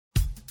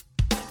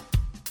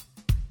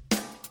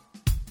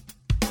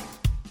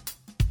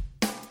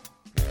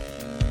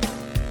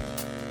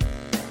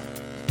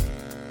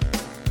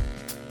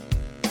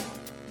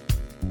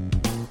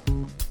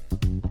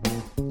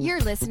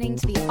listening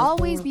to the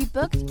Always Be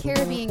Booked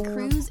Caribbean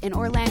Cruise and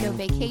Orlando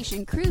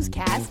Vacation Cruise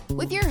Cast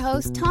with your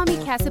host, Tommy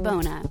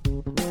Casabona.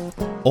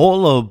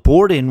 All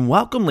aboard and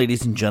welcome,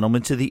 ladies and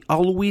gentlemen, to the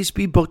Always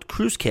Be Booked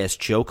Cruise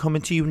Cast show,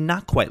 coming to you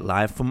not quite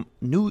live from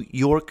New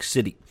York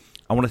City.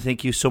 I want to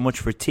thank you so much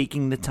for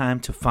taking the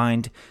time to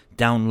find,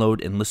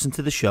 download, and listen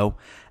to the show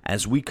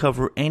as we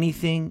cover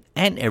anything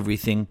and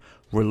everything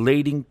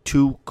relating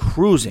to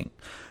cruising.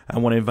 I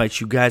want to invite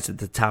you guys at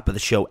the top of the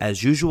show,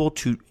 as usual,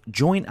 to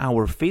join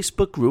our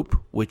Facebook group,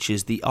 which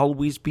is the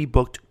Always Be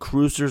Booked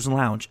Cruisers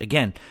Lounge.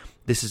 Again,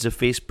 this is a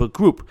Facebook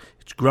group.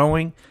 It's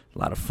growing, a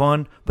lot of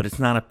fun, but it's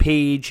not a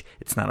page.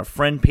 It's not a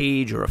friend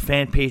page or a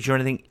fan page or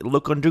anything.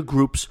 Look under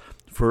groups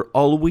for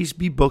Always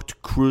Be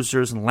Booked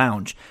Cruisers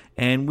Lounge.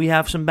 And we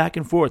have some back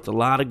and forth, a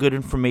lot of good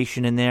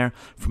information in there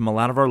from a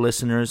lot of our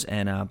listeners,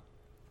 and I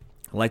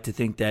like to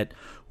think that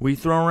we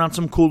throw around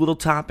some cool little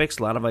topics,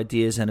 a lot of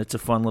ideas, and it's a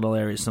fun little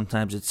area.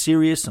 Sometimes it's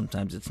serious,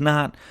 sometimes it's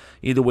not.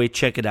 Either way,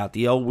 check it out.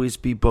 The Always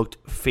Be Booked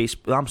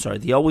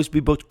the Always Be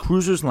Booked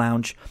Cruisers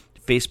Lounge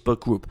Facebook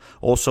group.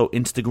 Also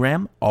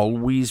Instagram,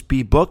 Always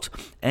Be Booked,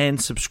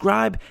 and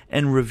subscribe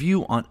and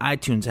review on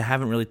iTunes. I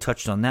haven't really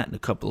touched on that in a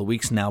couple of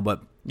weeks now,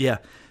 but yeah,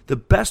 the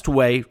best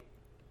way,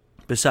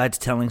 besides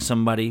telling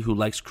somebody who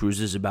likes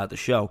cruises about the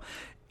show,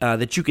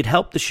 that you could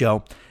help the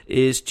show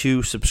is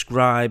to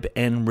subscribe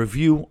and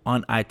review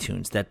on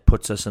iTunes. That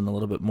puts us in a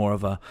little bit more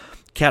of a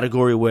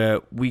category where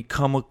we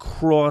come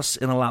across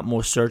in a lot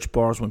more search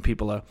bars when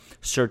people are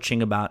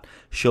searching about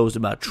shows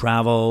about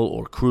travel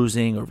or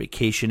cruising or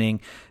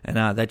vacationing, and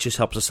that just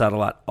helps us out a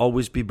lot.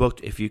 Always Be Booked.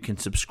 If you can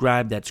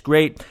subscribe, that's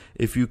great.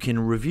 If you can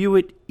review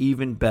it,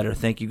 even better.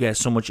 Thank you guys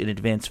so much in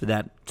advance for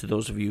that, to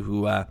those of you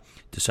who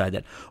decide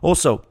that.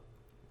 Also,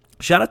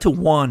 shout out to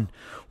Juan.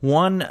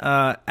 Juan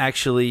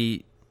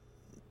actually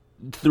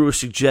threw a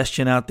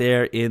suggestion out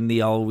there in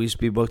the Always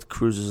Be Booked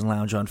Cruises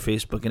Lounge on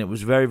Facebook, and it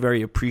was very,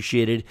 very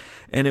appreciated.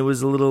 And it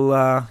was a little,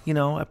 I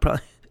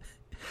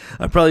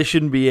probably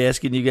shouldn't be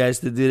asking you guys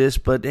to do this,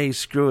 but hey,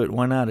 screw it,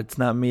 why not? It's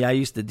not me. I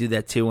used to do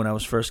that too when I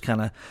was first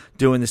kind of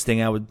doing this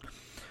thing. I would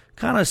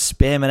kind of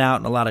spam it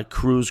out in a lot of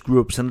cruise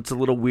groups, and it's a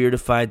little weird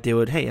if I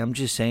do it. Hey, I'm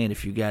just saying,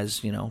 if you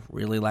guys,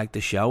 really like the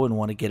show and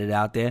want to get it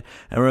out there,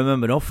 and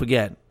remember, don't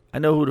forget, I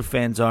know who the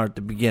fans are at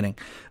the beginning.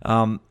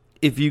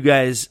 If you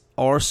guys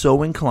are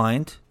so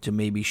inclined to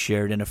maybe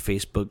share it in a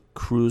Facebook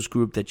cruise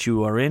group that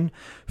you are in,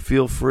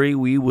 feel free.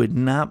 We would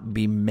not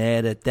be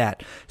mad at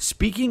that.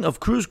 Speaking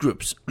of cruise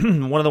groups,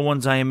 one of the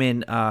ones I am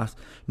in,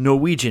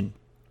 Norwegian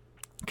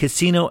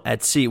Casino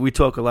at Sea. We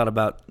talk a lot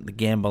about the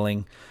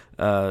gambling,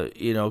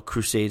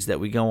 crusades that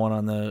we go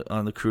on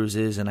the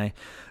cruises, and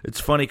it's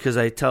funny because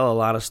I tell a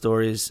lot of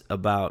stories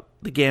about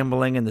the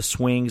gambling and the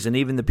swings, and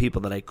even the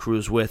people that I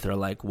cruise with are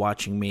like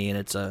watching me, and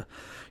it's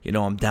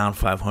I'm down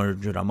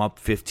 500, I'm up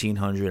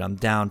 1,500, I'm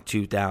down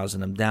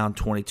 2,000, I'm down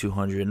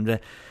 2,200,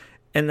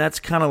 and that's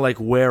kind of like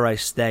where I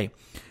stay.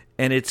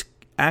 And it's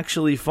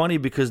actually funny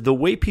because the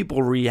way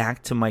people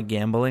react to my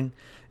gambling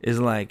is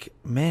like,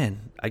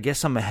 man, I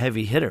guess I'm a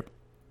heavy hitter.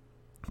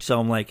 So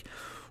I'm like,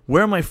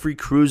 where are my free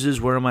cruises?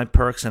 Where are my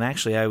perks? And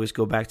actually, I always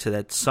go back to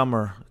that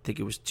summer, I think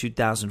it was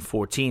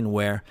 2014,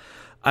 where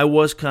I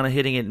was kind of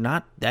hitting it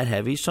not that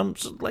heavy, some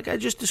like I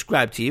just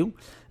described to you.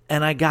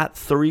 And I got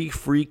 3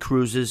 free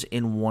cruises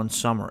in one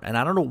summer. And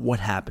I don't know what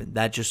happened.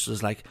 That just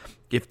was like,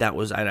 if that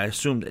was, I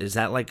assumed, is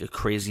that like a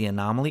crazy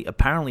anomaly?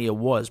 Apparently it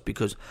was,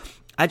 because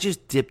I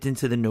just dipped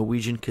into the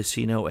Norwegian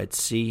Casino at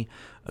Sea,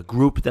 a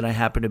group that I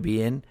happened to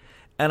be in,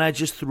 and I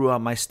just threw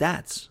out my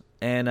stats.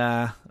 And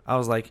I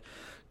was like,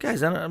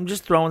 guys, I'm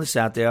just throwing this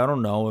out there. I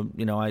don't know.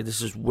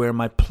 This is where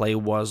my play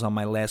was on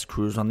my last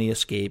cruise on the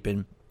Escape.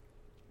 And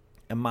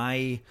am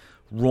I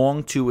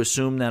wrong to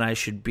assume that I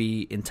should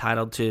be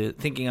entitled to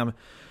thinking I'm...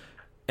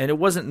 And it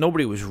wasn't,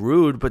 nobody was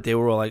rude, but they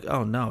were all like,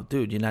 oh, no,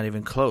 dude, you're not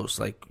even close.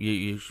 Like,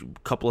 you a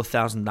couple of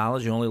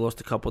 $1,000, you only lost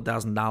a couple of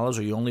 $1,000,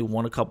 or you only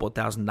won a couple of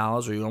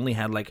 $1,000, or you only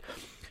had like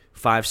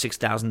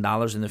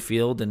 $5,000-$6,000 in the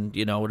field. And,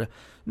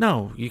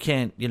 no, you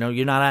can't,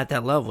 you're not at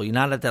that level. You're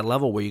not at that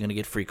level where you're going to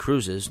get free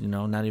cruises,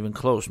 not even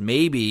close.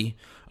 Maybe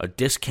a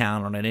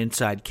discount on an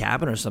inside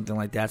cabin or something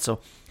like that. So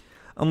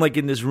I'm like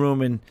in this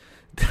room, and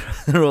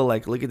they're all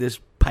like, look at this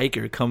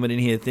piker coming in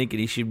here thinking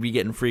he should be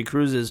getting free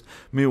cruises.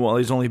 Meanwhile,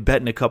 he's only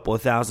betting a couple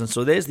of thousand.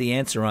 So there's the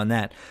answer on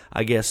that.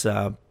 I guess,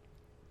 it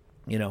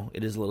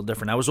is a little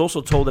different. I was also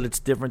told that it's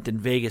different in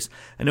Vegas.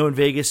 I know in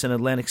Vegas and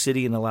Atlantic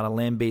City and a lot of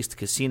land-based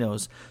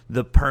casinos,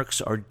 the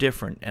perks are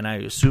different. And I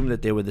assume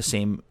that they were the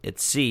same at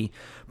sea.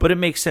 But it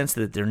makes sense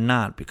that they're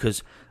not,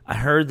 because I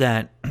heard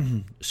that,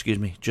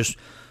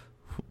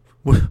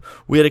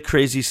 we had a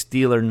crazy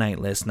Steeler night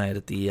last night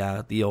at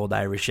the old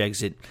Irish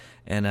Exit.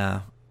 And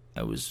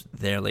I was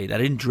there late. I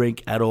didn't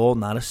drink at all,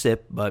 not a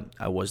sip, but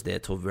I was there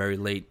till very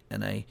late.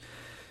 And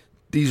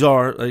this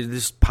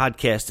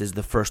podcast is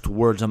the first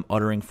words I'm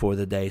uttering for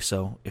the day.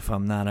 So if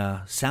I'm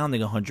not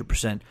sounding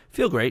 100%,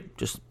 feel great.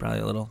 Just probably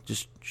a little,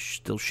 just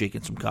still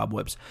shaking some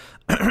cobwebs.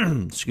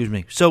 Excuse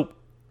me. So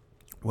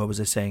what was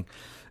I saying?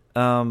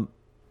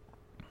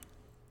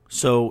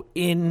 So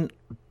in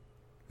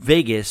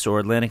Vegas or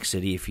Atlantic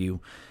City, if you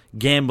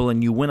gamble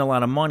and you win a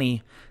lot of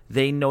money,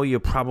 they know you're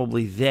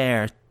probably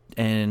there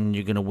and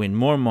you're going to win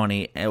more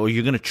money, or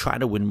you're going to try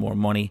to win more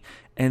money,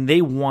 and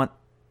they want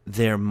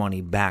their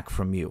money back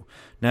from you.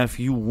 Now, if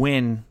you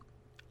win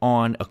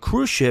on a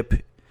cruise ship,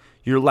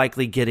 you're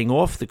likely getting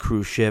off the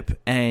cruise ship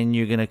and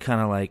you're going to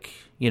kind of like,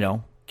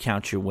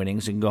 count your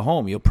winnings and go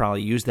home. You'll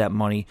probably use that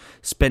money,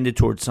 spend it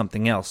towards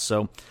something else.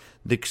 So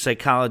the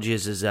psychology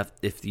is that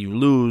if you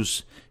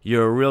lose,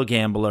 you're a real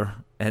gambler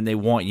and they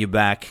want you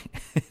back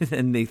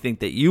and they think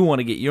that you want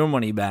to get your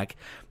money back,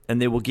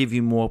 and they will give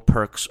you more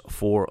perks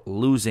for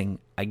losing,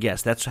 I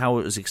guess. That's how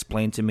it was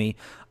explained to me.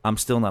 I'm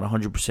still not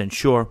 100%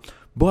 sure,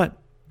 but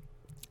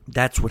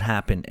that's what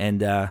happened,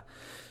 and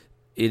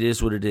it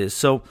is what it is.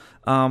 So,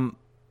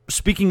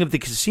 speaking of the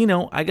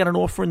casino, I got an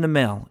offer in the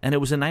mail, and it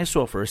was a nice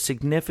offer, a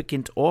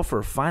significant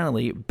offer,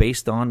 finally,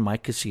 based on my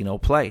casino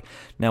play.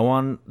 Now,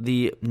 on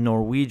the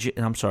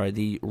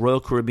Royal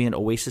Caribbean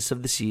Oasis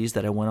of the Seas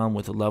that I went on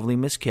with the lovely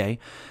Miss K,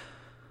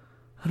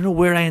 I don't know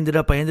where I ended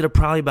up. I ended up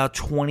probably about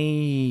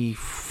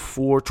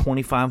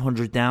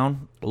 2,500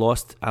 down. I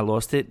lost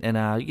it, and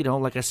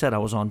like I said, I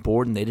was on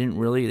board, and they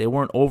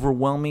weren't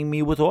overwhelming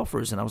me with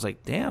offers, and I was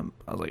like, damn.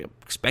 I was like, I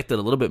expected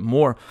a little bit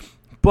more,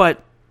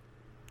 but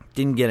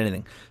didn't get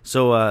anything.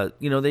 So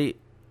they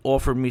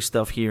offered me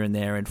stuff here and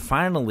there, and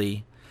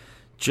finally,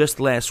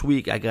 just last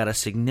week, I got a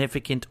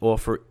significant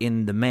offer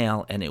in the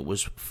mail, and it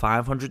was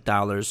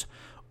 $500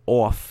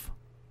 off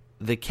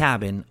the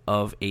cabin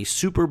of a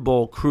Super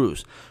Bowl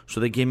cruise. So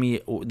they gave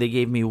me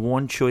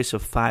one choice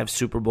of 5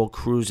 Super Bowl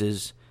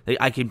cruises.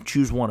 I can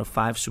choose one of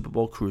 5 Super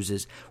Bowl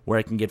cruises where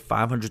I can get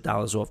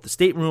 $500 off the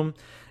stateroom,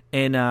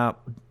 and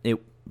it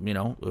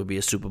would be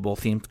a Super Bowl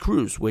themed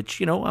cruise.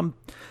 Which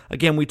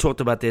we talked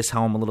about this,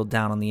 how I'm a little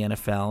down on the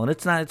NFL, and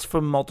it's for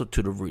a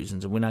multitude of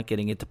reasons, and we're not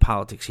getting into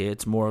politics here.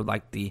 It's more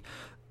like the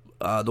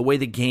way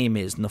the game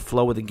is and the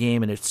flow of the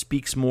game, and it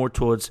speaks more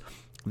towards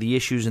the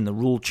issues and the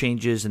rule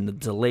changes and the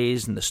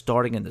delays and the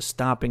starting and the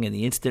stopping and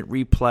the instant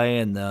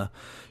replay and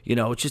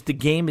it's just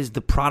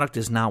the product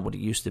is not what it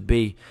used to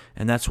be,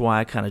 and that's why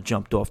I kind of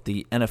jumped off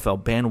the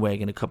NFL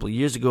bandwagon a couple of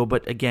years ago.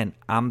 But again,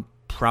 I'm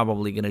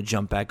probably going to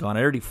jump back on.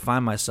 I already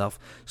find myself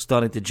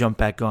starting to jump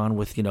back on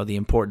with the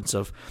importance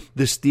of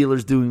the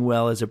Steelers doing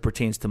well as it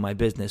pertains to my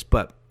business.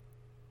 But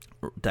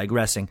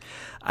digressing,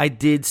 I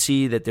did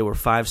see that there were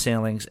 5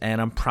 sailings, and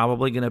I'm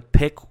probably going to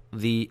pick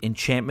the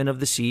Enchantment of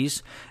the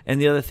Seas. And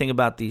the other thing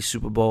about the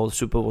Super Bowl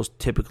is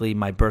typically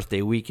my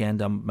birthday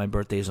weekend. My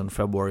birthday is on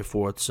February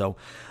 4th, so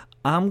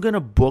I'm going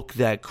to book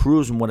that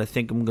cruise. And what I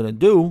think I'm going to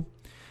do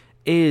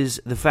is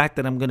the fact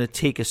that I'm going to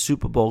take a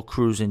Super Bowl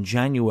cruise in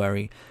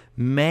January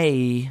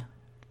one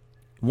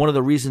of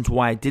the reasons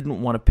why I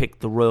didn't want to pick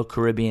the Royal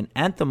Caribbean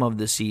Anthem of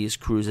the Seas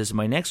cruise as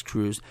my next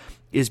cruise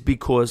is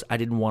because I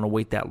didn't want to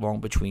wait that long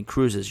between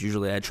cruises.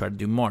 Usually I try to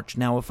do March.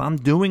 Now, if I'm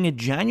doing a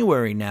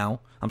February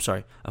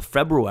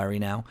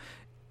now,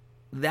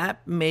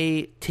 that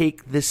may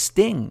take the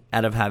sting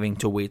out of having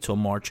to wait till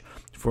March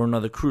for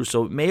another cruise.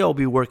 So it may all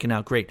be working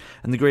out great.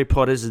 And the great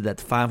part is that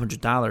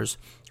 $500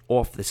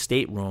 off the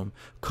stateroom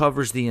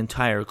covers the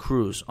entire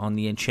cruise on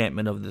the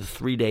Enchantment of the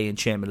 3-day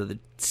Enchantment of the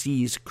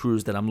Seas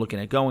cruise that I'm looking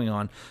at going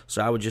on.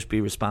 So I would just be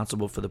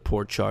responsible for the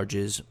port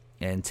charges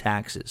and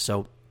taxes.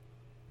 So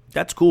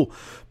that's cool.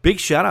 Big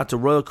shout out to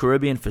Royal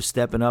Caribbean for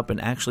stepping up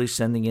and actually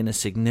sending in a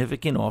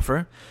significant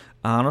offer.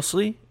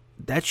 Honestly,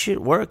 that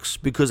shit works,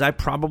 because I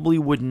probably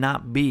would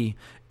not be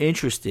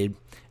interested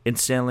in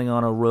sailing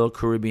on a Royal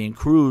Caribbean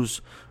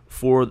cruise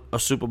for a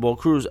Super Bowl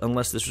cruise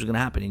unless this was going to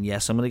happen. And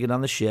yes, I'm going to get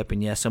on the ship,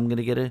 and yes, I'm going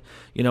to get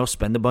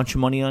spend a bunch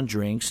of money on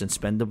drinks and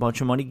spend a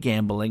bunch of money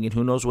gambling, and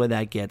who knows where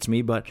that gets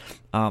me. But,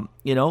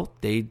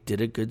 they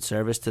did a good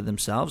service to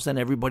themselves, and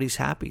everybody's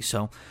happy.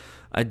 So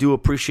I do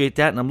appreciate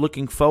that, and I'm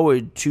looking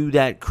forward to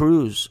that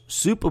cruise.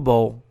 Super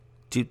Bowl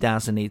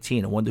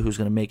 2018. I wonder who's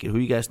going to make it. Who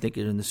you guys think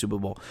is in the Super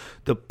Bowl?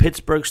 The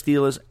Pittsburgh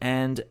Steelers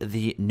and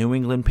the New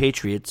England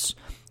Patriots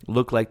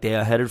look like they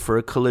are headed for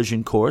a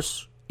collision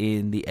course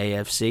in the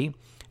AFC,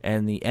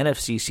 and the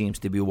NFC seems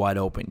to be wide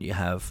open. You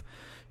have,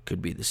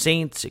 could be the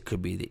Saints, it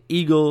could be the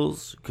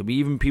Eagles, it could be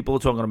even people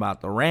talking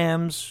about the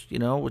Rams,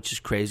 which is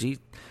crazy.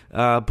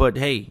 But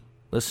hey,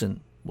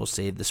 listen, we'll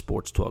save the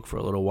sports talk for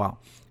a little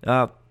while.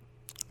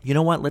 You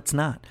know what? Let's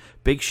not.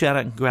 Big shout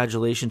out and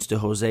congratulations to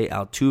Jose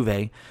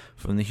Altuve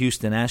from the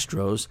Houston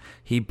Astros.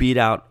 He beat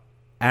out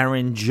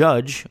Aaron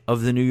Judge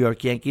of the New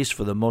York Yankees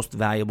for the most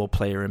valuable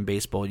player in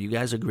baseball. You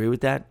guys agree with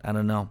that? I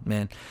don't know,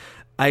 man.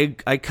 I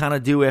kind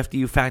of do after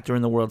you factor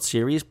in the World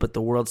Series, but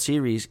the World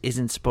Series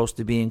isn't supposed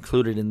to be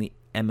included in the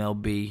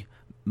MLB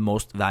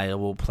most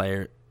valuable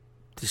player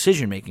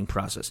decision-making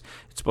process.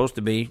 It's supposed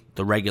to be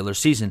the regular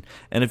season.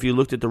 And if you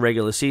looked at the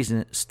regular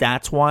season,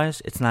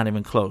 stats-wise, it's not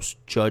even close.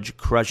 Judge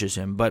crushes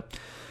him. But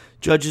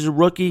Judge is a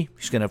rookie.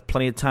 He's going to have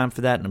plenty of time for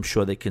that, and I'm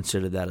sure they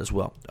consider that as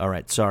well. All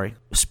right, sorry.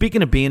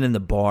 Speaking of being in the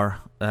bar,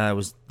 I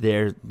was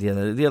there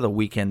the other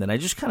weekend, and I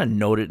just kind of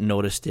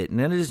noticed it. And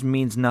it just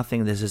means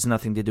nothing. This has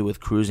nothing to do with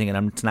cruising,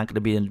 and it's not going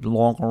to be a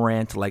long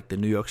rant like the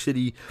New York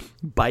City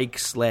bike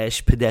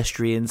 /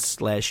 pedestrian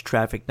 /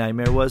 traffic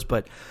nightmare was.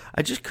 But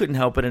I just couldn't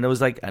help it, and it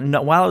was like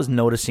while I was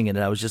noticing it,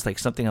 I was just like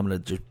something I'm going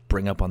to just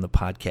bring up on the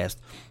podcast.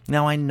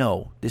 Now I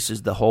know this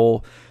is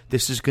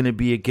going to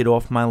be a get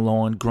off my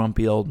lawn,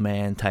 grumpy old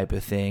man type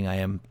of thing. I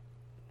am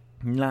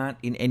not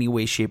in any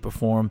way, shape, or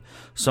form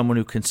someone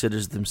who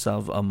considers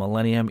themselves a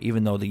millennium,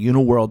 even though the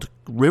Uniworld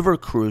River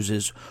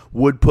Cruises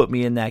would put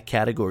me in that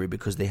category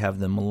because they have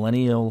the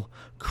millennial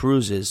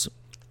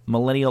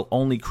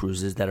only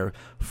cruises that are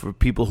for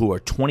people who are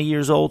 20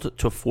 years old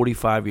to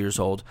 45 years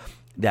old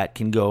that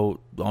can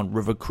go on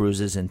river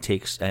cruises and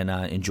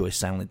enjoy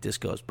silent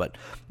discos. But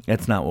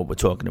that's not what we're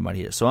talking about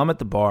here. So I'm at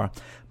the bar,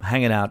 I'm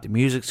hanging out, the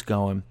music's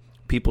going,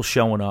 people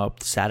showing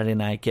up, Saturday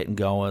night getting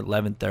going,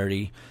 11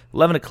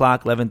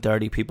 o'clock,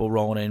 11:30, people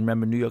rolling in.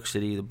 Remember, New York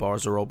City, the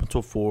bars are open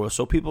till 4,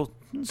 so people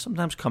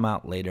sometimes come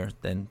out later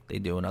than they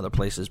do in other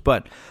places.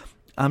 But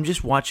I'm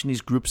just watching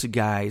these groups of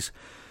guys.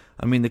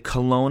 I mean, the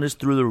cologne is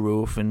through the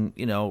roof, and,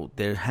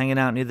 they're hanging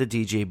out near the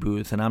DJ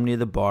booth, and I'm near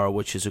the bar,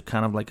 which is a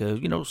kind of like a,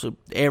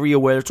 area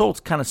where it's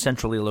kind of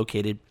centrally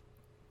located.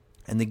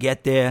 And they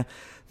get there,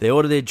 they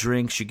order their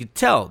drinks. You could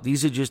tell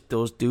these are just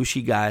those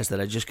douchey guys that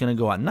are just going to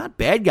go out. Not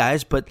bad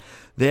guys, but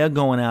they're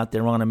going out.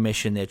 They're on a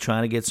mission. They're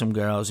trying to get some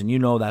girls,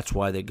 and that's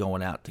why they're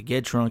going out, to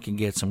get drunk and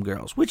get some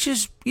girls, which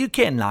is, you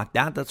can't knock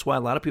that. That's why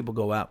a lot of people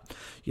go out,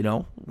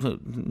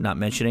 not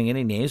mentioning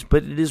any names,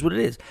 but it is what it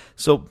is.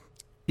 So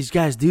these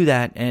guys do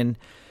that, and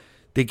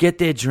they get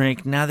their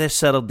drink. Now they're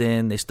settled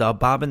in. They start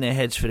bobbing their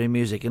heads for their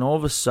music, and all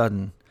of a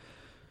sudden,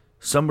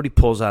 somebody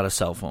pulls out a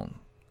cell phone,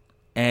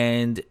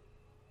 and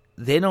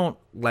they don't,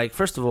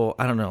 first of all,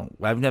 I don't know.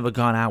 I've never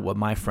gone out with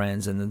my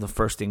friends, and then the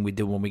first thing we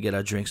do when we get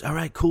our drinks, all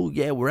right, cool,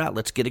 yeah, we're out.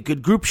 Let's get a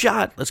good group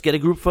shot. Let's get a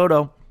group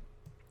photo.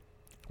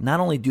 Not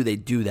only do they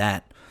do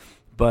that,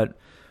 but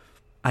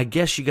I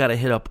guess you got to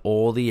hit up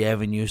all the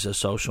avenues of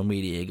social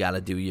media. You got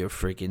to do your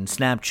freaking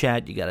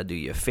Snapchat. You got to do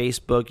your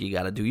Facebook. You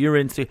got to do your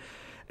Instagram.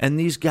 And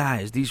these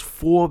guys, these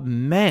 4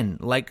 men,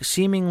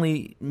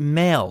 seemingly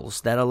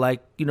males that are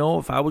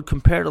if I would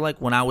compare to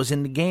when I was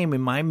in the game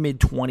in my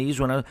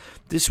mid-20s,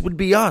 this would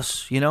be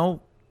us,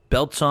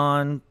 belts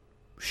on,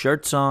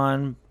 shirts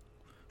on,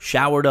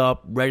 showered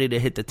up, ready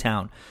to hit the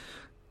town.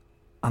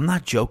 I'm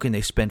not joking.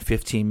 They spent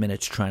 15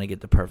 minutes trying to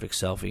get the perfect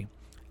selfie.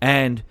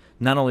 And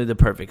not only the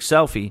perfect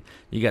selfie,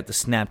 you got the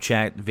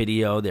Snapchat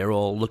video. They're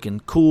all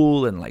looking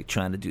cool and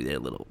trying to do their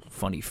little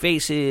funny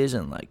faces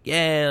and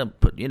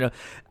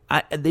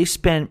they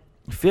spent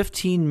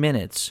 15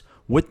 minutes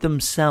with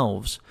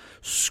themselves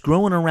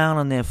scrolling around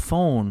on their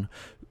phone,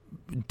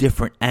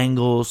 different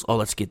angles. Oh,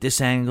 let's get this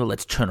angle.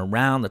 Let's turn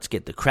around. Let's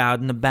get the crowd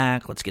in the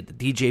back. Let's get the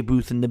DJ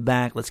booth in the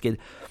back.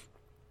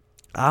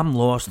 I'm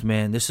lost,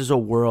 man. This is a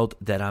world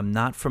that I'm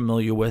not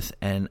familiar with,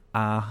 and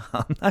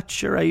I'm not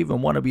sure I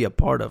even want to be a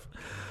part of.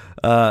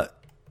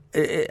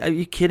 Are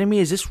you kidding me?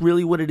 Is this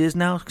really what it is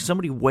now?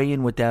 Somebody weigh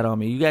in with that on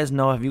me. You guys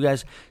know, have you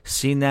guys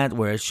seen that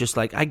where it's just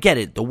I get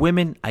it. The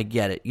women, I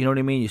get it. You know what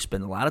I mean? You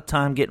spend a lot of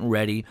time getting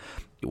ready.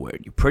 You wear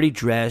your pretty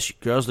dress. Your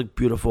girls look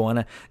beautiful.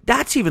 And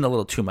that's even a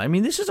little too much. I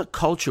mean, this is a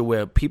culture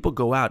where people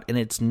go out and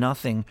it's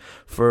nothing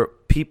for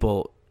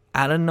people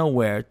out of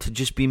nowhere to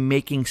just be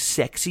making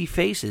sexy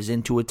faces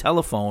into a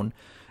telephone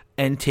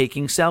and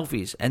taking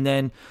selfies. And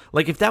then,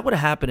 if that would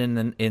have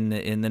happened in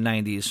the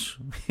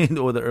 90s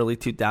or the early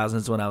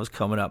 2000s when I was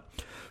coming up,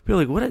 be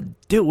like, what are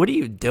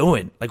you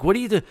doing? What do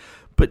you do?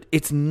 But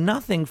it's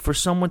nothing for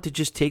someone to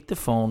just take the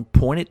phone,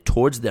 point it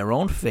towards their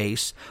own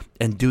face,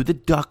 and do the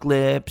duck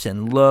lips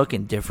and look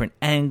in different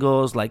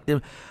angles.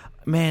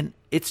 Man,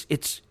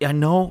 it's. I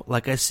know,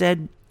 like I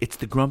said, it's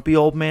the grumpy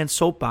old man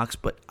soapbox,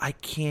 but I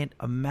can't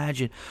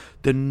imagine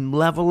the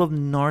level of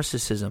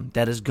narcissism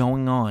that is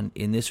going on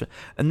in this.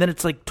 And then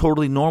it's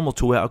totally normal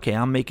to where, okay,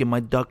 I'm making my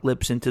duck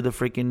lips into the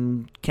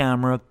freaking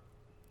camera,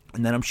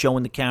 and then I'm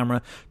showing the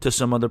camera to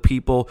some other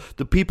people.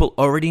 The people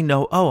already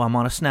know, oh, I'm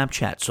on a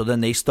Snapchat. So then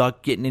they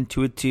start getting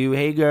into it too.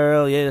 Hey,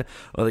 girl, yeah.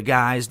 Or the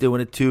guy's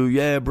doing it too.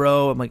 Yeah,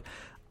 bro. I'm like,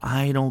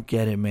 I don't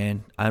get it,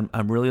 man.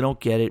 I really don't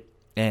get it.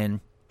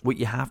 And what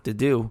you have to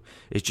do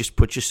is just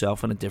put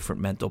yourself in a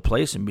different mental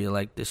place and be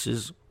like, this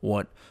is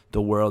what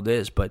the world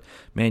is. But,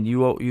 man,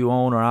 you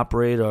own or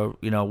operate or,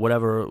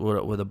 whatever,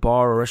 with a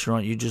bar or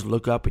restaurant, you just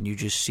look up and you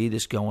just see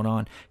this going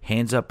on.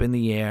 Hands up in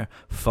the air,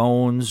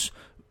 phones,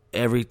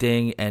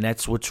 everything, and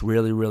that's what's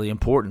really, really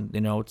important.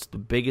 It's the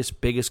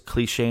biggest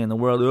cliche in the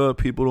world. Oh,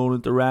 people don't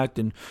interact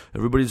and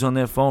everybody's on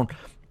their phone.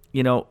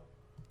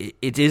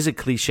 It is a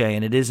cliche,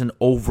 and it is an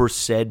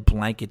oversaid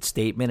blanket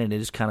statement, and it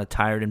is kind of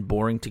tired and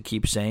boring to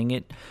keep saying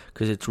it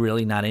because it's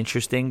really not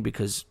interesting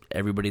because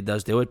everybody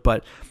does do it.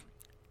 But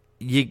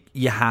you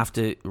have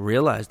to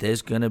realize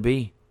there's going to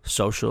be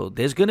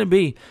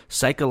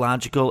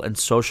psychological and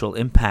social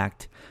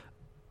impact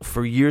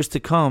for years to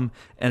come,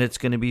 and it's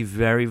going to be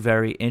very,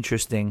 very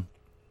interesting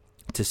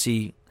to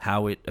see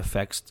how it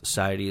affects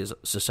society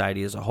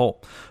as a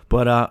whole.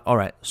 But all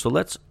right, so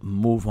let's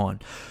move on.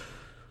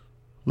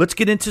 Let's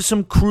get into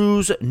some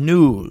cruise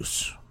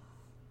news.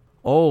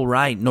 All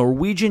right,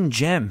 Norwegian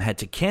Gem had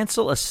to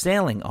cancel a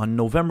sailing on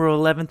November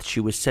 11th. She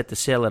was set to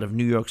sail out of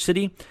New York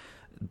City,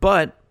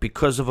 but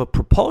because of a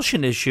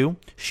propulsion issue,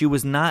 she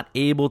was not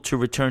able to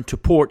return to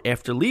port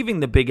after leaving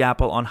the Big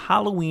Apple on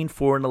Halloween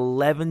for an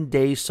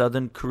 11-day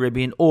Southern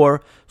Caribbean,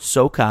 or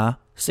SOCA,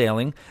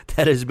 sailing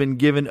that has been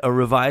given a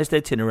revised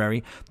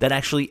itinerary that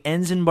actually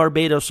ends in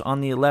Barbados on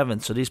the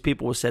 11th. So these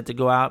people were set to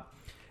go out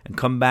and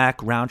come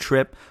back round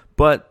trip,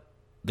 but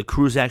the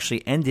cruise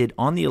actually ended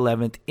on the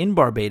 11th in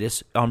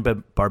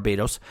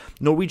Barbados.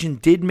 Norwegian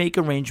did make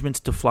arrangements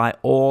to fly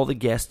all the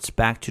guests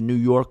back to New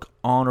York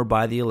on or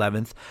by the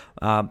 11th.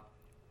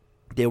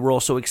 They were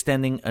also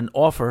extending an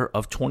offer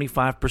of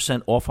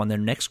 25% off on their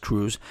next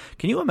cruise.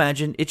 Can you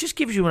imagine? It just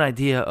gives you an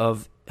idea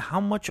of how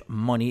much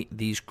money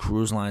these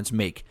cruise lines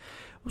make.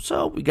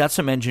 So we got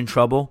some engine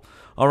trouble.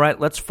 All right,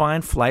 let's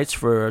find flights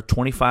for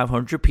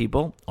 2,500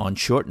 people on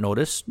short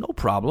notice. No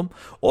problem.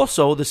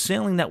 Also, the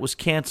sailing that was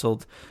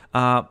canceled,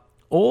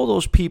 all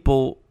those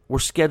people were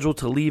scheduled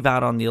to leave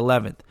out on the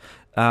 11th.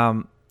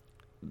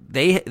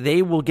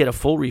 They will get a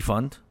full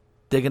refund.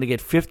 They're going to get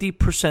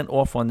 50%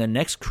 off on their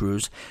next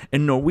cruise,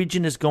 and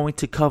Norwegian is going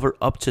to cover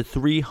up to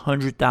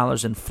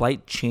 $300 in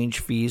flight change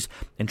fees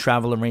and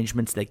travel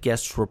arrangements that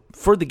guests were,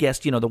 for the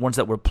guests, the ones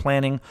that were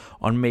planning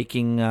on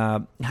making,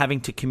 having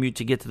to commute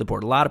to get to the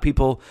port. A lot of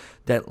people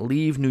that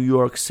leave New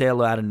York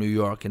sail out of New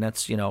York, and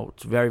that's,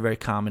 it's very, very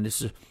common.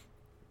 This is,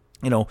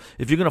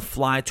 if you're going to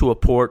fly to a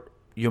port,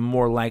 you're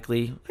more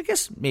likely, I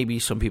guess maybe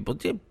some people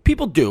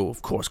do,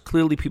 of course.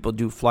 Clearly people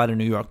do fly to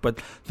New York, but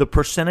the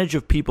percentage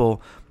of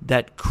people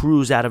that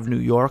cruise out of New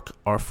York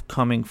are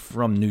coming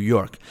from New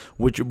York,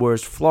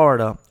 whereas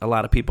Florida, a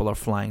lot of people are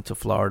flying to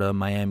Florida,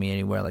 Miami,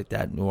 anywhere like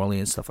that, New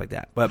Orleans, stuff like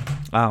that. But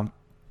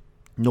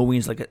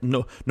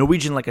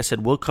Norwegian, like I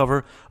said, will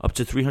cover up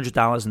to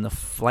 $300 in the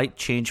flight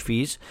change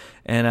fees,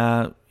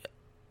 and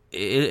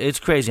it's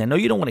crazy. I know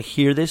you don't want to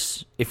hear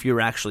this if you're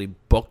actually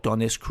booked on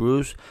this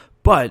cruise,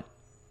 but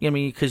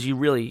because you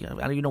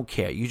don't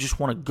care. You just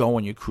want to go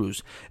on your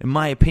cruise. In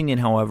my opinion,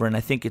 however, and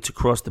I think it's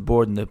across the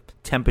board in the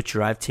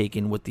temperature I've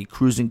taken with the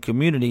cruising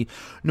community,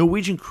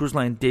 Norwegian Cruise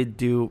Line did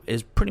do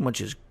is pretty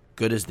much as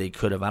good as they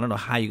could have. I don't know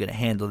how you're going to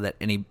handle that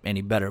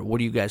any better. What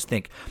do you guys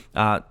think?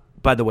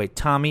 By the way,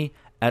 Tommy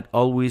at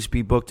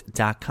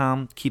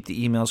alwaysbebooked.com. Keep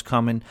the emails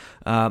coming.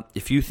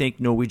 If you think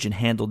Norwegian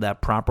handled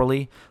that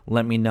properly,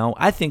 let me know.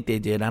 I think they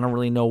did. I don't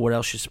really know what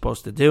else you're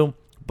supposed to do.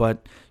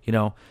 But,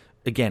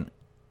 again,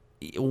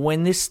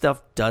 when this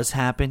stuff does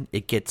happen,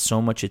 it gets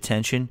so much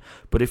attention.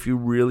 But if you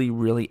really,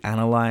 really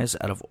analyze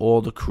out of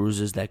all the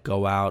cruises that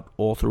go out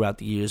all throughout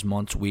the years,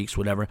 months, weeks,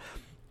 whatever,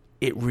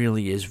 it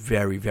really is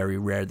very, very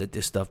rare that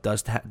this stuff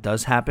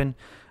does happen.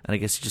 And I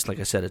guess just like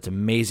I said, it's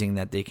amazing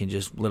that they can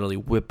just literally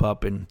whip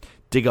up and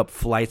dig up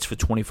flights for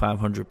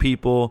 2,500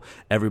 people.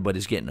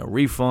 Everybody's getting a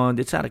refund.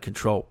 It's out of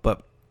control,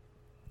 but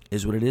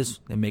is what it is.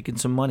 They're making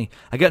some money.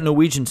 I got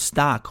Norwegian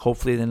stock.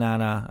 Hopefully they're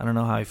not, I don't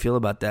know how I feel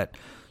about that,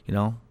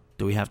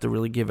 Do we have to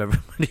really give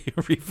everybody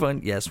a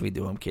refund? Yes, we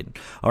do. I'm kidding.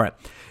 All right.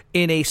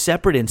 In a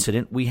separate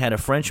incident, we had a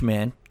French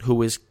man who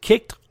was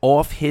kicked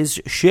off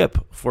his ship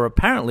for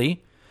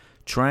apparently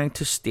trying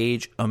to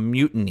stage a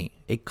mutiny.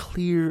 A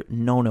clear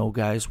no-no,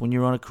 guys, when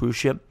you're on a cruise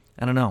ship.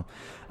 I don't know.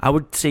 I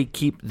would say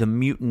keep the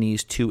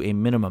mutinies to a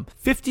minimum.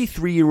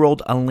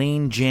 53-year-old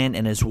Elaine Jan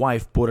and his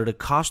wife boarded a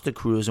Costa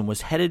cruise and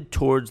was headed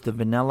towards the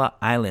Vanilla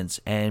Islands.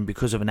 And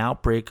because of an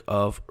outbreak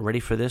of, ready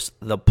for this,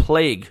 the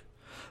plague,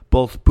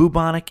 both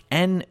bubonic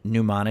and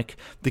pneumonic,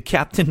 the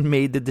captain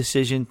made the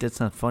decision. That's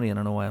not funny. I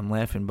don't know why I'm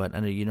laughing, but I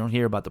know you don't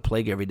hear about the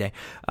plague every day.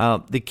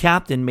 The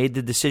captain made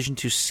the decision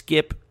to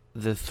skip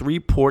the 3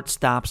 port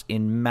stops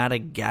in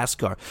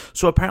Madagascar.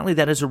 So apparently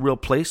that is a real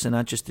place and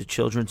not just a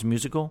children's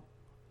musical.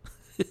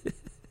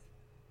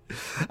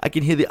 I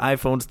can hear the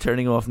iPhones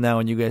turning off now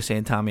and you guys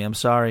saying, Tommy, I'm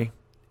sorry.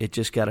 It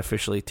just got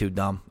officially too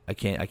dumb. I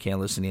can't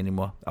listen to you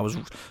anymore. I was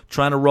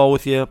trying to roll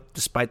with you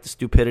despite the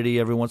stupidity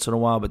every once in a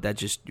while,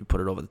 but you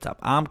put it over the top.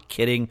 I'm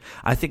kidding.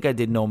 I think I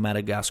did know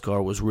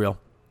Madagascar was real.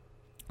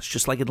 It's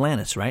just like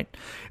Atlantis, right?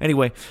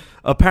 Anyway,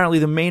 apparently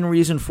the main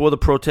reason for the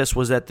protest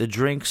was that the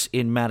drinks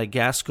in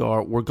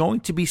Madagascar were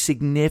going to be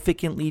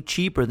significantly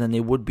cheaper than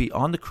they would be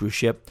on the cruise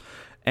ship.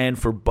 And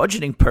for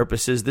budgeting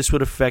purposes, this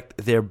would affect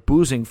their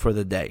boozing for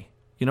the day.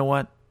 You know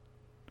what?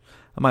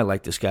 I might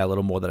like this guy a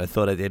little more than I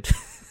thought I did.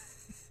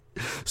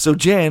 So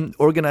Jan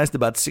organized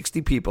about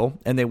 60 people,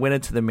 and they went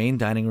into the main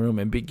dining room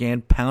and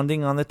began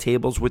pounding on the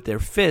tables with their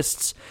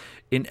fists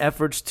in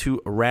efforts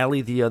to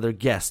rally the other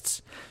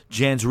guests.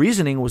 Jan's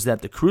reasoning was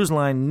that the cruise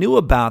line knew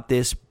about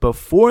this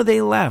before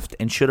they left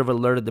and should have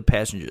alerted the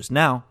passengers.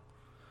 Now,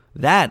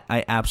 that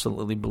I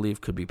absolutely believe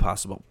could be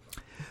possible.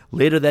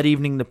 Later that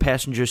evening, the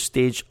passengers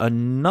staged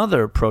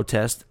another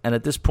protest, and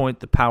at this point,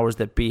 the powers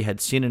that be had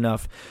seen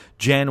enough.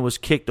 Jan was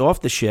kicked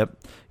off the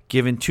ship,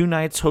 given 2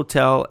 nights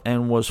hotel,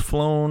 and was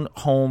flown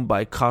home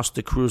by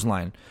Costa Cruise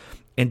Line.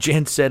 And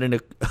Jan said in a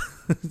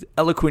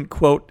eloquent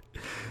quote,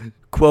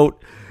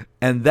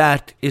 and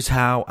that is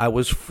how I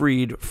was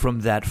freed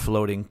from that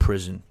floating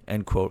prison,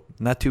 end quote.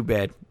 Not too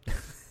bad.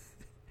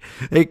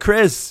 Hey,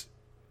 Chris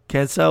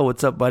Cancel,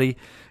 what's up, buddy?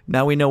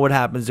 Now we know what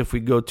happens if we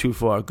go too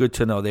far. Good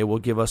to know. They will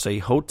give us a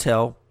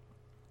hotel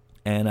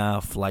and a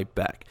flight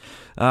back.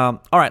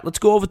 All right, let's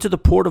go over to the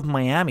Port of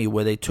Miami,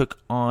 where they took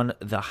on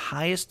the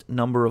highest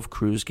number of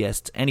cruise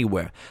guests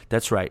anywhere.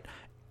 That's right,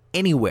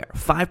 anywhere.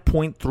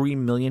 5.3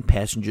 million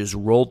passengers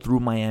rolled through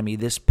Miami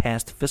this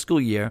past fiscal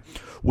year,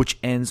 which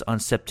ends on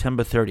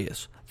September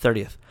 30th.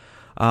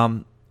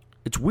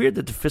 It's weird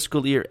that the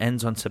fiscal year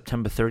ends on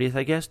September 30th,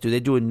 I guess. Do they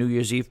do a New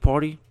Year's Eve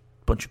party?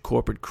 Bunch of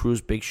corporate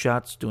cruise big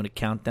shots doing a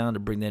countdown to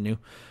bring their new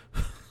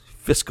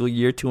fiscal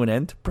year to an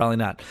end? Probably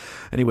not.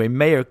 Anyway,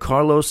 Mayor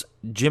Carlos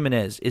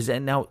Jimenez is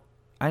that now.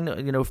 I know,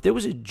 if there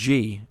was a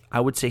G,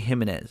 I would say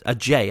Jimenez. A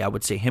J, I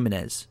would say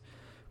Jimenez.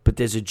 But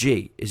there's a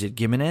G. Is it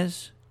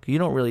Jimenez? You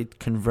don't really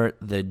convert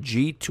the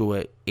G to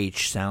a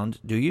H sound,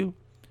 do you?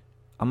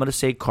 I'm going to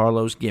say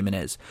Carlos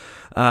Jimenez.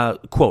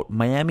 Quote,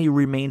 Miami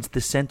remains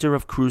the center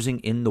of cruising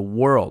in the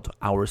world.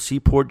 Our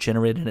seaport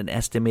generated an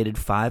estimated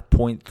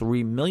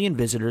 5.3 million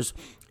visitors,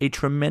 a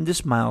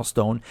tremendous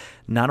milestone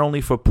not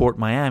only for Port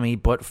Miami,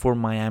 but for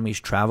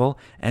Miami's travel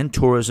and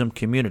tourism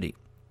community.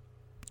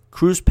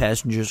 Cruise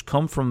passengers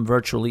come from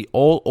virtually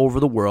all over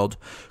the world,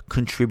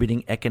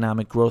 contributing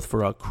economic growth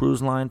for our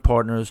cruise line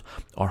partners,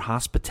 our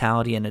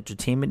hospitality and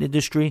entertainment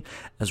industry,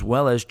 as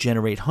well as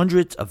generate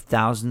hundreds of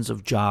thousands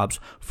of jobs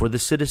for the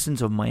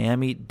citizens of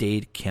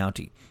Miami-Dade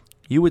County.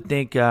 You would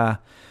think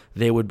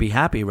they would be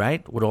happy,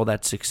 right? With all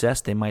that success,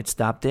 they might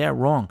stop there.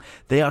 Wrong.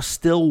 They are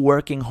still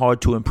working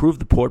hard to improve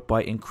the port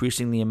by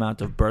increasing the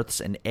amount of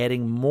berths and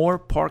adding more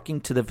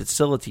parking to the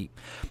facility.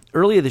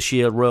 Earlier this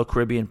year, Royal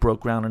Caribbean broke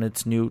ground on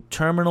its new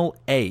Terminal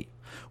A,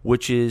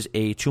 which is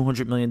a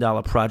 $200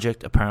 million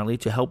project, apparently,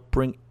 to help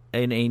bring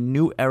in a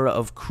new era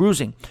of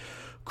cruising.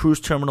 Cruise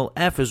Terminal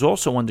F is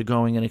also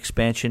undergoing an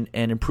expansion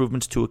and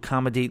improvements to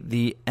accommodate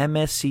the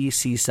MSC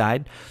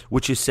Seaside,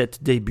 which is set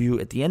to debut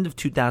at the end of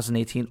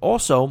 2018.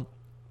 Also,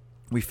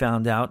 we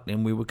found out,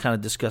 and we were kind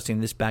of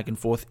discussing this back and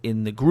forth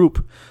in the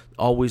group,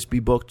 Always Be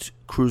Booked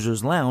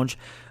Cruisers Lounge,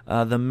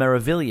 the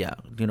Meraviglia.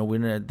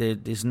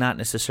 There's not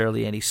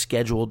necessarily any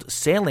scheduled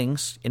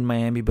sailings in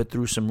Miami, but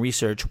through some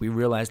research, we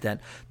realized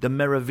that the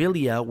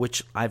Meraviglia,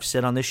 which I've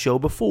said on this show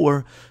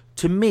before,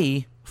 to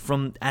me,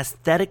 from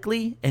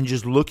aesthetically and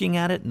just looking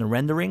at it and the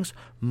renderings,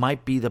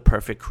 might be the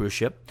perfect cruise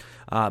ship.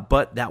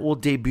 But that will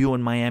debut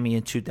in Miami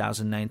in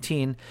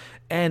 2019.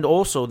 And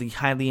also the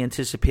highly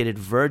anticipated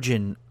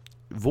Virgin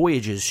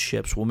Voyages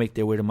ships will make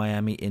their way to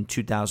Miami in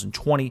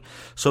 2020.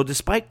 So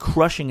despite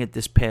crushing it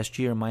this past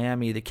year,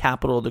 Miami, the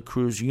capital of the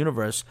cruise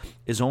universe,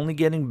 is only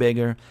getting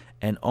bigger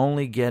and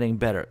only getting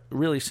better.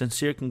 Really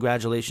sincere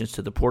congratulations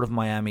to the Port of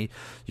Miami.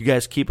 You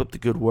guys keep up the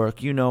good work.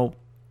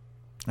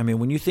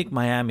 When you think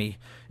Miami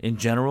in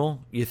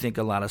general, you think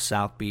a lot of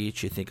South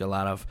Beach, you think a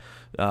lot of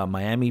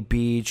Miami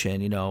Beach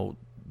and,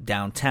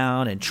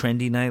 downtown and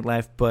trendy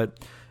nightlife.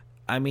 But,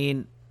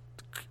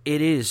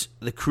 it is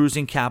the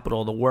cruising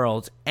capital of the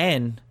world,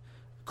 and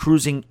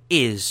cruising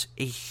is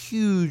a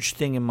huge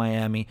thing in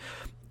Miami.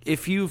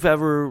 If you've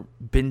ever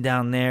been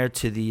down there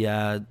to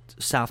the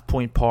South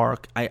Point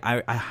Park,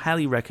 I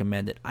highly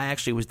recommend it. I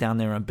actually was down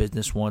there on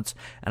business once,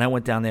 and I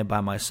went down there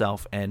by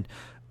myself, and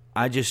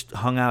I just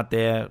hung out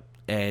there,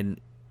 and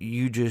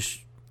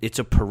it's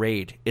a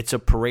parade. It's a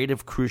parade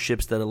of cruise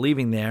ships that are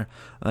leaving there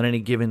on any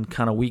given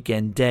kind of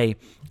weekend day.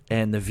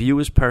 And the view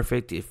is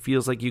perfect. It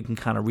feels like you can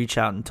kind of reach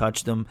out and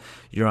touch them.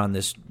 You're on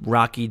this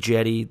rocky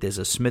jetty. There's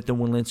a Smith &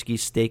 Wollensky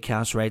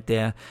steakhouse right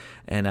there.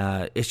 And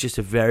it's just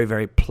a very,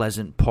 very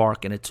pleasant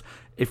park. And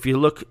if you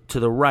look to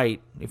the right,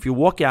 if you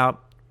walk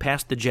out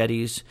past the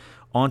jetties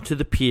onto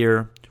the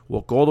pier,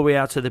 walk all the way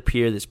out to the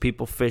pier, there's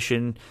people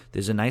fishing.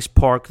 There's a nice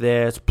park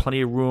there. It's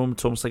plenty of room.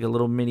 It's almost like a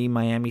little mini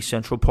Miami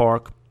Central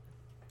Park.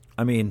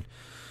 The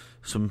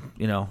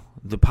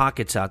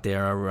pockets out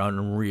there are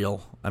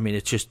unreal.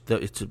 It's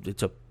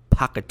a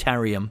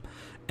pocketarium.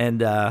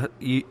 And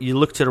you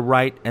look to the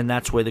right, and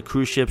that's where the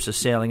cruise ships are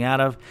sailing out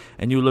of.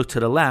 And you look to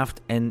the left,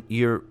 and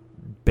you're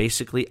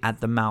basically at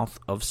the mouth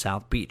of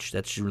South Beach.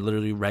 That's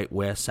literally right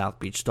where South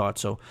Beach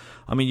starts. So,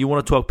 you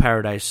want to talk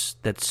paradise,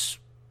 that's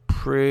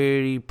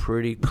pretty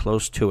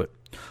close to it.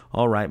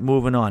 All right,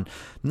 moving on.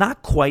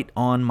 Not quite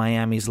on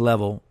Miami's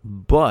level,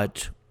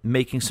 but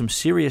making some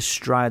serious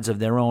strides of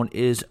their own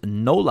is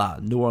NOLA,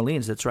 New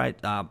Orleans. That's right,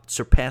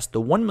 surpassed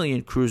the 1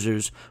 million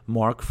cruisers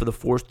mark for the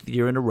fourth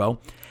year in a row,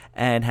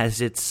 and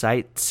has its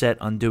sight set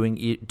on doing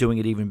it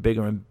even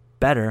bigger and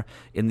better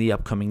in the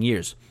upcoming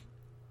years.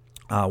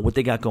 What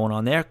they got going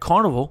on there,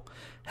 Carnival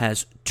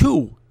has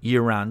 2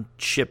 year-round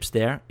ships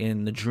there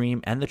in the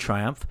Dream and the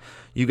Triumph.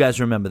 You guys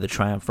remember the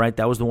Triumph, right?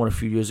 That was the one a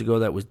few years ago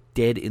that was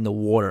dead in the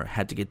water,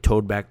 had to get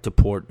towed back to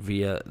port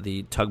via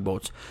the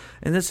tugboats.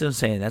 And this is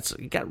insane. That's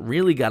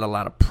really got a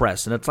lot of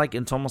press, and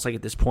it's almost like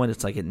at this point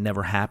it's like it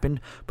never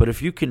happened. But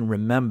if you can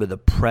remember the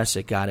press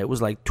it got, it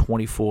was like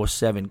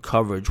 24/7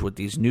 coverage with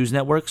these news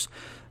networks.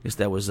 I guess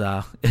that was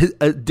a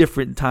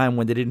different time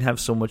when they didn't have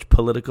so much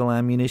political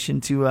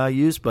ammunition to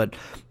use, but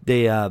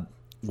they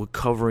were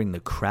covering the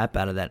crap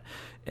out of that.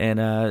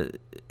 And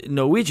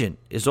Norwegian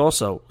is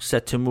also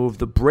set to move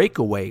the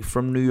Breakaway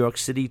from New York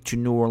City to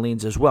New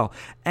Orleans as well.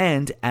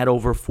 And at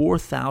over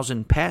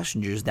 4,000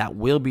 passengers, that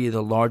will be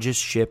the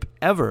largest ship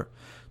ever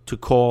to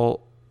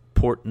call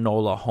Port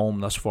Nola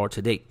home thus far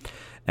to date.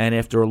 And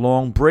after a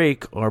long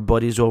break, our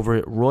buddies over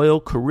at Royal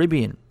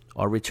Caribbean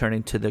are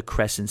returning to the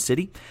Crescent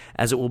City,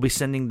 as it will be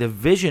sending the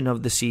Vision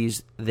of the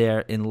Seas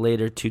there in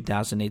later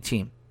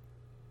 2018.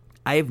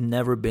 I have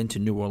never been to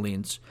New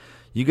Orleans.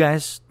 You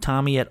guys,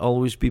 Tommy at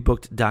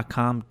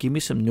alwaysbebooked.com, give me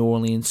some New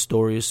Orleans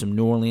stories, some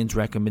New Orleans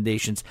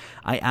recommendations.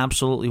 I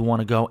absolutely want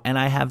to go, and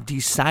I have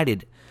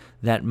decided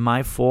that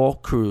my fall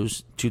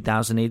cruise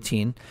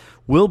 2018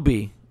 will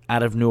be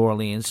out of New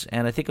Orleans,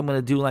 and I think I'm going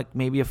to do like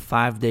maybe a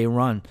 5-day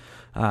run,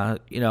 so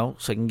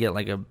I can get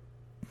like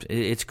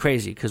it's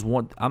crazy because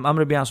I'm going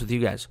to be honest with you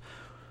guys.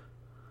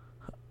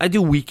 I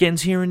do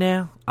weekends here and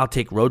there. I'll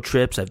take road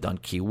trips. I've done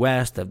Key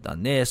West. I've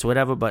done this,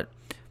 whatever, but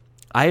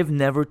I have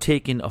never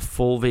taken a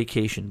full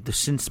vacation.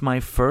 Since my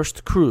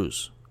first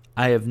cruise,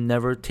 I have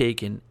never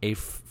taken a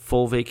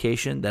full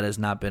vacation that has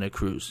not been a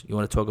cruise. You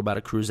want to talk about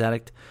a cruise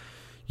addict?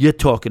 You're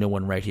talking to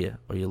one right here,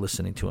 or you're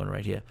listening to one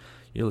right here.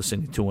 You're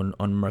listening to one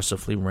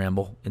unmercifully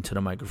ramble into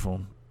the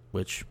microphone,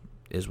 which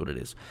is what it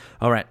is.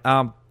 All right.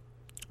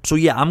 So,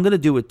 yeah, I'm going to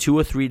do a 2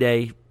 or 3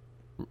 day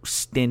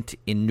stint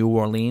in New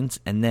Orleans,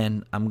 and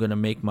then I'm going to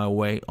make my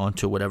way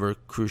onto whatever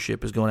cruise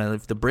ship is going on.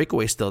 If the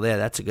Breakaway is still there,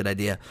 that's a good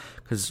idea,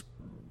 because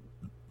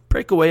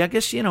Breakaway, I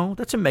guess,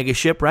 that's a mega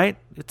ship, right?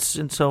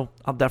 And so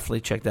I'll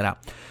definitely check that out.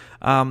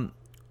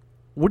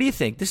 What do you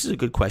think? This is a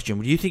good question.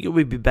 Do you think it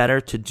would be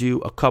better to do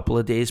a couple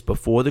of days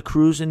before the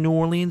cruise in New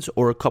Orleans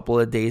or a couple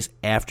of days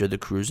after the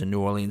cruise in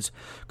New Orleans?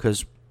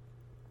 Because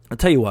I'll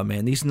tell you what,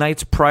 man, these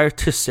nights prior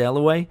to sail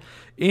away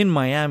in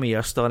Miami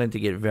are starting to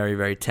get very,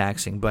 very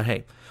taxing. But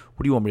hey,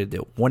 what do you want me to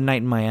do? One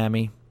night in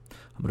Miami,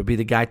 I'm going to be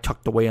the guy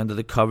tucked away under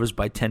the covers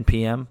by 10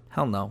 p.m.?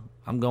 Hell no.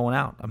 I'm going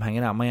out. I'm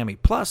hanging out in Miami.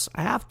 Plus,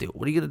 I have to.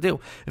 What are you going to do?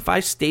 If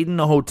I stayed in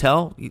a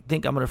hotel, you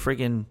think I'm going to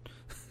freaking...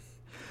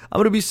 I'm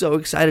going to be so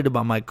excited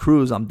about my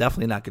cruise, I'm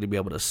definitely not going to be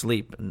able to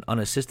sleep.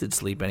 Unassisted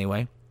sleep,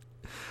 anyway.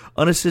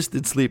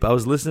 Unassisted sleep. I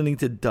was listening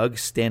to Doug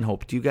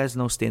Stanhope. Do you guys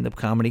know stand-up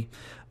comedy?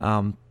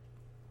 Bert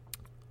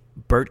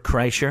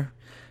Kreischer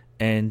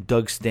and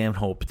Doug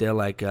Stanhope. They're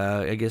like,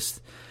 I guess...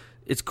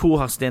 It's cool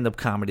how stand-up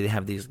comedy, they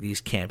have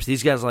these camps.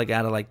 These guys,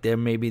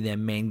 maybe their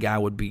main guy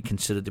would be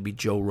considered to be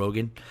Joe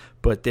Rogan,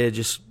 but they're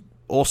just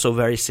also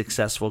very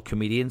successful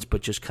comedians,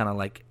 but just kind of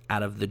like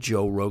out of the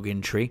Joe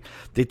Rogan tree.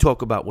 They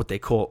talk about what they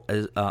call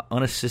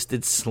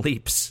unassisted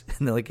sleeps.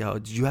 And they're like, oh,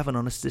 did you have an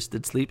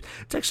unassisted sleep?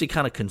 It's actually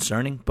kind of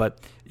concerning, but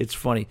it's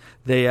funny.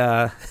 They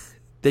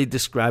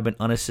describe an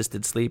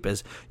unassisted sleep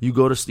as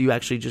you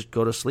actually just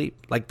go to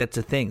sleep. Like, that's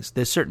a thing.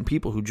 There's certain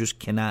people who just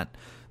cannot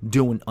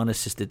do an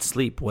unassisted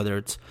sleep, whether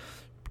it's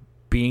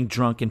being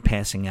drunk and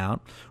passing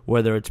out,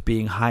 whether it's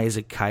being high as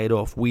a kite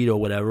off weed or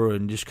whatever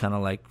and just kind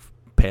of like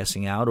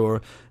passing out,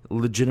 or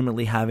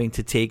legitimately having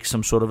to take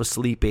some sort of a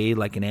sleep aid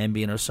like an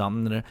Ambien or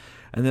something,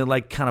 and they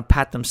like kind of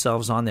pat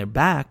themselves on their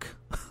back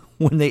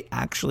when they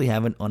actually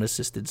have an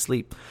unassisted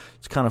sleep.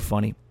 It's kind of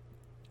funny.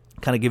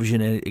 Kind of gives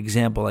you an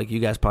example. Like, you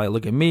guys probably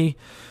look at me.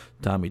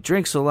 Tommy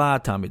drinks a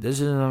lot. Tommy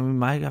does it.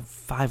 I got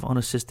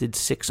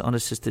 6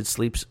 unassisted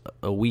sleeps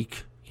a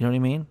week. You know what I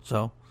mean?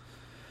 So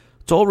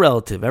it's all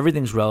relative.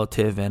 Everything's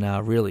relative,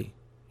 and really,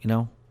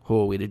 who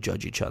are we to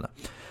judge each other?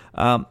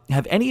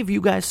 Have any of you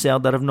guys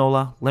sailed out of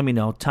NOLA? Let me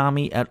know.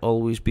 Tommy at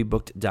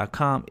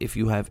alwaysbebooked.com. If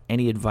you have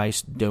any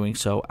advice doing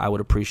so, I would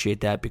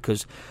appreciate that,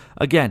 because,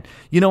 again,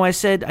 I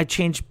said I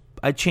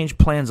changed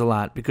plans a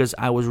lot because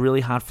I was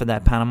really hot for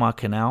that Panama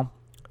Canal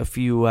a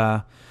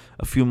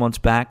few months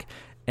back,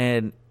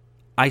 and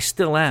I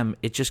still am.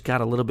 It just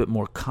got a little bit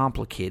more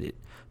complicated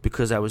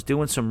because I was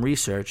doing some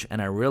research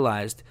and I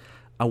realized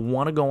I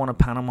want to go on a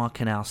Panama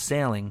Canal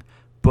sailing,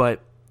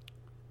 but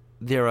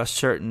there are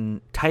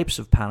certain types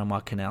of Panama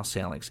Canal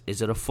sailings.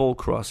 Is it a full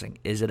crossing?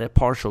 Is it a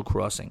partial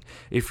crossing?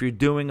 If you're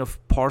doing a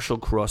partial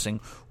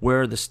crossing,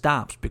 where are the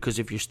stops? Because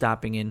if you're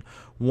stopping in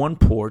one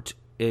port,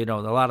 a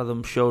lot of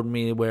them showed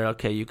me where,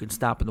 okay, you can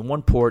stop in the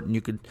one port and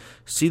you could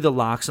see the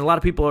locks. And a lot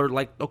of people are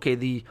like,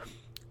 okay,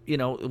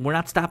 we're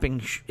not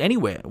stopping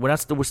anywhere.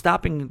 We're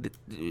stopping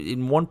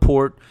in one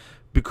port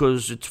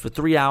because it's for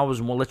 3 hours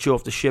and we'll let you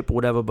off the ship or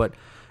whatever. But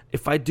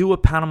if I do a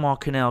Panama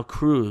Canal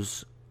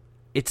cruise,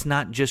 it's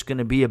not just going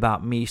to be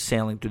about me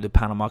sailing through the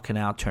Panama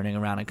Canal, turning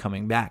around and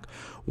coming back.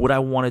 What I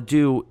want to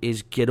do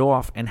is get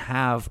off and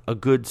have a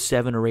good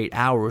 7 or 8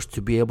 hours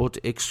to be able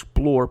to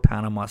explore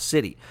Panama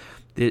City.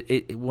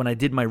 when I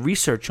did my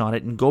research on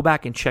it, and go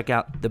back and check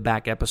out the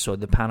back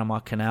episode, the Panama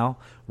Canal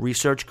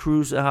research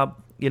cruise,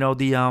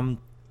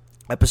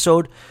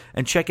 episode,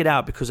 and check it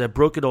out because I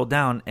broke it all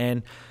down,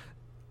 and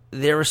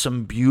there are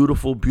some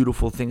beautiful,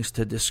 beautiful things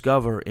to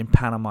discover in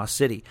Panama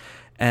City.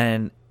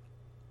 And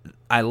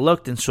I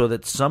looked and saw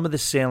that some of the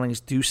sailings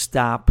do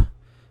stop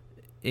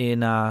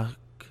in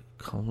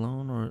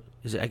Cologne, or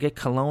is it? I get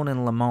Cologne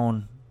and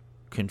Limon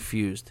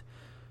confused.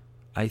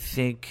 I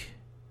think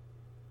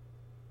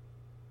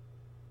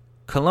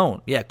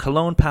Cologne. Yeah,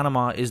 Cologne,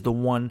 Panama is the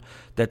one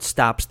that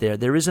stops there.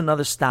 There is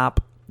another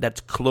stop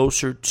that's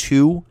closer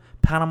to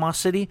Panama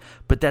City,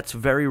 but that's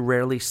very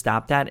rarely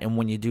stopped at, and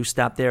when you do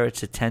stop there,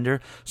 it's a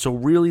tender. So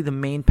really the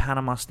main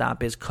Panama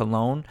stop is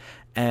Cologne,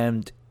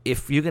 and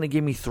if you're going to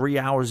give me 3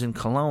 hours in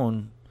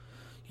Cologne,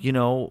 I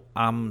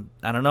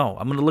don't know.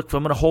 I'm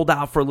going to hold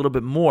out for a little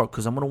bit more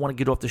because I'm going to want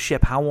to get off the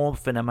ship. How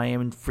often am I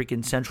in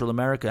freaking Central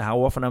America?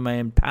 How often am I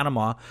in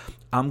Panama?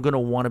 I'm going to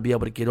want to be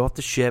able to get off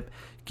the ship,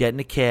 get in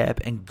a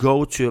cab, and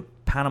go to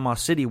Panama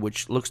City,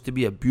 which looks to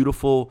be a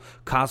beautiful,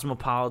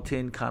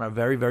 cosmopolitan, kind of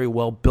very, very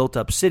well built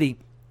up city.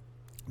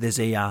 There's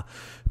a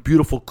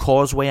beautiful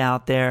causeway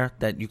out there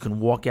that you can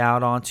walk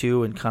out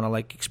onto and kind of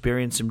like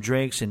experience some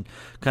drinks and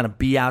kind of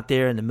be out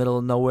there in the middle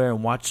of nowhere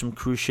and watch some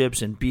cruise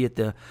ships and be at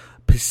the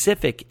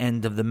Pacific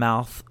end of the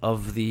mouth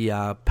of the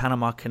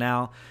Panama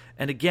Canal.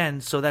 And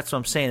again, so that's what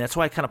I'm saying. That's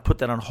why I kind of put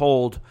that on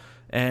hold,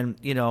 and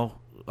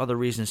other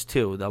reasons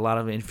too.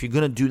 If you're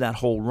going to do that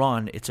whole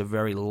run, it's a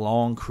very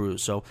long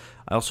cruise. So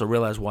I also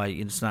realize why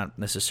it's not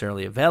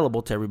necessarily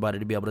available to everybody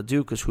to be able to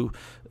do, because who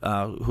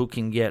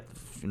can get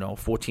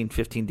 14,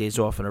 15 days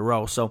off in a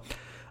row. So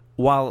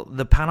while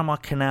the Panama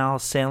Canal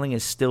sailing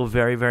is still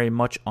very, very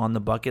much on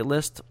the bucket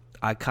list,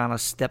 I kind of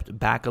stepped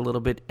back a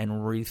little bit and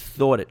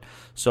rethought it.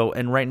 So,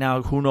 and right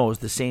now, who knows?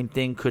 The same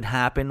thing could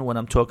happen when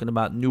I'm talking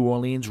about New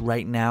Orleans.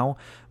 Right now,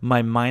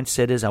 my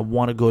mindset is I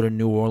want to go to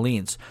New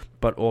Orleans.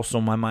 But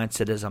also my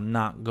mindset is I'm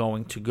not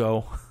going to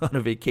go on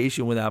a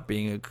vacation without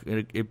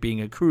it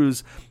being a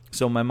cruise.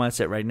 So my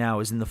mindset right now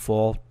is in the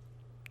fall.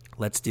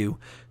 Let's do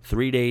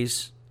 3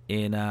 days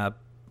in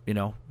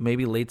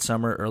maybe late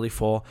summer, early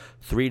fall,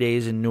 3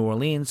 days in New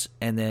Orleans,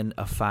 and then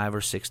a 5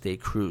 or 6 day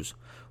cruise.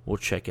 We'll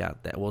check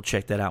that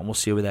out, and we'll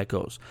see where that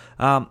goes.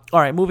 All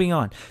right, moving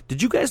on.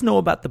 Did you guys know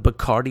about the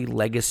Bacardi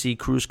Legacy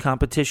Cruise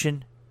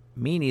Competition?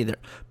 Me neither.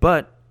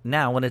 But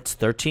now, in its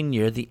 13th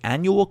year, the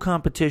annual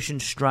competition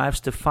strives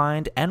to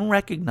find and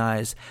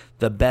recognize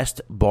the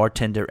best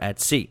bartender at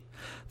sea.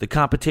 The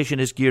competition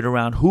is geared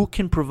around who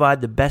can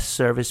provide the best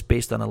service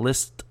based on a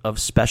list of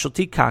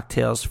specialty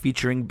cocktails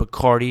featuring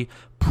Bacardi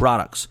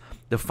products.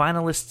 The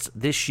finalists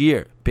this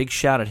year, big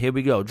shout out, here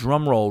we go,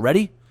 drum roll,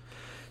 ready?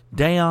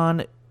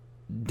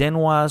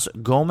 Denoise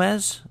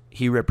Gomez,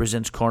 he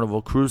represents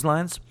Carnival Cruise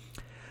Lines.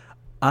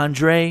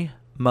 Andre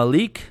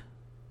Malik,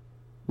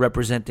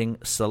 representing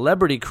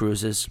Celebrity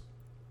Cruises.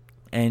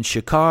 And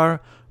Shakar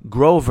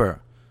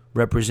Grover,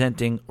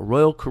 representing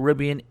Royal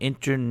Caribbean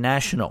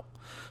International.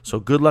 So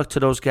good luck to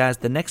those guys.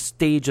 The next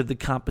stage of the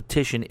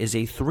competition is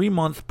a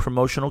 3-month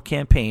promotional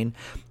campaign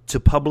to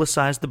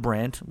publicize the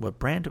brand. What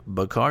brand?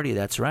 Bacardi,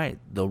 that's right,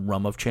 the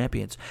rum of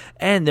champions.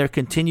 And their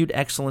continued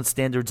excellent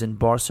standards in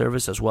bar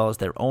service, as well as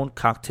their own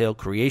cocktail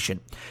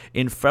creation.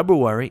 In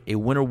February, a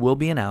winner will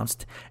be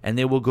announced, and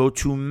they will go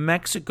to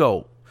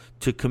Mexico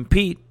to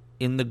compete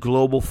in the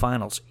global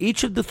finals.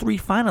 Each of the 3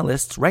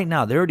 finalists, right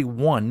now, they already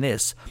won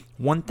this,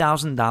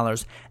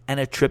 $1,000 and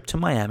a trip to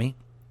Miami.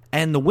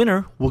 And the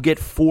winner will get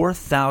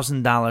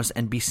 $4,000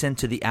 and be sent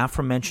to the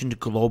aforementioned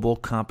global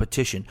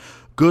competition.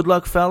 Good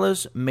luck,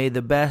 fellas. May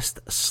the best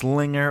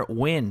slinger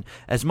win.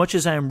 As much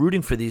as I am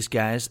rooting for these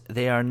guys,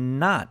 they are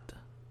not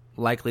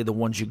likely the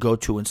ones you go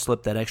to and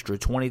slip that extra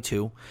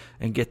 22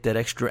 and get that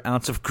extra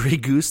ounce of Grey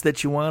Goose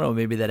that you want, or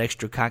maybe that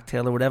extra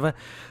cocktail or whatever.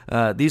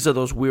 These are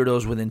those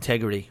weirdos with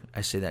integrity. I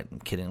say that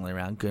kiddingly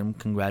around. I'm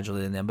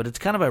congratulating them. But it's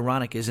kind of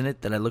ironic, isn't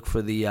it, that I look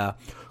for the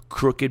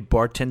crooked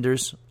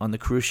bartenders on the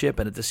cruise ship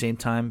and at the same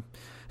time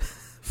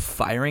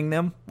firing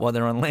them while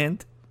they're on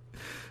land?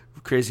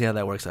 Crazy how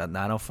that works out. No,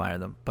 I don't fire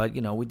them. But,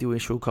 we do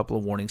issue a couple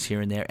of warnings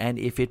here and there. And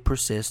if it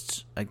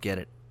persists, I get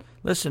it.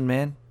 Listen,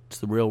 man, it's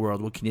the real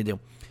world. What can you do?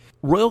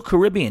 Royal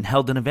Caribbean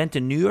held an event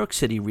in New York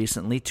City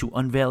recently to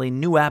unveil a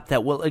new app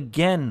that will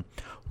again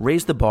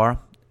raise the bar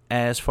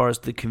as far as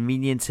the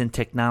convenience and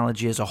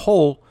technology as a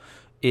whole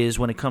is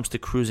when it comes to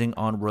cruising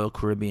on Royal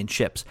Caribbean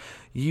ships.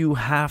 You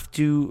have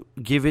to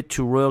give it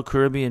to Royal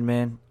Caribbean,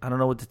 man. I don't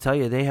know what to tell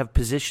you. They have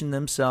positioned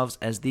themselves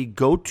as the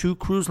go-to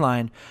cruise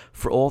line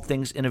for all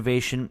things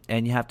innovation,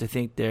 and you have to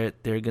think they're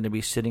going to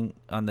be sitting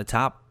on the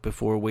top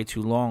before way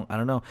too long. I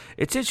don't know.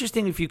 It's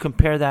interesting if you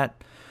compare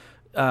that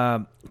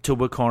to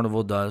what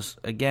Carnival does.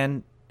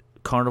 Again,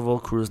 Carnival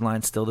Cruise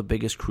Line still the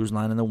biggest cruise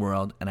line in the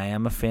world, and I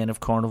am a fan of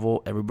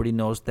Carnival. Everybody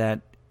knows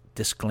that.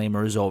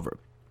 Disclaimer is over.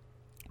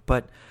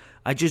 But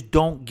I just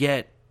don't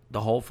get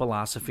the whole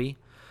philosophy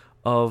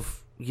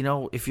of,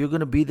 if you're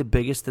going to be the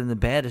biggest and the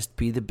baddest,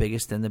 be the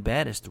biggest and the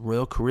baddest.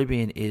 Royal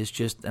Caribbean is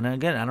just, and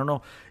again, I don't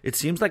know, it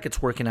seems like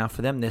it's working out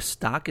for them. Their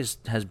stock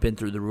has been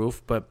through the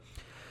roof, but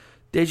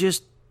they're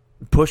just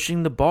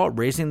pushing the bar,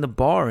 raising the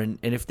bar. And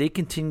if they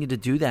continue to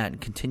do that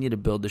and continue to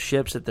build the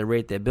ships at the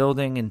rate they're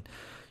building, and,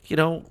 I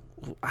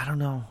don't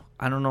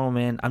know,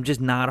 man. I'm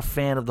just not a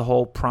fan of the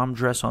whole prom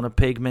dress on a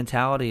pig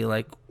mentality.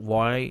 Like,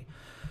 why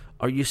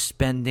are you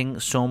spending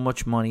so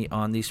much money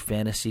on these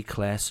fantasy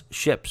class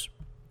ships?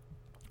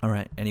 All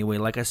right. Anyway,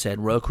 like I said,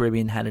 Royal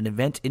Caribbean had an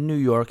event in New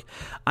York.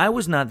 I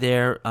was not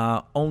there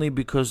only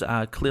because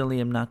I clearly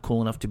am not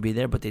cool enough to be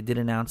there, but they did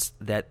announce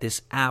that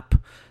this app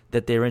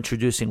that they're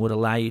introducing would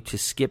allow you to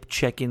skip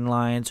check-in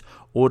lines,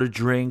 order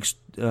drinks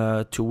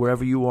to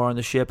wherever you are on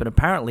the ship, and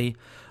apparently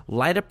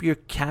light up your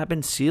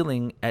cabin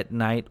ceiling at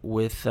night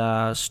with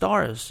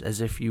stars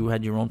as if you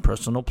had your own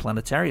personal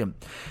planetarium.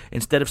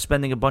 Instead of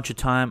spending a bunch of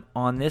time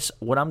on this,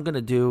 what I'm going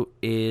to do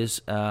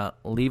is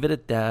leave it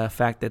at the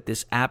fact that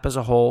this app as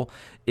a whole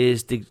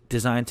is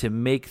designed to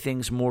make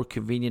things more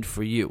convenient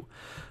for you.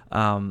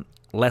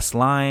 Less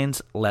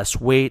lines, less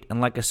wait,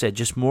 and like I said,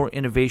 just more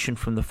innovation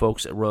from the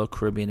folks at Royal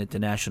Caribbean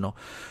International.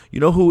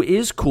 You know who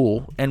is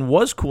cool and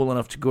was cool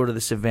enough to go to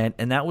this event,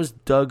 and that was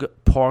Doug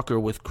Parker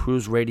with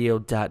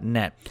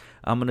cruiseradio.net.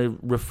 I'm going to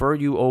refer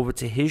you over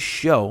to his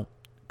show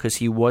because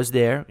he was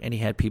there and he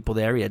had people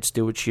there. He had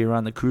Stuart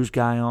Shearer, the cruise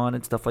guy, on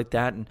and stuff like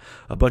that, and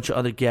a bunch of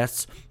other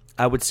guests.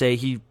 I would say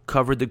he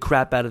covered the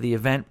crap out of the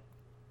event.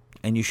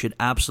 And you should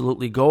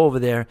absolutely go over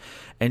there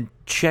and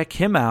check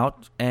him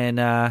out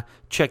and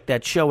check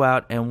that show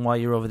out. And while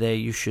you're over there,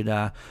 you should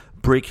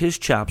break his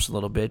chops a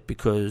little bit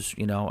because,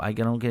 I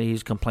don't get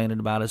he's complaining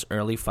about his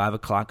early 5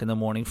 o'clock in the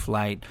morning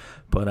flight.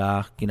 But,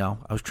 I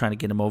was trying to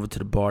get him over to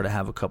the bar to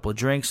have a couple of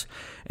drinks.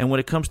 And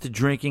when it comes to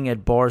drinking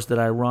at bars that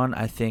I run,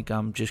 I think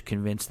I'm just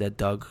convinced that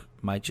Doug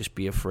might just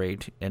be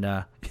afraid.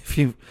 And if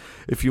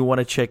you want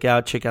to check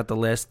out the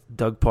last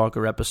Doug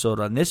Parker episode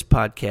on this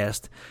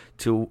podcast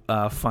to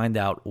find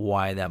out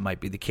why that might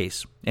be the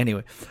case.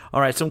 Anyway,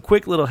 all right, some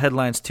quick little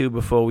headlines too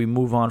before we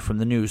move on from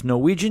the news.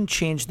 Norwegian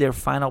changed their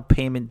final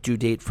payment due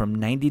date from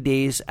 90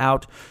 days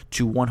out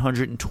to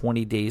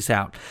 120 days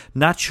out.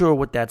 Not sure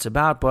what that's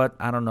about, but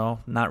I don't know.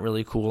 Not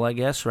really cool, I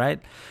guess, right?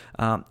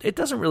 It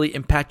doesn't really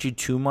impact you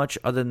too much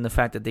other than the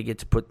fact that they get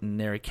to put in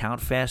their account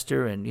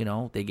faster and,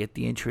 they get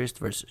the interest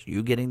versus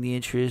you getting the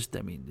interest.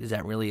 I mean, is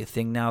that really a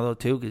thing now, though,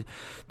 too? Do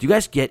you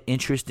guys get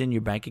interest in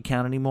your bank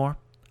account anymore?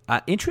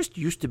 Interest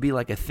used to be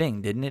like a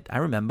thing, didn't it? I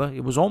remember.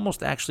 It was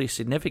almost actually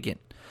significant.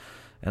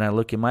 And I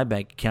look in my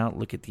bank account,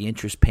 look at the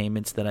interest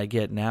payments that I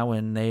get now,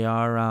 and they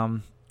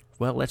are,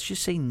 let's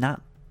just say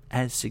not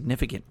as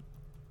significant.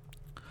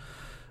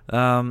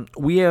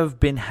 We have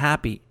been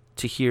happy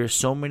to hear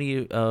so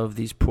many of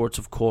these ports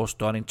of call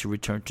starting to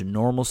return to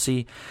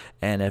normalcy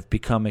and have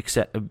begun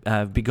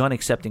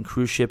accepting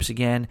cruise ships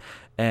again.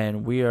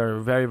 And we are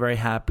very, very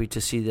happy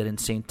to see that in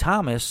St.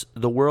 Thomas,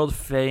 the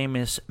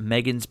world-famous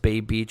Megan's Bay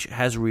Beach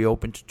has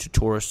reopened to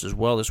tourists as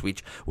well this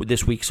week.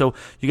 So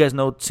you guys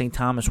know St.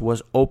 Thomas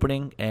was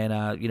opening, and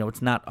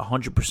it's not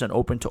 100%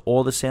 open to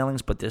all the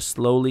sailings, but they're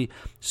slowly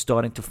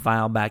starting to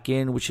file back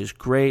in, which is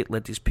great.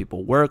 Let these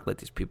people work. Let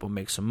these people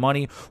make some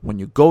money. When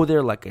you go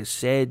there, like I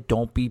said,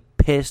 don't be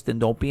pissed and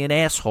don't be an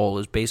asshole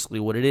is basically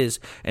what it is,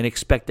 and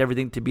expect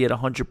everything to be at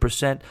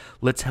 100%.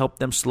 Let's help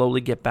them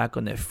slowly get back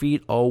on their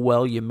feet. Oh,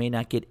 well, you may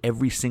not get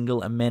every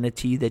single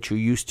amenity that you're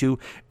used to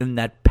in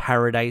that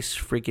paradise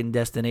freaking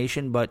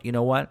destination, but you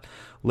know what?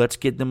 Let's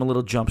give them a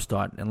little jump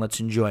start and let's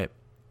enjoy it.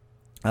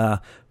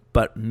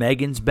 But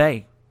Megan's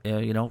Bay,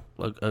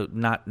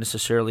 not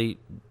necessarily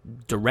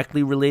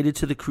directly related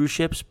to the cruise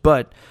ships,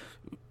 but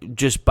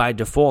just by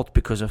default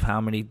because of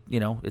how many,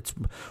 it's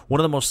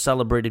one of the most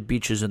celebrated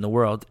beaches in the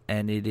world,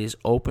 and it is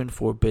open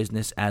for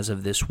business as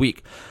of this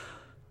week.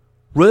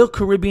 Royal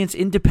Caribbean's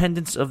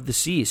Independence of the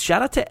Seas.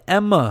 Shout out to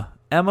Emma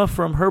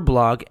from her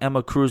blog,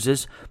 Emma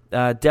Cruises.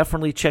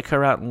 Definitely check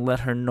her out and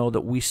let her know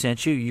that we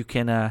sent you. You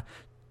can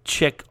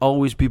check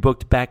Always Be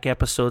Booked back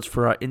episodes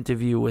for our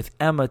interview with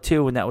Emma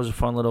too, and that was a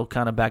fun little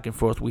kind of back and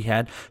forth we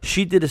had.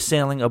 She did a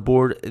sailing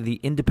aboard the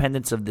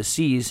Independence of the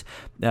Seas.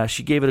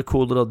 She gave it a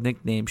cool little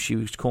nickname. She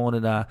was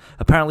calling it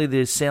apparently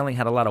the sailing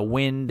had a lot of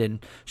wind,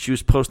 and she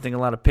was posting a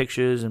lot of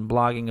pictures and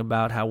blogging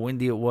about how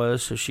windy it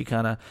was. So she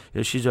kind of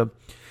she's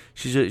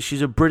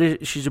a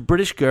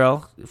British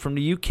girl from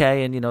the UK,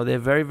 and they're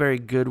very, very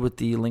good with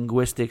the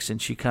linguistics,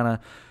 and she kind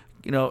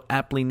of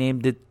aptly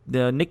nicknamed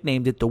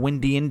it the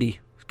Windy Indy.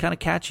 Kind of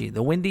catchy.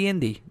 The Windy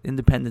Indy,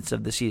 Independence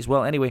of the Seas.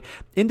 Well, anyway,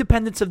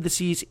 Independence of the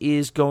Seas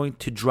is going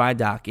to dry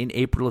dock in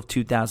April of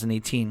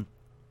 2018,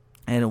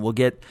 and it will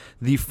get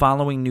the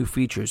following new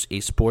features: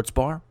 a sports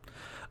bar,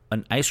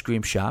 an ice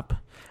cream shop,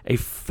 a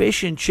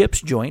fish and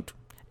chips joint,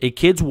 a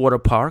kids water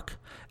park,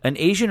 an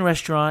Asian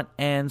restaurant,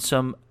 and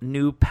some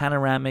new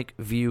panoramic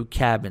view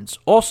cabins.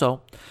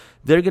 Also,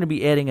 they're going to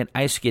be adding an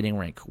ice skating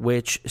rink,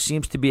 which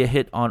seems to be a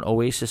hit on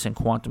Oasis and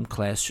Quantum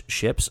class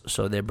ships,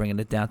 so they're bringing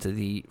it down to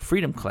the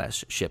Freedom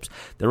class ships.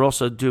 They're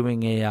also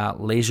doing a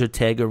laser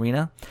tag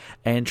arena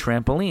and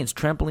trampolines.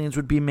 Trampolines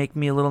would make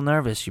me a little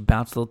nervous. You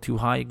bounce a little too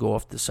high, you go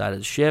off the side of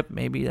the ship.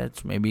 Maybe I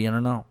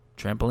don't know.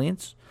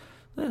 Trampolines?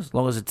 As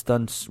long as it's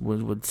done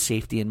with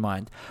safety in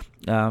mind.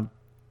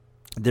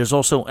 There's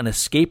also an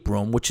escape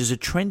room, which is a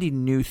trendy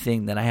new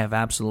thing that I have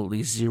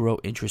absolutely zero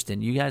interest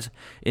in. You guys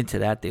into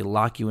that? They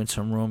lock you in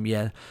some room.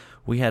 Yeah,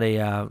 we had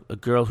a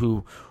girl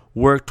who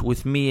worked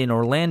with me in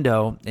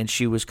Orlando, and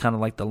she was kind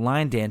of like the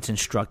line dance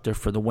instructor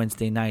for the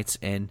Wednesday nights.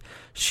 And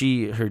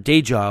her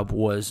day job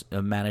was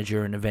a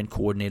manager and event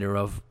coordinator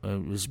of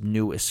this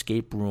new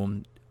escape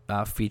room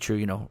feature.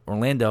 You know,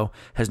 Orlando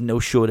has no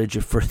shortage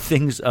of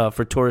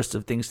for tourists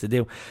of things to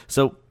do.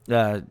 So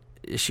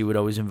she would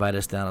always invite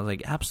us down. I was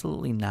like,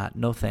 absolutely not.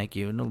 No, thank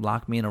you. No,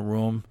 lock me in a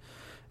room.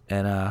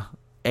 And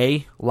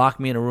lock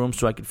me in a room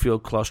so I could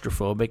feel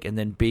claustrophobic, and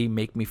then B,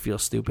 make me feel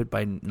stupid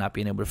by not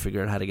being able to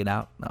figure out how to get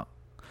out. No,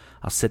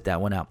 I'll sit that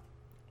one out.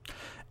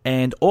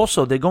 And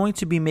also, they're going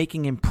to be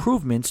making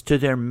improvements to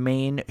their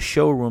main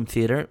showroom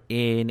theater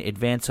in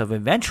advance of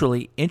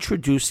eventually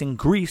introducing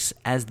Greece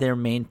as their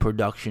main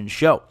production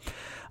show.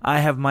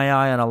 I have my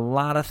eye on a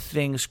lot of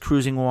things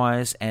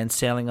cruising-wise, and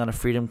sailing on a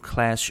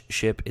Freedom-class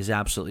ship is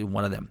absolutely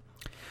one of them.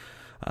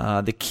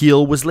 The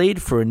keel was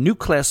laid for a new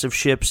class of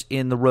ships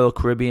in the Royal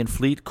Caribbean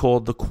fleet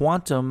called the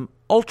Quantum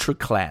Ultra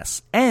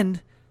Class,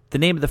 and the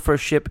name of the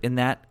first ship in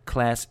that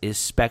class is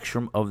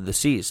Spectrum of the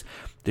Seas.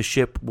 The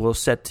ship will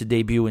set to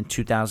debut in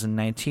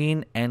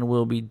 2019 and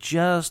will be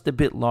just a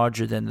bit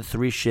larger than the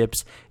 3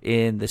 ships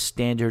in the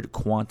standard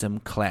Quantum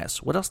class.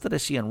 What else did I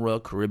see on Royal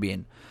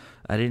Caribbean?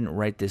 I didn't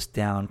write this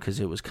down because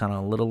it was kind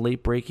of a little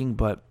late breaking,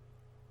 but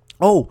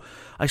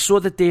I saw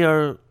that they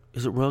are,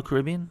 is it Royal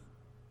Caribbean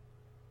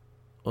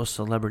or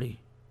Celebrity?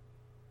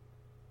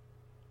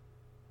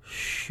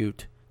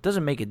 Shoot.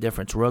 Doesn't make a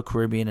difference. Royal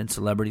Caribbean and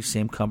Celebrity,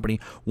 same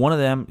company. One of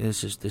them,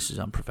 this is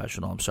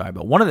unprofessional, I'm sorry,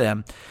 but one of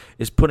them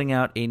is putting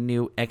out a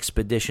new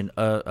expedition,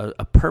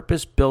 a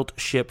purpose-built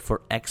ship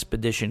for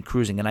expedition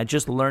cruising. And I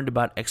just learned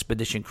about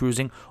expedition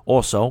cruising.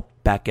 Also,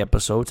 back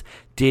episodes,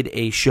 did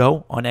a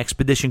show on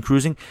expedition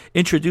cruising.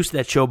 Introduced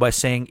that show by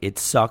saying it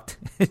sucked.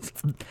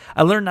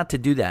 I learned not to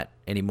do that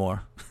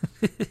anymore.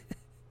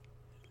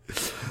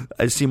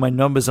 I see my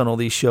numbers on all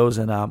these shows,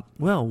 and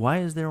why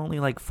is there only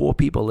like 4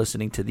 people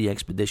listening to the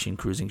Expedition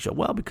Cruising Show?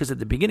 Well, because at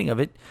the beginning of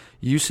it,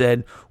 you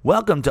said,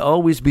 welcome to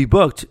Always Be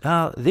Booked.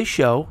 This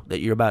show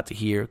that you're about to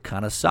hear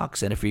kind of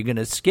sucks, and if you're going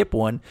to skip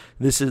one,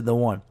 this is the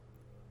one.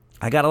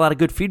 I got a lot of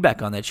good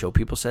feedback on that show.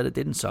 People said it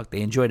didn't suck. They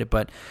enjoyed it,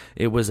 but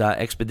it was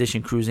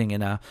Expedition Cruising,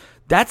 and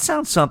that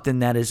sounds something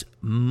that is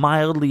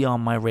mildly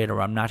on my radar.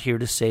 I'm not here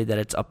to say that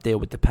it's up there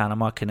with the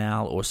Panama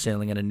Canal or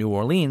sailing into New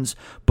Orleans,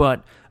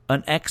 but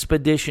an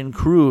expedition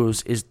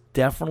cruise is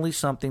definitely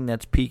something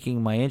that's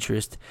piquing my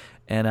interest,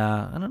 and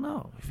I don't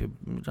know.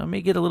 I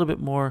may get a little bit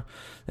more.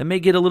 It may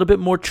get a little bit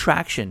more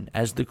traction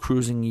as the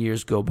cruising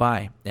years go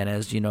by, and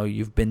as you know,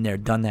 you've been there,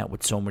 done that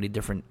with so many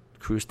different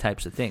cruise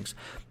types of things.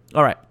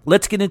 All right,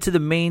 let's get into the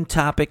main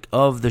topic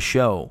of the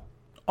show.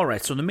 All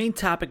right, so the main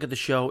topic of the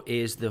show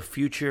is the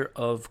future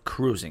of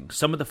cruising.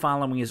 Some of the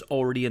following is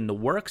already in the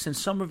works, and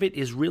some of it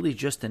is really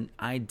just an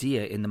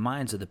idea in the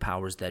minds of the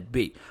powers that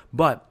be.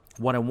 But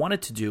what I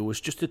wanted to do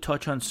was just to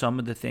touch on some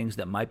of the things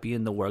that might be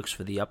in the works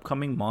for the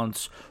upcoming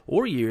months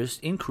or years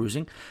in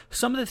cruising,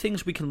 some of the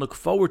things we can look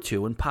forward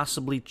to and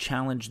possibly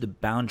challenge the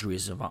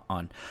boundaries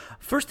on.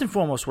 First and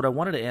foremost, what I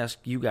wanted to ask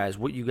you guys,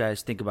 what you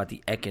guys think about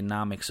the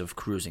economics of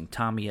cruising.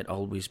 Tommy at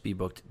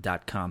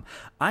alwaysbebooked.com.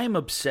 I am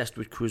obsessed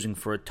with cruising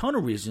for a ton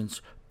of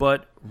reasons,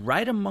 but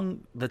right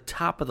among the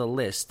top of the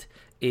list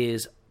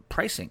is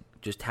pricing.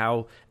 Just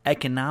how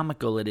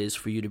economical it is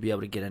for you to be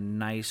able to get a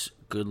nice,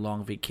 good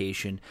long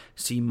vacation,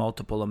 see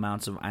multiple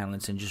amounts of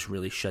islands, and just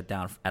really shut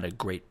down at a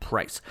great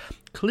price.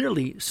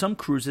 Clearly, some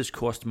cruises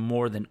cost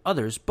more than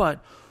others,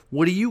 but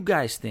what do you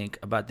guys think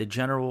about the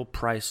general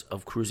price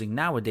of cruising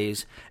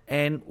nowadays,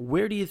 and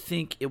where do you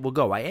think it will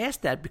go? I ask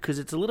that because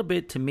it's a little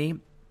bit, to me,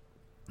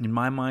 in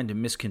my mind, a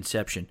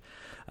misconception.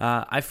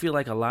 I feel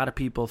like a lot of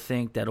people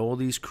think that all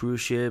these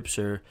cruise ships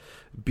are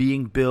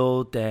being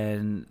built,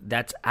 and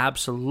that's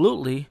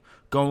absolutely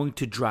going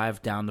to drive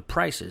down the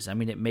prices. I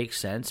mean, it makes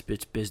sense.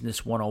 It's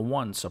business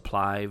 101,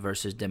 supply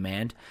versus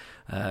demand.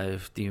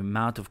 If the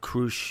amount of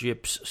cruise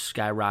ships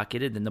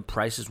skyrocketed, then the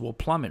prices will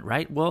plummet,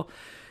 right? Well,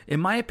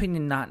 in my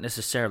opinion, not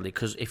necessarily,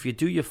 because if you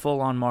do your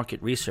full-on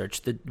market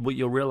research, what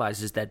you'll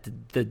realize is that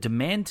the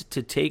demand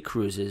to take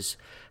cruises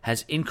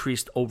has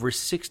increased over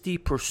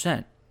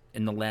 60%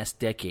 in the last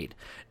decade.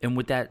 And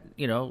with that,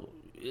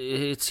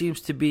 it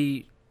seems to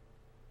be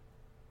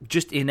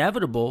just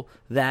inevitable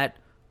that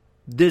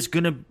there's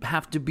going to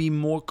have to be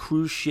more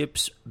cruise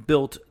ships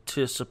built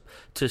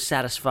to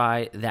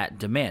satisfy that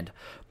demand.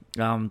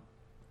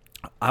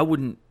 I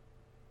wouldn't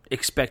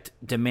expect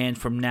demand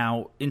from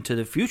now into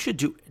the future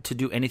to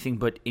do anything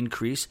but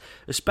increase,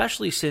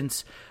 especially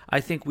since I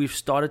think we've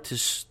started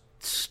to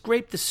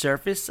scrape the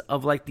surface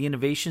of like the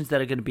innovations that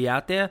are going to be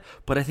out there,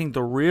 but I think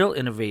the real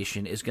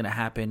innovation is going to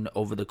happen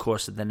over the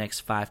course of the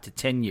next 5 to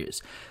 10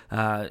 years.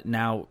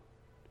 Now,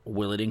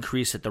 will it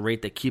increase at the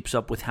rate that keeps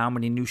up with how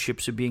many new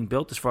ships are being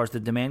built as far as the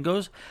demand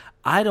goes?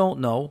 I don't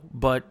know,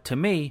 but to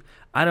me,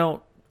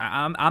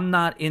 I'm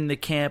not in the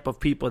camp of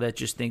people that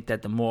just think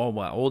that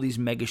all these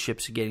mega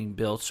ships are getting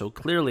built, so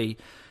clearly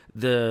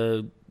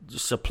the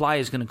supply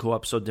is going to go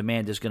up, so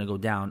demand is going to go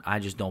down. I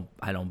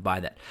don't buy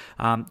that.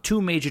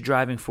 Two major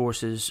driving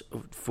forces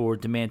for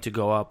demand to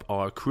go up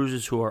are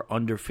cruisers who are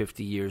under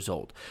 50 years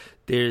old.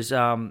 There's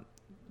a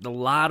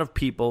lot of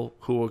people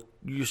who are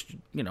used,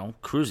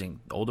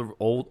 cruising,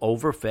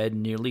 overfed,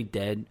 nearly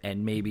dead,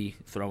 and maybe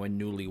throw in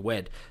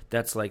newlywed.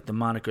 That's like the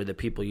moniker that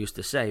people used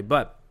to say.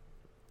 But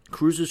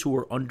cruisers who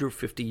are under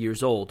 50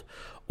 years old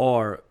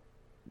are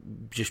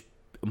just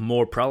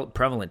more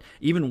prevalent.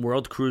 Even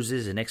world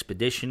cruises and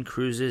expedition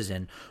cruises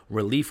and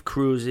relief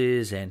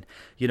cruises and,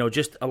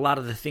 just a lot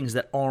of the things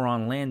that are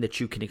on land that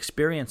you can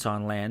experience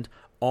on land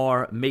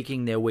are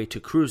making their way to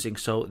cruising.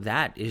 So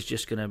that is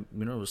just going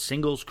to,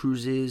 singles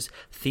cruises,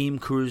 theme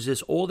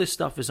cruises, all this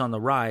stuff is on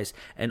the rise,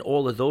 and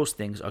all of those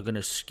things are going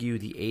to skew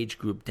the age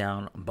group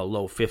down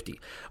below 50.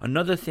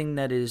 Another thing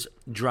that is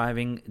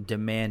driving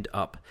demand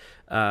up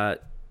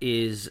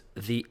is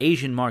the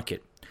Asian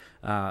market.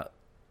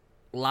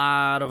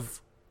 Lot of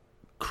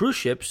cruise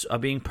ships are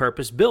being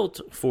purpose-built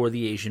for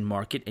the Asian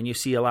market, and you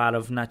see a lot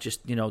of not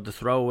just, the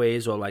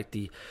throwaways or like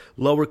the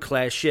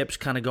lower-class ships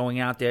kind of going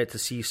out there to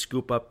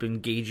scoop up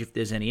and gauge if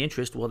there's any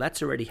interest. Well,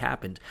 that's already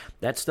happened.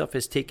 That stuff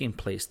is taking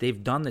place.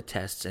 They've done the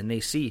tests, and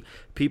they see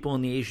people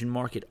in the Asian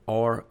market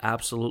are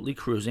absolutely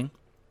cruising.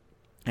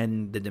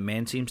 And the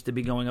demand seems to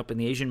be going up in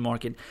the Asian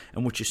market.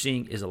 And what you're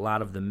seeing is a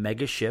lot of the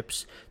mega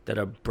ships that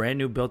are brand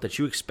new built that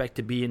you expect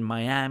to be in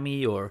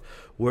Miami or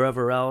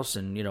wherever else.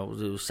 And,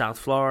 South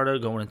Florida,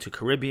 going into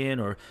Caribbean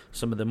or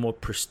some of the more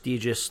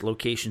prestigious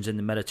locations in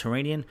the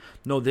Mediterranean.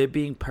 No, they're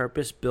being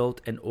purpose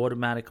built and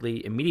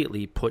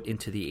immediately put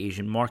into the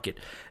Asian market.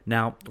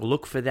 Now,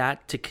 look for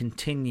that to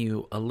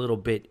continue a little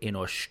bit in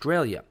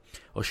Australia.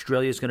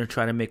 Australia is going to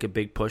try to make a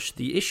big push.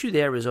 The issue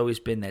there has always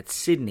been that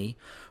Sydney,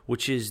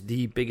 which is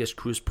the biggest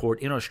cruise port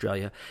in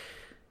Australia,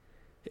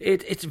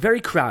 it's very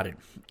crowded,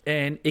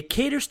 and it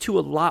caters to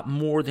a lot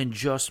more than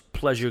just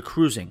pleasure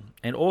cruising.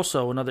 And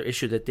also another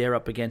issue that they're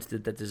up against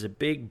is that there's a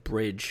big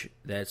bridge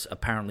that's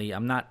apparently,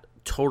 I'm not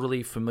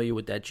totally familiar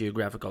with that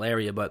geographical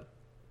area, but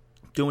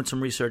doing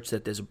some research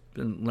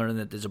learning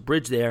that there's a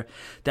bridge there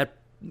that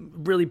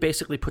really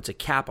basically puts a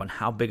cap on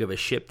how big of a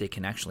ship they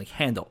can actually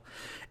handle.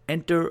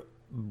 Enter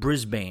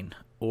Brisbane,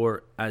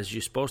 or as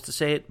you're supposed to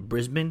say it,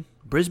 Brisbane?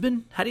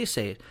 How do you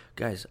say it?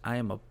 Guys, I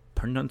am a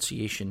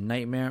pronunciation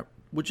nightmare.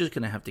 We're just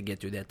going to have to get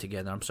through that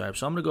together. I'm sorry.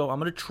 So I'm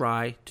going to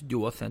try to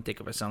do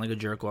authentic. If I sound like a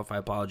jerk off, I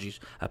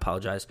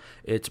apologize.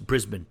 It's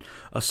Brisbane,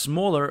 a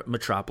smaller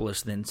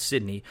metropolis than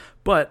Sydney,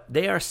 but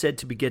they are said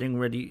to be getting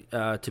ready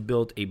to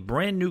build a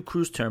brand new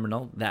cruise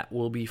terminal that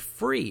will be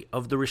free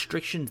of the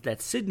restrictions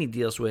that Sydney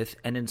deals with.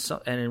 And in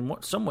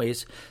some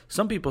ways,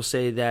 some people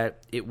say that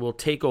it will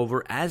take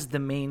over as the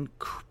main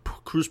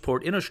cruise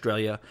port in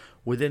Australia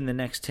within the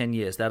next 10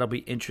 years. That'll be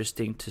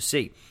interesting to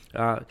see.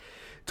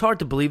 It's hard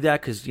to believe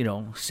that because,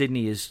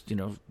 Sydney is,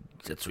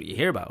 that's what you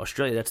hear about.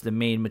 Australia, that's the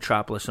main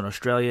metropolis in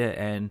Australia.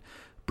 And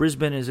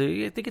Brisbane is,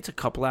 I think it's a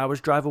couple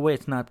hours drive away.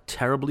 It's not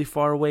terribly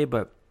far away,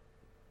 but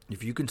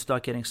if you can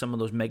start getting some of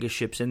those mega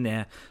ships in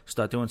there,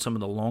 start doing some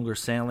of the longer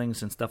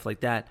sailings and stuff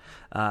like that,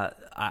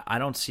 I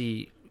don't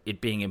see it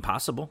being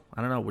impossible.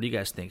 I don't know. What do you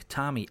guys think?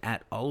 Tommy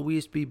at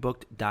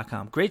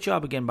alwaysbebooked.com. Great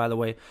job again, by the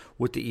way,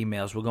 with the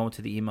emails. We'll go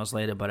into the emails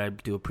later, but I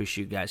do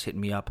appreciate you guys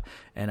hitting me up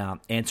and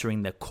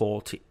answering the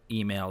call to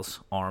emails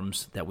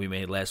arms that we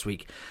made last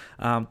week.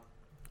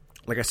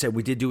 Like I said,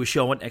 we did do a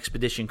show on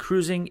expedition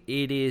cruising.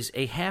 It is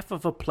a half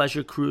of a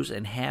pleasure cruise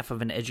and half of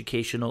an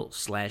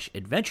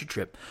educational/adventure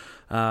trip.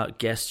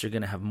 Guests are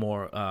going to have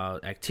more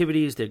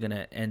activities. They're going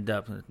to end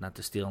up, not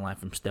to steal a line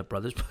from Step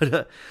Brothers,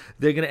 but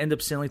they're going to end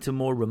up sailing to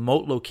more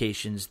remote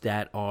locations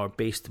that are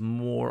based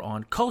more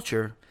on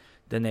culture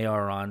than they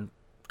are on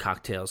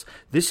cocktails.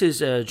 This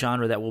is a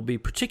genre that will be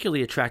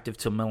particularly attractive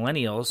to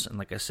millennials, and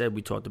like I said,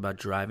 we talked about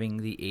driving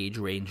the age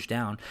range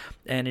down,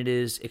 and it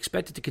is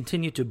expected to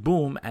continue to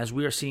boom as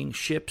we are seeing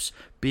ships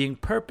being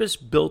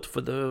purpose-built for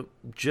the,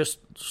 just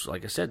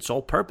like I said,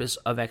 sole purpose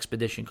of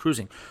expedition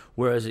cruising,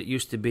 whereas it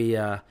used to be,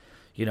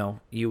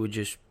 you would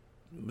just,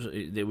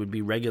 there would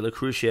be regular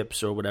cruise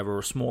ships or whatever,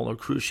 or smaller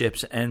cruise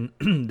ships, and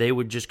they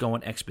would just go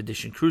on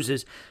expedition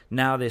cruises.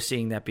 Now they're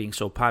seeing that being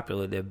so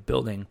popular, they're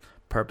building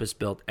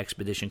purpose-built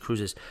expedition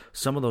cruises.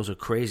 Some of those are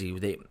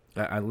crazy.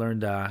 I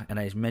learned, and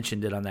I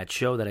mentioned it on that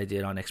show that I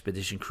did on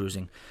expedition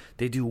cruising,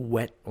 they do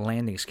wet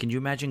landings. Can you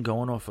imagine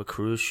going off a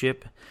cruise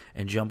ship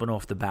and jumping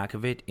off the back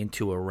of it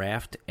into a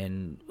raft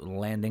and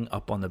landing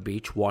up on the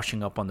beach,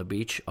 washing up on the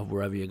beach of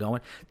wherever you're going?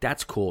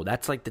 That's cool.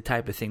 That's like the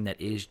type of thing that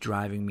is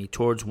driving me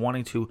towards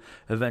wanting to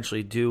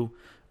eventually do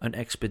an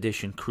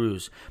expedition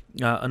cruise.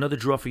 Another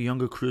draw for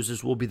younger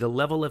cruisers will be the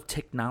level of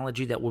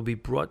technology that will be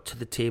brought to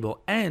the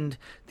table and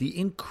the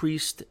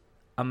increased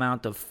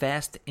amount of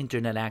fast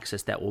internet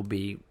access that will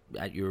be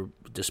at your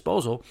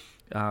disposal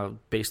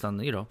based on,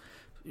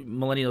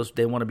 millennials,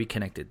 they want to be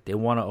connected. They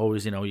want to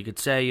always, you could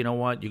say, you know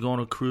what, you're going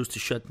on a cruise to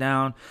shut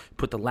down,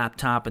 put the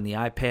laptop and the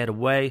iPad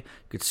away. You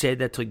could say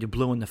that till you're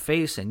blue in the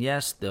face. And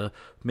yes,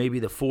 maybe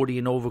the 40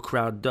 and over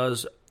crowd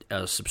does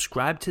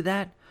subscribe to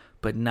that.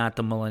 but not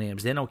the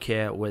millenniums. They don't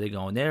care where they're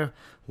going. Their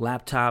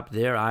laptop,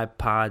 their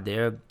iPod,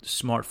 their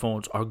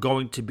smartphones are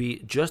going to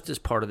be just as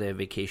part of their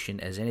vacation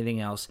as anything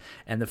else.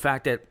 And the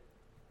fact that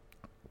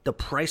the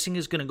pricing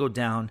is going to go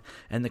down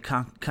and the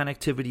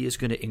connectivity is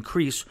going to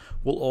increase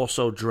will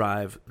also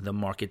drive the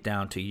market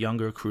down to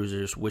younger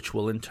cruisers, which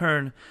will in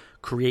turn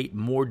create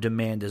more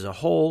demand as a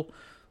whole.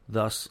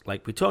 Thus,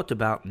 like we talked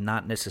about,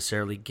 not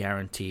necessarily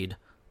guaranteed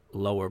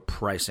lower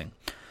pricing.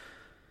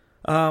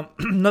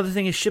 Another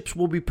thing is ships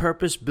will be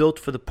purpose-built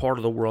for the part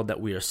of the world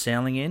that we are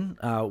sailing in.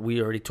 We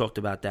already talked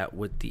about that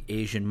with the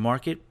Asian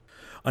market.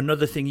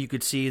 Another thing you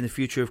could see in the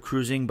future of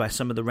cruising by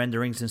some of the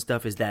renderings and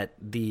stuff is that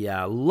the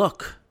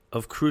look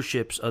of cruise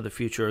ships of the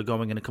future are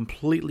going in a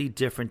completely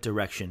different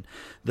direction.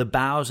 The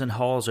bows and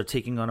hulls are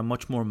taking on a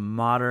much more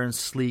modern,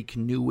 sleek,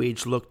 new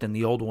age look than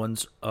the old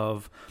ones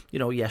of,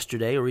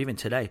 yesterday or even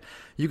today.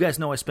 You guys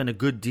know I spend a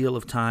good deal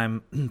of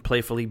time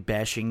playfully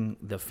bashing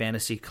the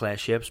fantasy class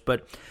ships,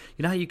 but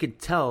you know how you could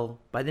tell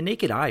by the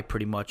naked eye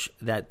pretty much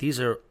that these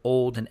are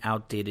old and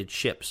outdated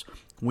ships.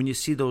 When you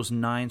see those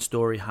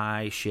 9-story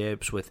high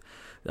ships with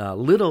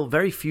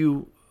very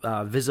few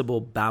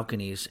visible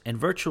balconies and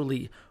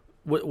virtually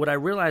what I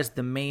realized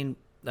the main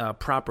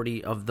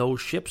property of those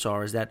ships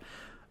is that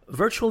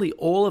virtually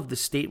all of the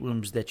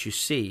staterooms that you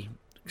see,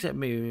 except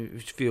maybe a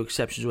few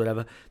exceptions or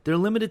whatever, they're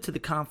limited to the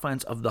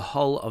confines of the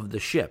hull of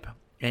the ship.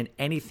 And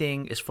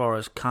anything as far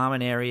as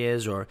common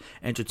areas or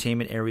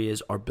entertainment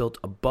areas are built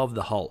above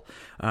the hull.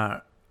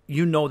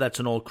 That's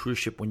an old cruise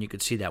ship when you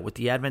could see that. With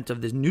the advent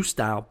of this new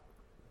style,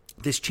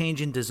 this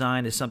change in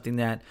design is something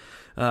that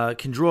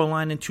can draw a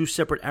line in two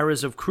separate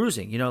eras of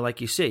cruising. Like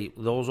you see,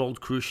 those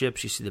old cruise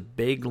ships, you see the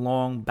big,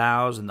 long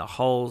bows and the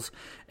hulls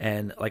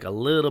and like a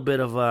little bit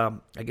of,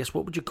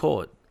 what would you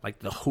call it? Like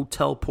the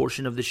hotel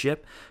portion of the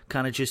ship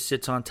kind of just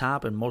sits on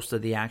top and most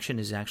of the action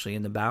is actually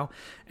in the bow.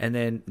 And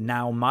then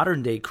now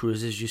modern day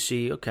cruises, you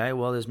see, okay,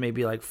 well, there's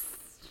maybe like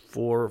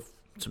three,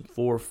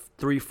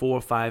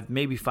 four, five,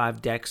 maybe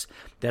 5 decks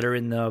that are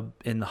in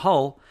the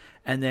hull.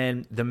 And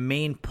then the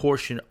main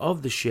portion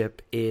of the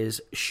ship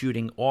is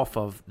shooting off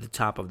of the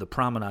top of the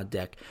promenade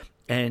deck.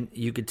 And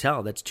you could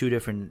tell that's two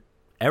different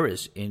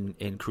eras in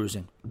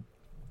cruising.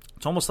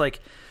 It's almost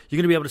like you're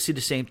going to be able to see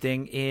the same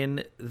thing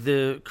in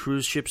the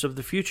cruise ships of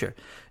the future.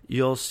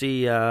 You'll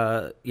see,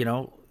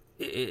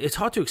 it's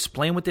hard to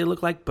explain what they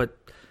look like, but,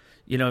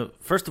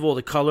 first of all,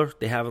 the color,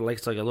 they have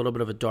it's like a little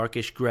bit of a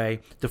darkish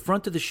gray. The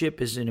front of the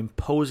ship is an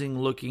imposing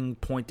looking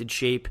pointed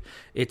shape.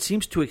 It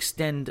seems to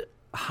extend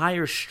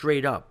higher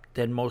straight up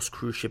than most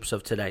cruise ships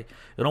of today.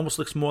 It almost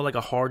looks more like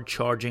a hard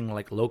charging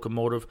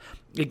locomotive.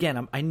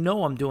 Again, I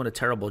know I'm doing a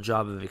terrible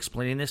job of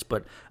explaining this,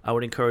 but I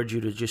would encourage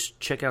you to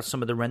just check out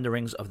some of the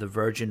renderings of the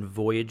Virgin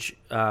Voyage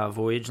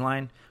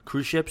line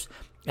cruise ships.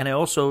 And I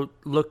also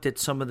looked at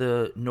some of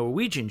the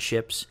Norwegian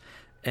ships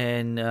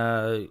and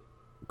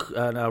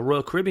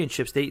Royal Caribbean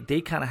ships.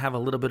 They kind of have a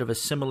little bit of a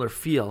similar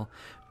feel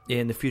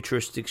in the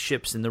futuristic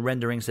ships and the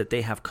renderings that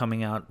they have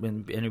coming out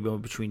anywhere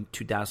between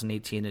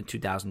 2018 and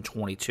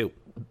 2022.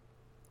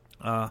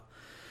 I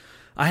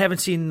haven't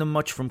seen them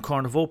much from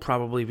Carnival,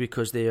 probably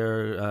because they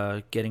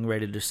are getting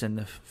ready to send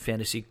the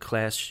fantasy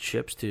class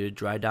ships to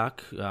dry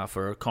dock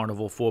for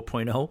Carnival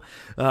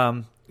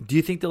 4.0. Do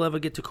you think they'll ever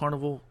get to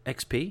Carnival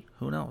XP?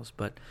 Who knows?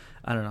 But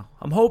I don't know.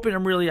 I'm hoping.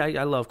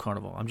 I love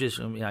Carnival.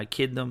 I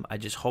kid them. I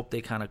just hope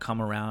they kind of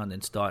come around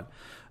and start.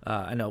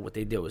 I know what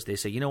they do is they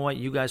say, you know what,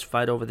 you guys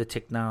fight over the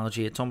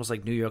technology. It's almost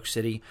like New York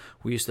City.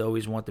 We used to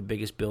always want the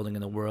biggest building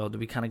in the world.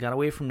 We kind of got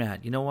away from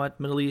that. You know what,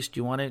 Middle East,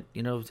 you want it?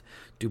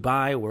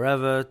 Dubai,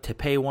 wherever,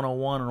 Taipei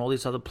 101 and all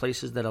these other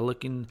places that are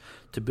looking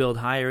to build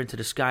higher into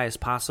the sky as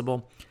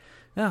possible.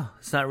 No,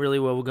 it's not really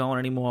where we're going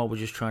anymore. We're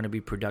just trying to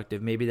be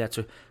productive. Maybe that's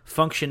a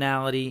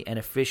functionality and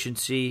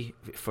efficiency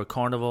for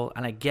Carnival,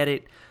 and I get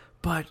it,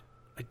 but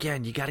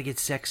again, you got to get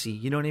sexy.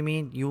 You know what I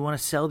mean? You want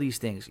to sell these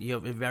things.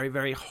 It's very,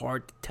 very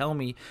hard to tell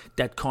me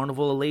that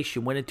Carnival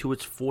Elation went into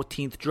its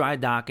 14th dry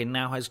dock and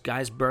now has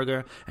Guy's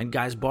Burger and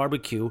Guy's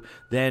Barbecue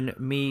than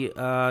me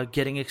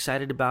getting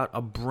excited about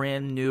a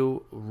brand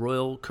new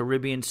Royal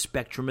Caribbean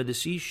Spectrum of the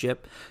Sea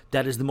ship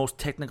that is the most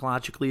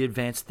technologically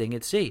advanced thing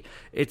at sea.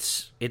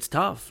 It's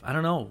tough. I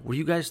don't know. What do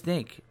you guys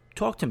think?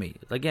 Talk to me.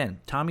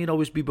 Again,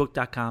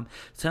 Tommy@alwaysbebooked.com.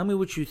 Tell me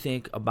what you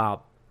think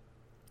about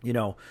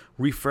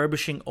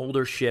refurbishing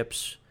older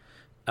ships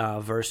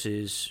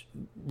versus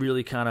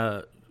really kind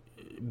of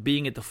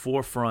being at the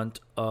forefront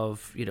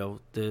of,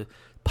 the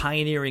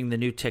pioneering the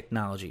new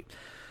technology.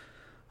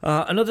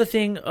 Another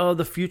thing of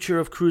the future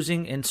of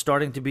cruising and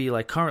starting to be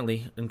like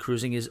currently in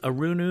cruising is a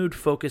renewed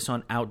focus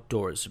on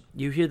outdoors.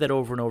 You hear that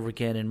over and over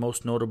again, and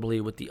most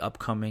notably with the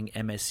upcoming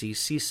MSC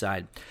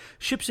Seaside.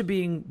 Ships are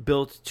being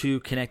built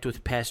to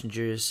connect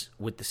passengers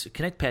with the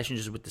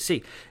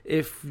sea.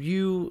 If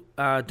you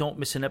don't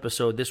miss an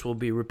episode, this will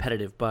be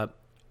repetitive, but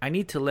I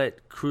need to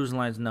let cruise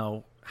lines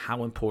know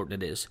how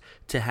important it is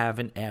to have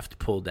an aft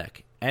pool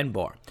deck and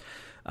bar.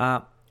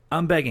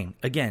 I'm begging,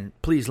 again,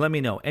 please let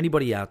me know,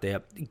 anybody out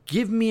there,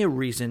 give me a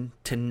reason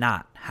to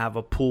not have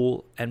a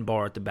pool and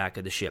bar at the back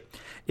of the ship.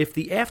 If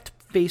the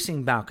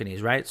aft-facing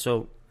balconies, right,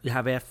 so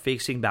have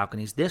aft-facing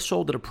balconies. They're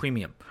sold at a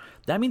premium.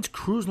 That means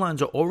cruise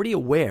lines are already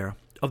aware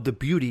of the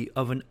beauty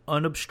of an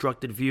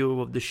unobstructed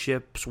view of the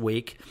ship's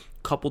wake,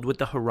 coupled with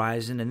the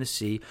horizon and the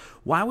sea.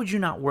 Why would you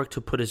not work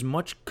to put as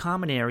much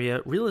common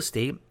area real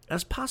estate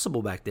as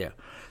possible back there?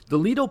 The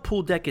Lido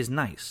pool deck is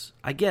nice.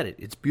 I get it.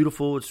 It's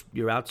beautiful.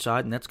 You're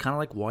outside, and that's kind of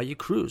like why you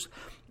cruise.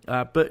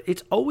 But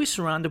it's always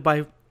surrounded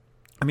by,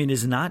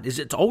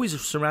 it's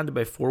always surrounded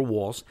by four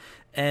walls,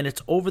 and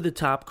it's over the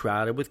top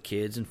crowded with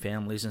kids and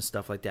families and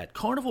stuff like that.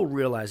 Carnival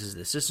realizes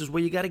this. This is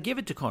where you got to give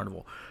it to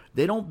Carnival.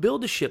 They don't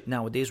build a ship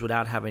nowadays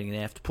without having an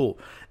aft pool.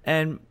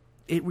 And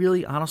it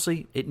really,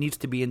 honestly, it needs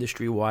to be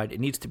industry-wide. It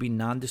needs to be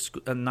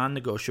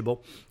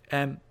non-negotiable.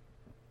 And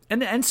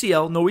the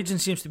NCL, Norwegian,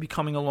 seems to be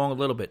coming along a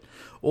little bit.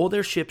 All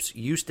their ships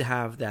used to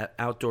have that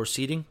outdoor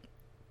seating,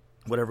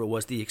 whatever it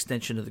was, the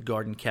extension of the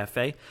Garden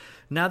Cafe.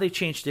 Now they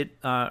changed it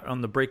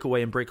on the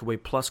Breakaway and Breakaway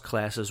Plus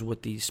classes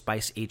with the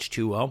Spice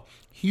H2O.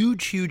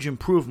 Huge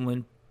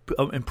improvement.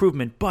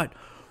 But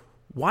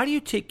why do you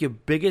take your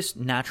biggest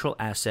natural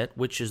asset,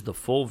 which is the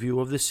full view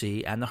of the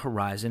sea and the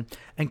horizon,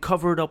 and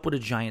cover it up with a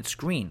giant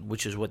screen,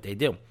 which is what they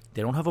do?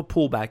 They don't have a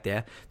pool back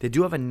there. They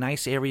do have a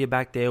nice area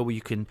back there where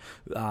you can,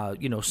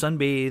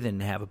 sunbathe, and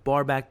they have a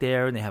bar back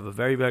there, and they have a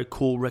very, very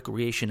cool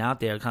recreation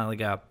out there, kind of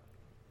like a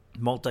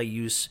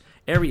multi-use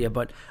area.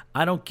 But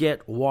I don't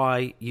get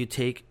why you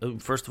take,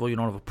 first of all, you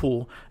don't have a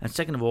pool, and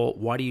second of all,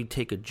 why do you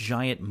take a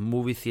giant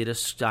movie theater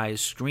size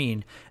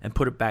screen and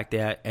put it back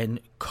there and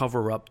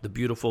cover up the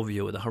beautiful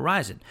view of the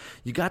horizon?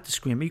 You got the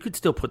screen, but you could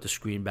still put the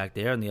screen back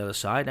there on the other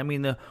side. I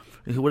mean,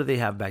 what do they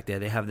have back there?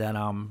 They have that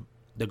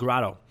the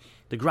grotto.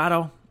 The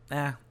grotto,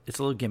 it's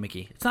a little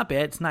gimmicky. It's not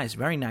bad. It's nice,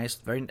 very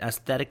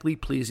aesthetically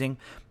pleasing,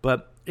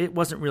 but it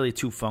wasn't really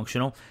too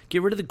functional.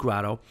 Get rid of the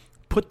grotto,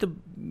 put the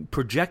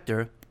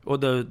projector or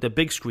the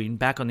big screen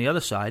back on the other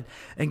side,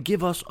 and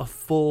give us a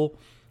full,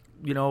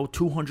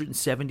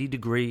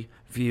 270-degree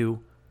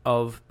view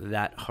of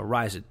that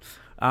horizon.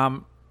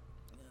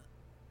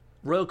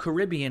 Royal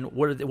Caribbean,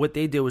 what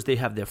they do is they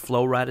have their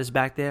flow riders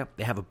back there.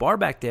 They have a bar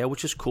back there,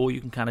 which is cool. You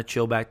can kind of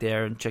chill back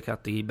there and check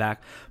out the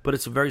back, but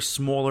it's a very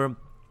smaller,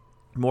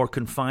 more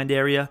confined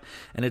area,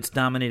 and it's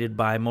dominated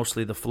by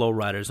mostly the flow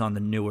riders on the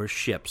newer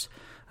ships.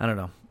 I don't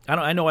know.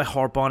 I know I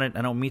harp on it.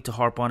 I don't mean to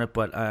harp on it,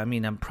 but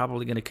I'm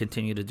probably going to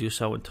continue to do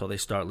so until they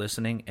start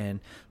listening. And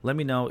let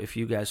me know if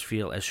you guys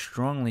feel as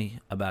strongly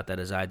about that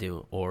as I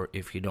do, or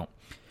if you don't.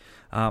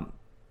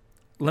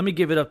 Let me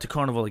give it up to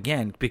Carnival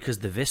again, because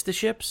the Vista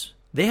ships,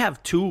 they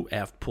have two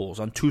aft pools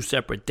on two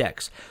separate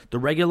decks. The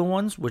regular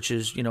ones, which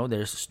is,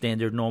 their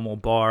standard normal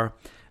bar,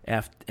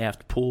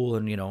 aft pool,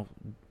 and,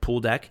 pool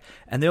deck,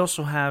 and they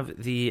also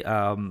have the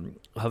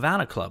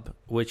Havana Club,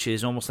 which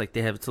is almost like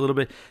that's a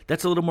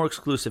little more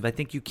exclusive. I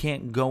think you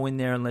can't go in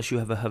there unless you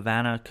have a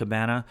Havana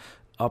Cabana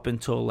up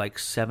until like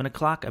 7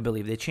 o'clock. I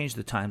believe they changed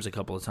the times a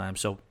couple of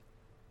times. So,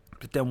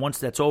 but then once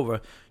that's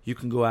over, you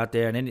can go out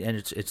there, and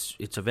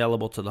it's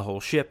available to the whole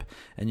ship,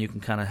 and you can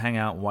kind of hang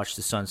out and watch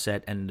the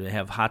sunset. And they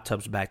have hot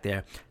tubs back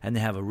there, and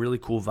they have a really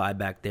cool vibe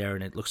back there.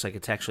 And it looks like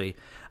it's actually,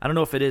 I don't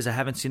know if it is, I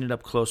haven't seen it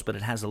up close, but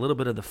it has a little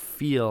bit of the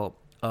feel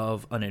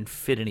of an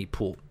infinity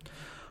pool.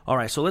 All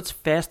right, so let's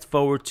fast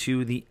forward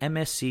to the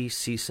MSC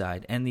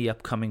Seaside and the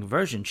upcoming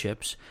version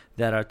ships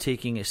that are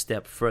taking a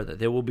step further.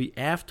 There will be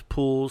aft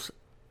pools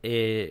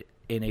in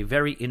a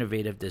very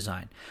innovative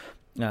design.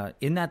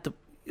 In that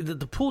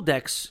the pool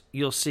decks,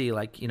 you'll see,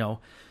 like, how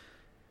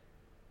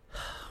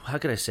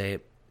could I say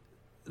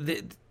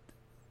it?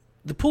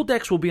 The pool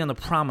decks will be on the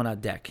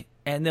promenade deck,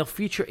 and they'll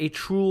feature a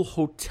true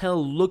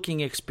hotel-looking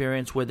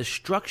experience where the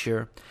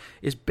structure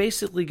is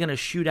basically going to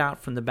shoot out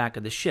from the back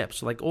of the ship.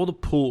 So like all the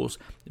pools,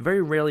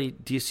 very rarely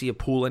do you see a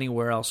pool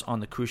anywhere else on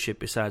the cruise ship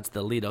besides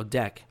the Lido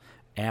deck,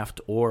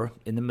 aft or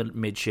in the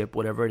midship,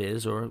 whatever it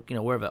is, or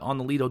wherever, on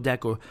the Lido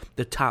deck or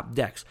the top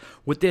decks.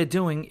 What they're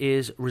doing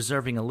is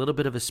reserving a little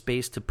bit of a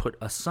space to put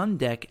a sun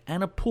deck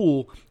and a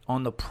pool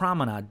on the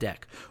promenade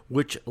deck,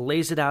 which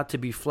lays it out to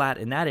be flat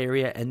in that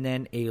area, and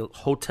then a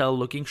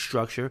hotel-looking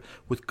structure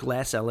with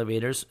glass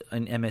elevators,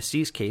 in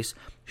MSC's case,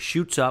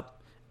 shoots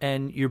up,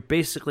 and you're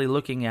basically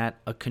looking at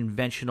a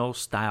conventional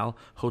style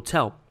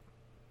hotel.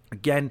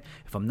 Again,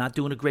 if I'm not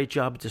doing a great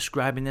job of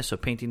describing this or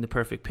painting the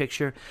perfect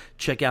picture,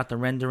 check out the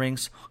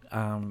renderings.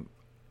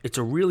 It's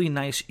a really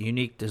nice,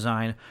 unique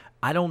design.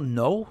 I don't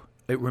know.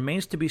 It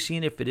remains to be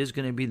seen if it is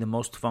going to be the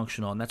most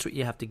functional, and that's what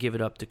you have to give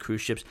it up to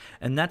cruise ships.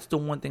 And that's the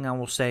one thing I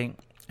will say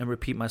and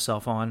repeat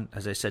myself on,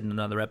 as I said in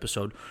another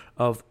episode,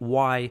 of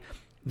why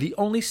the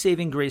only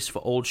saving grace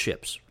for old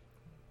ships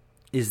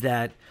is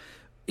that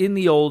in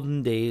the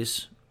olden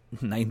days,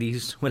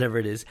 90s, whatever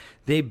it is,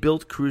 they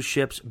built cruise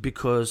ships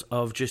because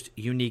of just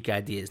unique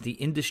ideas. The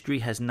industry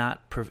had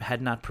not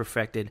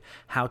perfected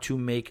how to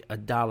make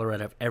 $1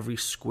 out of every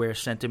square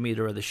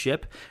centimeter of the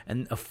ship,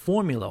 and a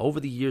formula, over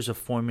the years, a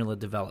formula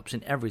develops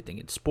in everything,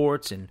 in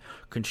sports and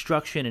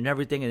construction and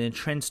everything, and then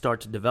trends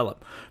start to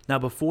develop. Now,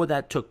 before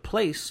that took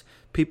place,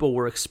 people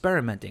were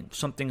experimenting.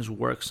 Some things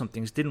worked, some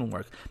things didn't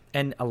work.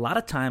 And a lot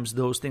of times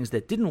those things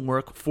that didn't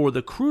work for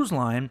the cruise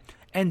line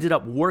ended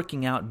up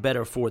working out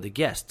better for the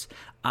guests,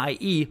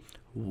 i.e.,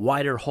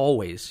 wider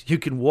hallways. You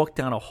can walk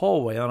down a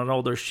hallway on an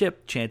older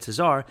ship, chances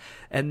are,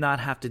 and not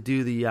have to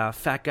do the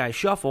fat guy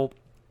shuffle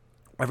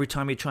every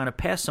time you're trying to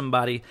pass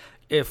somebody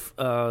if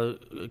a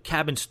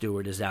cabin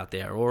steward is out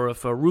there or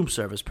if a room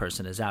service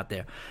person is out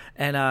there.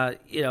 And,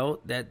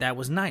 that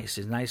was nice.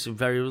 It's nice and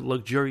very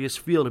luxurious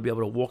feel to be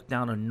able to walk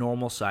down a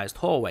normal-sized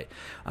hallway.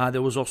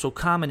 There was also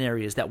common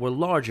areas that were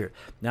larger.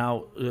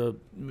 Now,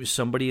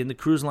 somebody in the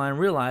cruise line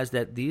realized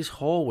that these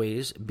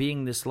hallways,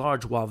 being this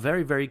large, while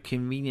very, very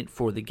convenient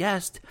for the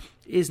guest,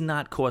 is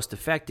not cost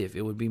effective.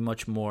 It would be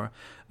much more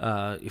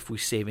if we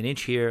save an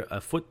inch here, a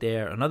foot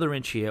there, another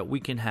inch here, we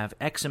can have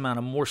X amount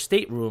of more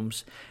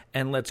staterooms,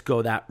 and let's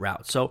go that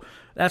route. So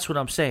that's what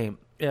I'm saying.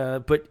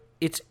 But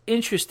it's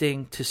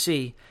interesting to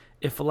see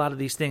if a lot of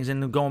these things,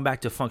 and going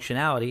back to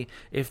functionality,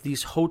 if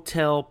these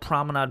hotel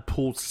promenade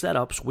pool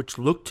setups, which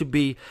look to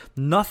be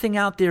nothing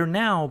out there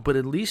now, but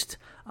at least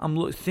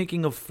I'm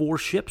thinking of 4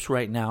 ships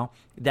right now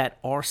that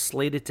are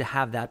slated to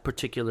have that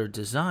particular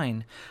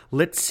design.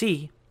 Let's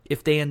see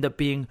if they end up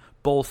being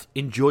both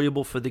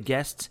enjoyable for the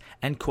guests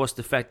and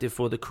cost-effective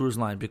for the cruise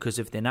line. Because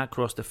if they're not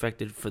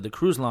cost-effective for the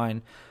cruise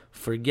line,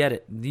 forget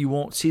it. You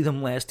won't see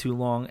them last too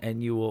long,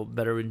 and you will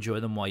better enjoy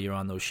them while you're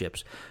on those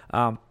ships.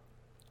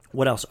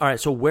 What else? All right,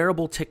 so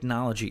wearable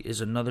technology is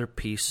another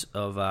piece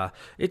of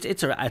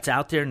it's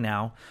out there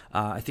now.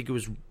 I think it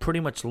was pretty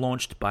much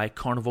launched by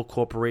Carnival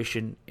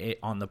Corporation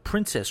on the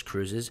Princess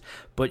cruises,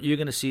 but you're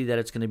going to see that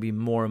it's going to be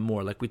more and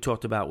more, like we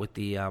talked about with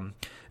the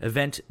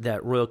event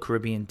that Royal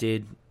Caribbean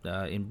did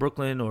in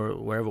Brooklyn or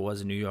wherever it was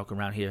in New York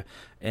around here,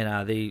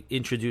 and they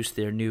introduced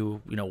their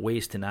new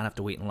ways to not have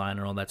to wait in line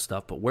and all that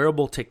stuff. But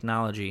wearable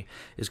technology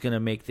is going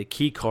to make the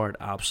key card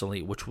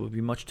obsolete, which will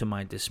be much to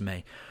my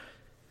dismay.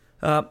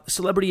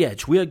 Celebrity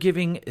Edge. We are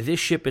giving this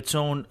ship its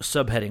own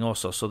subheading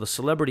also. So the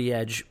Celebrity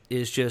Edge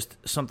is just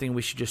something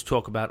we should just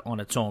talk about on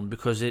its own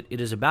because it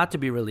is about to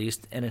be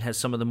released and it has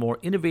some of the more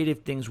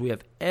innovative things we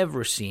have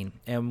ever seen.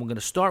 And we're going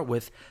to start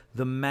with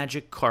the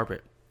Magic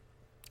Carpet.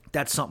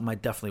 That's something I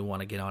definitely want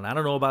to get on. I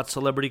don't know about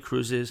celebrity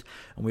cruises,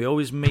 and we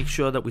always make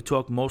sure that we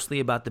talk mostly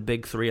about the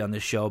big 3 on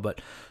this show,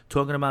 but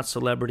talking about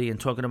celebrity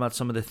and talking about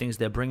some of the things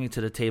they're bringing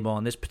to the table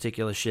on this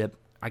particular ship,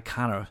 I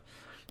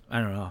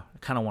don't know. I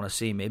kind of want to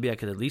see. Maybe I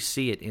could at least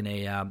see it in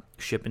a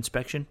ship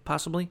inspection,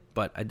 possibly.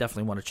 But I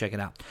definitely want to check it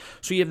out.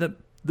 So you have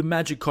the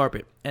Magic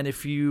Carpet. And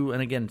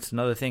again, it's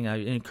another thing. I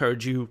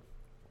encourage you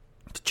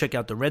to check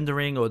out the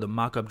rendering or the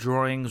mock-up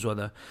drawings or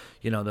the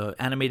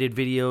animated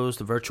videos,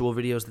 the virtual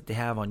videos that they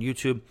have on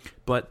YouTube.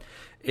 But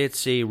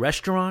it's a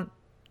restaurant.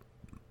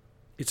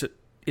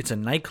 It's a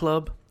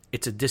nightclub.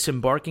 It's a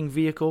disembarking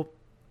vehicle.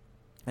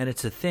 And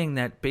it's a thing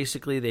that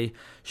basically they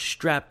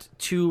strapped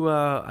to,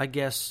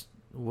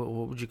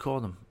 what would you call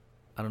them?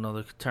 I don't know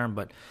the term,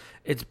 but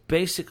it's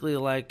basically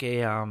like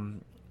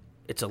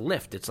it's a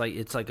lift. It's like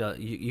it's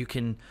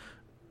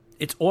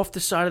off the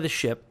side of the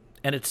ship,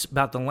 and it's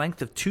about the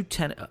length of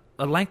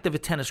a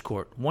tennis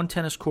court, one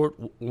tennis court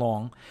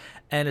long,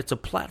 and it's a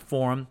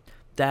platform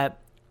that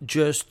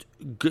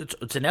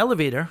it's an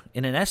elevator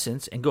in an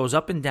essence and goes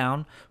up and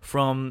down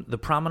from the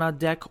promenade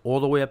deck all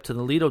the way up to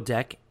the Lido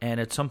deck, and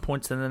at some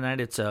points in the night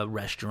it's a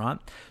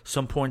restaurant,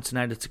 some points in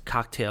the night it's a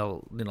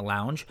cocktail in a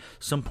lounge,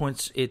 some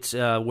points it's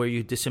where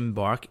you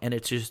disembark, and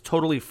it's just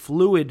totally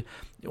fluid,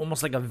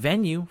 almost like a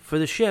venue for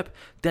the ship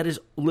that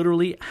is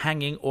literally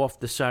hanging off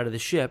the side of the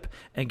ship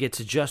and gets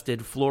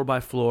adjusted floor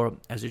by floor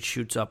as it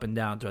shoots up and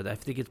down. I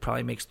think it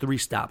probably makes 3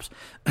 stops.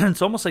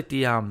 It's almost like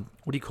the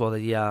what do you call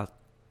it,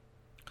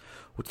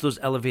 what's those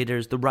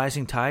elevators? The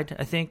Rising Tide,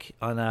 I think,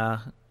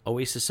 on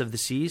Oasis of the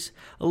Seas.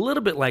 A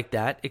little bit like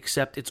that,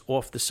 except it's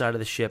off the side of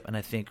the ship, and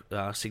I think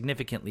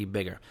significantly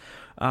bigger.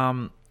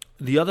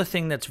 The other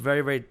thing that's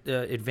very, very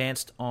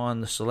advanced on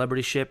the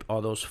Celebrity ship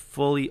are those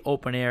fully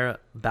open-air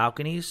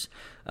balconies.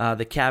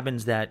 The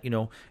cabins that,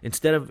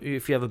 instead of,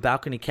 if you have a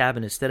balcony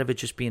cabin, instead of it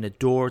just being a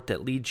door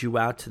that leads you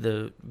out to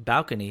the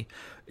balcony,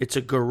 it's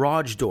a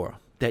garage door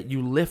that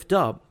you lift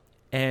up,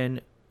 and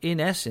in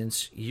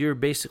essence, you're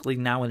basically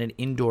now in an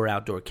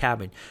indoor-outdoor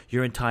cabin.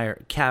 Your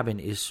entire cabin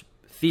is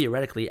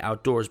theoretically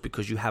outdoors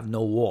because you have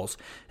no walls.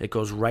 It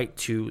goes right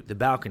to the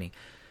balcony.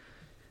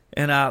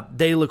 And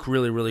they look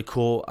really, really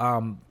cool.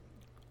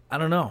 I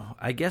don't know.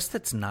 I guess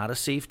that's not a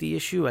safety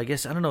issue. I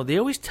don't know. They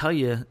always tell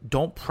you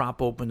don't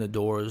prop open the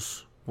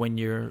doors when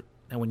you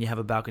have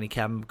a balcony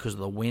cabin because of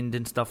the wind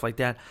and stuff like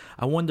that.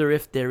 I wonder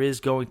if there is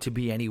going to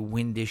be any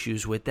wind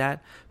issues with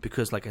that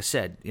because, like I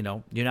said,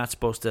 you're not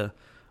supposed to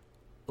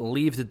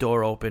leave the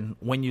door open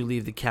when you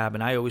leave the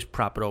cabin. I always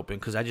prop it open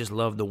because I just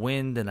love the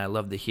wind and I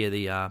love to hear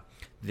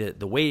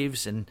the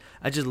waves, and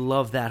I just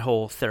love that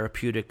whole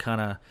therapeutic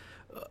kind of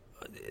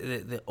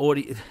the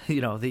audio,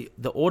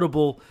 the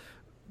audible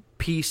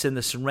peace and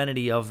the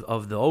serenity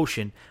of the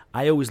ocean.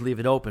 I always leave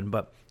it open,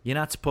 but you're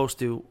not supposed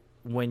to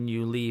when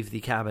you leave the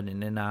cabin,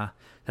 and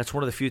that's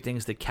one of the few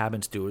things that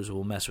cabin stewards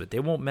will mess with. They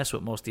won't mess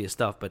with most of your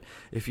stuff, but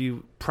if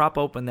you prop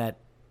open that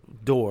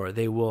door,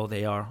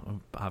 they are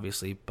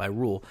obviously by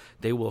rule,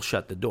 they will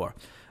shut the door.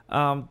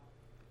 And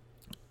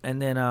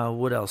then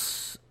what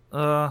else?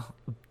 Like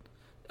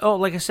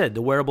I said,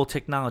 the wearable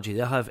technology.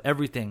 They'll have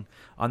everything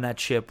on that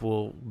ship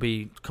will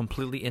be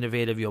completely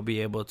innovative. You'll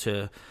be able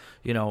to,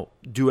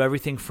 do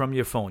everything from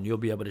your phone. You'll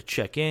be able to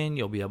check in.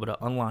 You'll be able to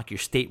unlock your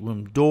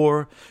stateroom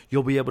door.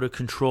 You'll be able to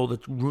control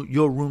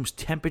your room's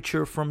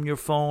temperature from your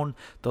phone,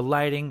 the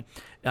lighting.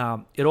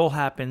 It all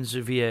happens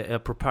via a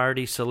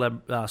proprietary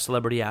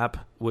celebrity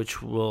app,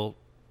 which will,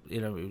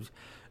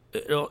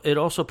 it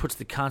also puts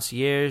the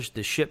concierge,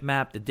 the ship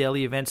map, the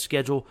daily event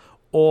schedule,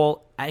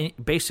 all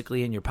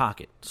basically in your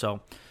pocket.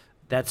 So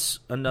that's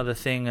another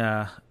thing.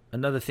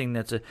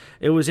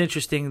 It was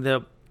interesting.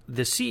 The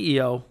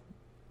CEO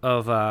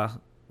of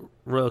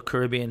Royal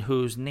Caribbean,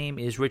 whose name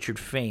is Richard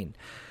Fain,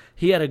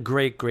 he had a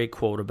great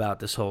quote about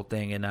this whole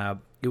thing, and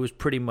it was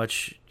pretty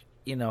much,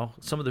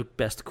 some of the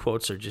best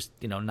quotes are just,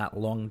 not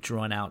long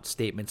drawn out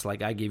statements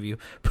like I give you,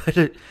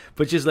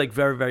 but just like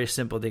very, very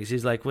simple things.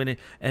 He's like, and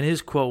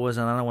his quote was,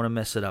 and I don't want to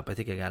mess it up. I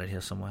think I got it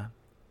here somewhere.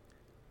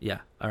 Yeah,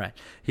 all right.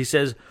 He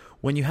says,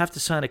 when you have to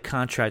sign a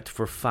contract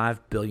for $5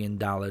 billion,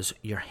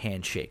 your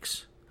hand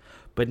shakes.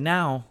 But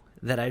now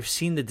that I've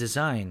seen the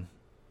design,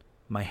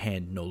 my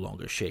hand no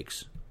longer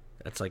shakes.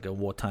 That's like a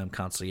wartime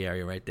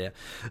consigliere right there.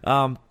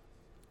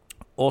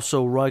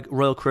 Also,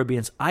 Royal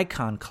Caribbean's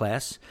Icon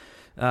class.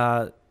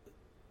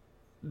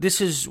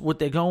 This is what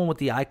they're going with,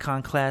 the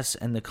Icon class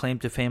and the claim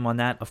to fame on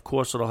that. Of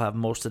course, it'll have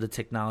most of the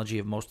technology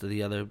of most of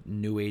the other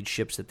new age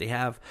ships that they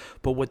have.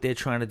 But what they're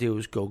trying to do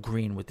is go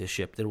green with this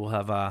ship. They will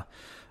have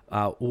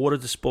water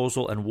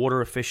disposal and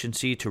water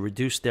efficiency to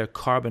reduce their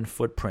carbon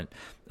footprint.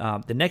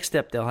 The next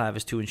step they'll have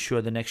is to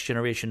ensure the next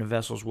generation of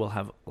vessels will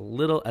have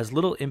as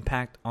little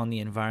impact on the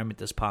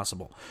environment as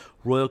possible.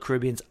 Royal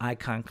Caribbean's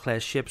Icon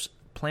class ships,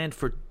 planned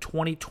for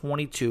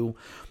 2022,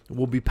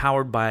 will be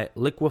powered by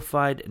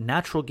liquefied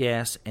natural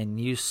gas and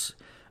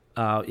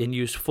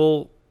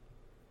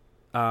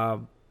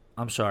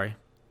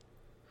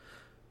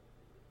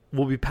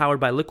will be powered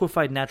by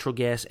liquefied natural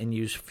gas and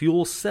use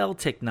fuel cell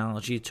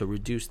technology to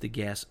reduce the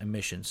gas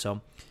emissions.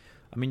 So,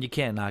 I mean, you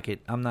can't knock it.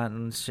 I'm not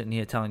sitting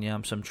here telling you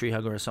I'm some tree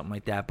hugger or something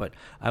like that, but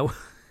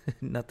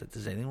not that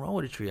there's anything wrong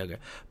with a tree hugger,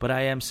 but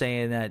I am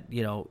saying that,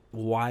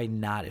 why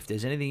not? If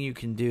there's anything you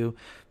can do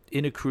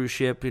in a cruise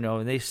ship,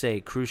 and they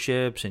say cruise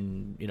ships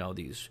and,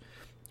 these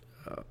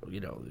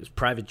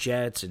private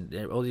jets and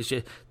all these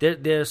jets,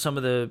 they're some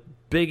of the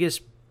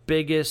biggest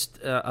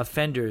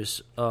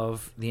offenders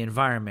of the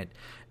environment.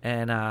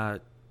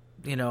 And,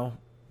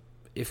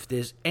 if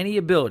there's any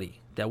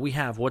ability that we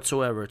have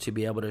whatsoever to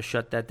be able to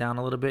shut that down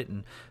a little bit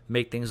and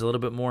make things a little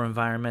bit more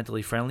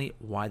environmentally friendly,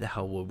 why the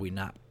hell would we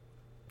not?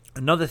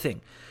 Another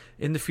thing,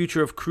 in the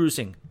future of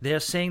cruising,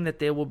 they're saying that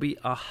there will be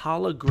a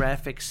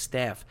holographic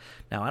staff.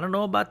 Now, I don't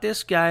know about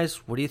this, guys.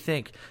 What do you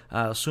think?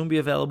 Soon be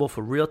available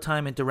for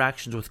real-time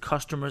interactions with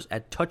customers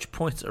at touch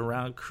points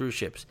around cruise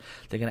ships.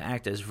 They're going to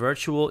act as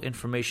virtual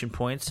information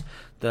points.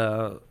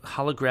 The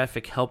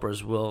holographic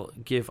helpers will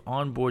give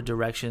onboard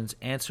directions,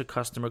 answer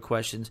customer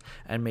questions,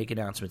 and make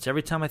announcements.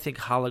 Every time I think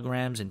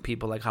holograms and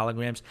people like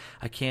holograms,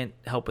 I can't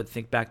help but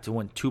think back to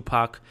when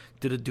Tupac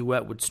did a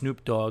duet with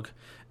Snoop Dogg,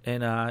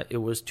 and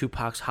it was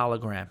Tupac's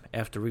hologram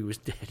after he was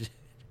dead.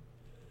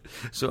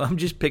 So I'm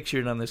just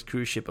picturing on this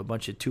cruise ship a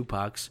bunch of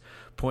Tupacs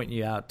pointing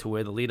you out to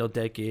where the Lido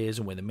deck is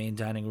and where the main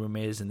dining room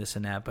is and this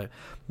and that. But,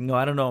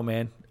 I don't know,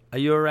 man. Are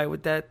you all right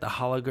with that? The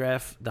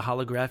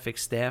holographic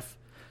staff?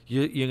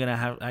 You're going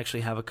to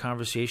actually have a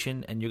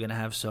conversation, and you're going to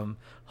have some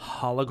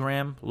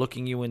hologram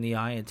looking you in the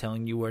eye and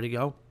telling you where to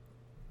go?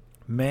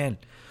 Man,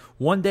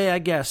 one day I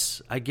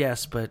guess,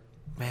 but,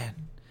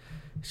 man.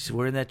 So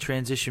we're in that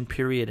transition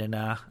period, and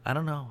I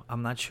don't know.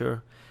 I'm not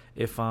sure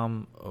if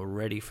I'm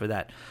ready for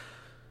that.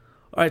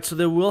 All right, so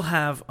they will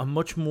have a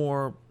much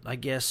more,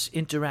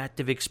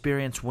 interactive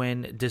experience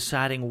when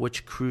deciding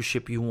which cruise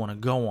ship you want to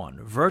go on.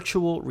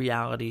 Virtual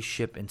reality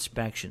ship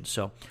inspection.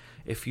 So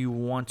if you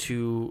want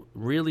to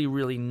really,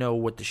 really know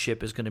what the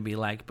ship is going to be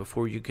like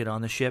before you get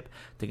on the ship,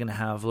 they're going to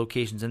have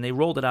locations. And they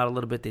rolled it out a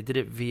little bit. They did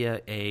it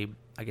via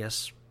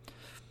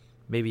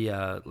maybe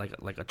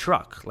like a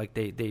truck. Like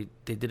they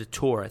did a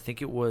tour. I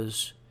think it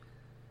was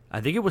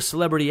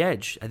Celebrity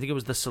Edge. I think it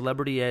was the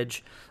Celebrity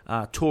Edge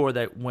tour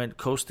that went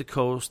coast to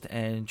coast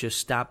and just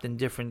stopped in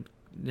different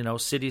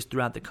cities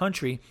throughout the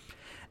country,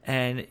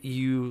 and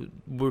you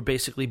were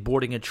basically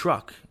boarding a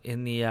truck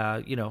in the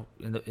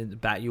in the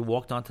back. You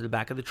walked onto the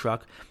back of the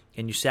truck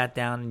and you sat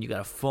down and you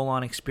got a full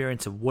on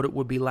experience of what it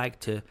would be like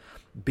to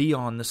be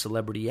on the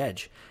Celebrity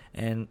Edge.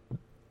 And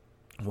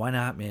why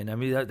not, man? I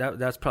mean,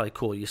 that's probably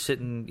cool. You sit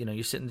in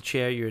the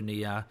chair. You're in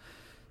the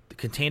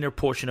container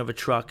portion of a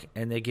truck,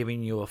 and they're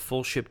giving you a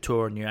full ship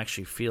tour, and you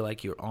actually feel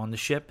like you're on the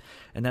ship.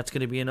 And that's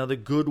going to be another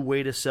good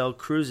way to sell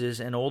cruises.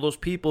 And all those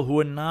people who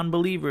are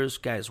non-believers,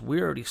 guys,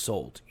 we're already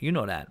sold. You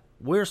know that.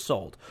 We're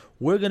sold.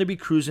 We're going to be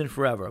cruising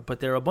forever. But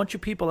there are a bunch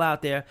of people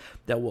out there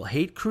that will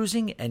hate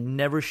cruising and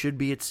never should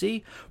be at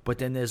sea. But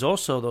then there's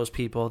also those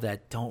people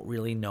that don't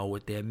really know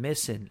what they're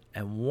missing.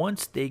 And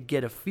once they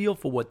get a feel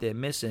for what they're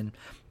missing,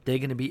 they're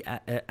going to be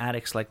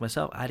addicts like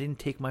myself. I didn't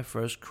take my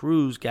first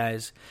cruise,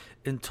 guys,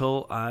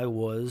 until I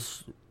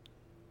was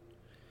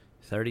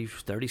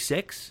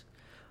 36.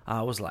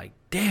 I was like,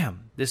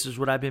 damn, this is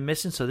what I've been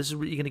missing. So this is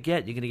what you're going to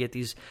get. You're going to get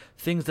these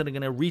things that are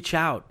going to reach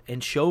out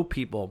and show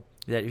people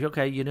that,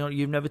 okay,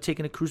 you've never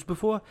taken a cruise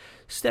before.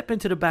 Step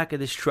into the back of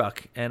this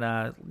truck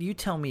and you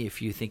tell me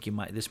if you think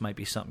this might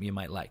be something you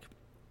might like.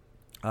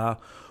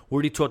 We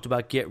already talked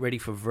about get ready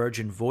for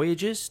Virgin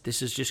Voyages.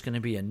 This is just going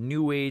to be a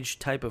new age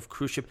type of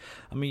cruise ship.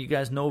 I mean, you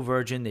guys know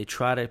Virgin. They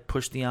try to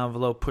push the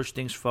envelope, push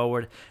things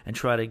forward, and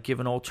try to give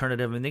an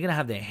alternative. And they're going to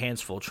have their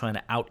hands full trying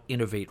to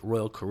out-innovate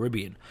Royal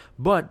Caribbean.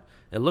 But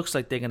it looks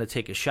like they're going to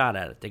take a shot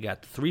at it. They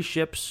got 3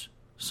 ships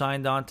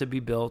signed on to be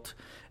built,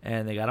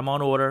 and they got them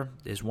on order.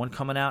 There's one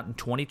coming out in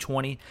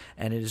 2020,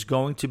 and it is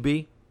going to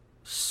be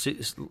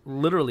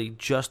literally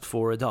just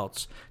for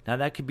adults. Now,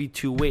 that could be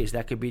 2 ways.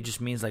 That could be just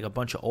means like a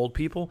bunch of old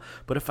people.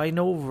 But if I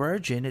know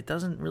Virgin, it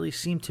doesn't really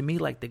seem to me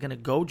like they're going to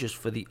go just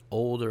for the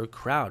older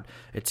crowd.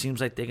 It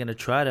seems like they're going to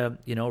try to,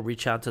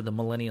 reach out to the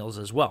millennials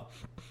as well.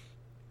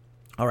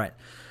 All right.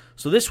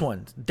 So this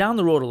one, down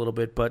the road a little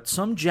bit, but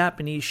some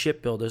Japanese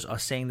shipbuilders are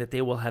saying that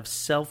they will have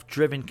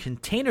self-driven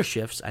container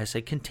ships, I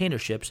say container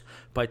ships,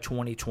 by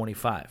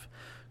 2025.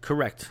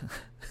 Correct.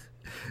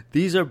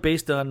 These are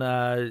based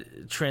on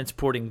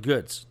transporting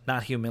goods,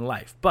 not human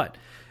life. But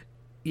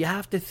you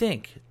have to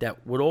think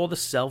that with all the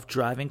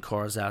self-driving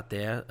cars out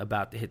there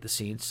about to hit the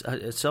scenes,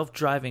 a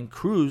self-driving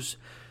cruise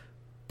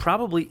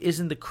probably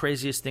isn't the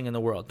craziest thing in the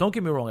world. Don't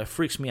get me wrong, it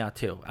freaks me out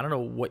too. I don't know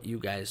what you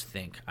guys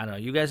think. I don't know.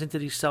 You guys into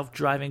these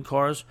self-driving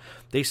cars?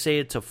 They say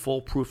it's a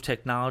foolproof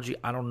technology.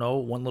 I don't know.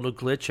 One little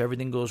glitch,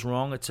 everything goes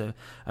wrong.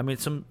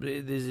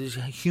 There's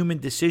human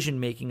decision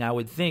making. I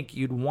would think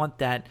you'd want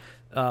that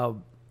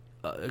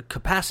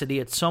capacity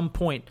at some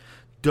point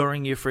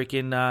during your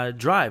freaking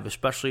drive,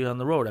 especially on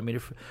the road. I mean,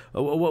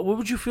 what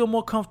would you feel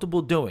more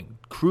comfortable doing?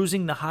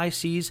 Cruising the high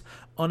seas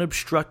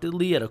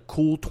unobstructedly at a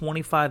cool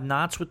 25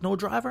 knots with no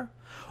driver?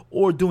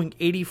 Or doing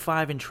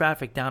 85 in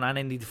traffic down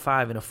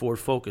I-95 in a Ford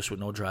Focus with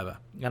no driver?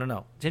 I don't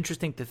know. It's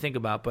interesting to think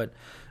about, but,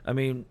 I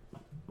mean,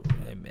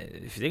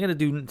 if they're going to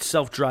do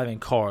self-driving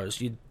cars,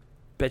 you'd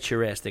bet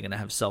your ass they're going to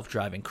have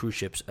self-driving cruise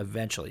ships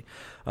eventually.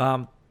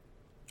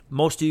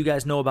 Most of you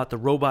guys know about the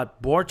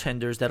robot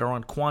bartenders that are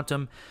on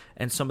Quantum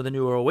and some of the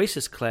newer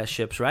Oasis-class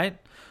ships, right?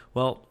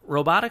 Well,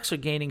 robotics are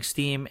gaining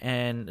steam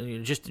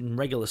and just in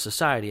regular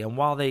society, and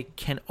while they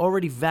can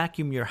already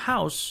vacuum your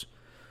house,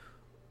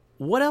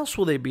 what else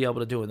will they be able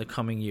to do in the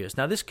coming years?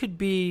 Now, this could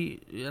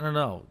be,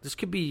 this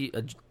could be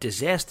a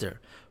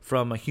disaster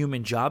from a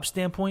human job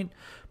standpoint,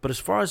 but as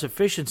far as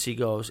efficiency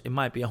goes, it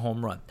might be a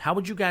home run. How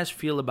would you guys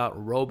feel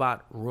about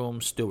robot room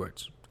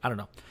stewards? I don't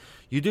know.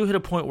 You do hit a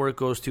point where it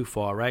goes too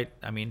far, right?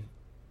 I mean,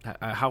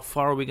 how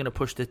far are we going to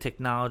push the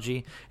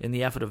technology in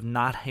the effort of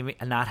not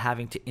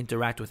having to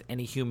interact with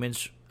any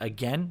humans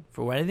again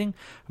for anything?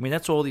 I mean,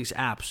 that's all these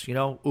apps,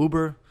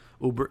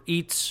 Uber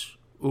Eats,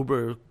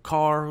 Uber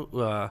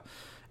Car,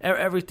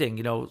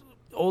 everything,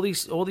 all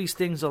these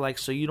things are like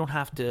so you don't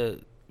have to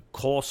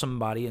call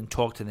somebody and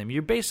talk to them.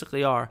 You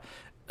basically are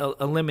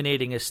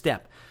eliminating a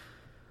step.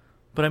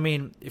 But I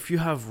mean, if you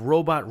have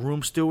robot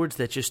room stewards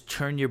that just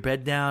turn your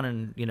bed down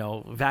and,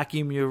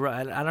 vacuum your,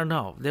 I don't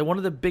know. They're one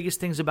of the biggest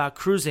things about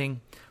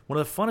cruising. One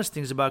of the funnest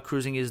things about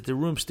cruising is the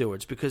room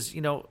stewards because,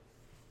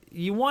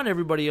 you want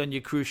everybody on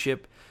your cruise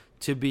ship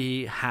to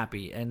be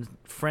happy and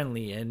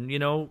friendly and,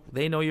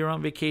 they know you're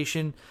on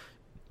vacation.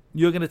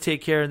 You're going to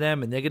take care of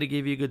them and they're going to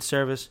give you good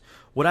service.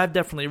 What I've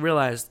definitely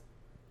realized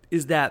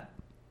is that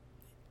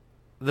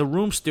the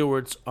room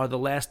stewards are the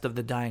last of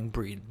the dying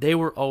breed. They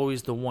were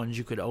always the ones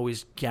you could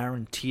always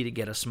guarantee to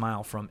get a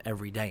smile from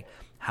every day.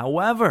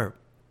 However,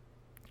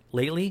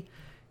 lately,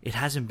 it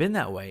hasn't been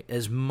that way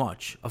as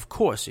much. Of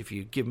course, if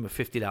you give them a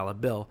 $50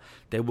 bill,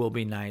 they will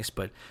be nice.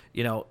 But,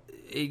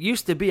 it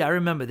used to be, I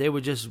remember they were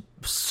just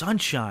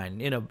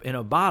sunshine in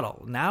a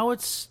bottle. Now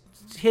it's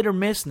hit or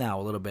miss now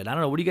a little bit. I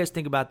don't know. What do you guys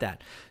think about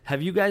that?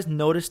 Have you guys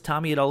noticed,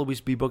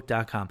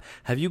 Tommy@alwaysbebooked.com,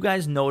 have you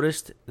guys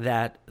noticed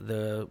that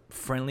the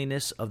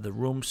friendliness of the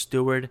room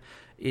steward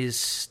is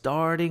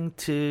starting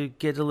to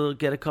get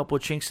a couple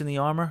of chinks in the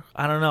armor?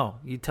 I don't know.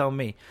 You tell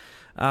me.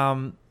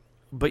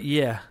 But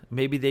yeah,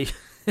 maybe they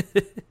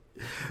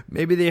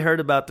maybe they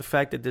heard about the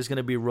fact that there's going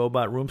to be a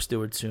robot room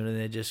steward soon and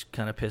they're just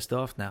kind of pissed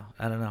off now.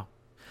 I don't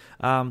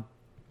know.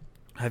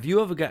 Have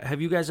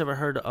you guys ever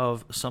heard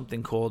of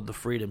something called the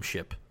Freedom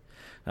Ship?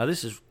 Now,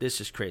 this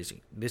is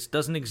crazy. This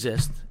doesn't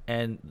exist,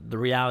 and the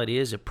reality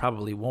is it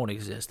probably won't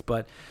exist.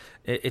 But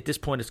at this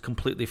point, it's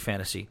completely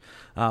fantasy.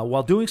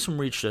 While doing some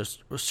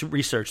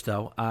research,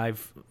 though,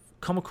 I've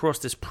come across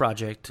this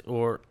project,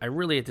 or I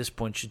really at this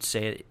point should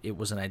say it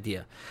was an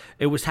idea.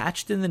 It was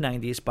hatched in the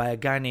 90s by a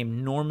guy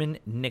named Norman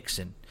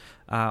Nixon.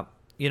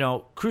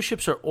 Cruise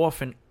ships are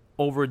often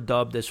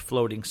overdubbed as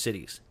floating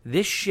cities.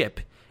 This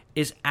ship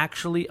is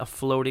actually a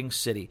floating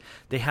city.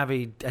 They have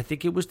I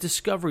think it was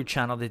Discovery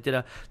Channel.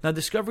 Now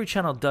Discovery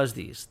Channel does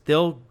these.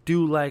 They'll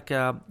do I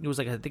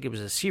think it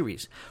was a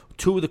series.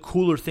 Two of the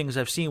cooler things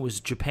I've seen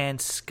was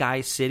Japan's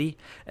Sky City,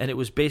 and it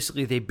was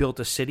basically they built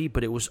a city,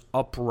 but it was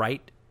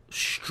upright,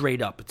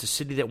 straight up. It's a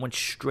city that went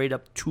straight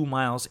up 2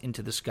 miles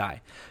into the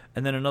sky.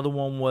 And then another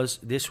one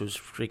this was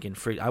freaking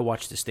free. I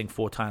watched this thing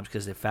 4 times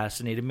because it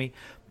fascinated me.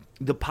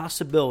 The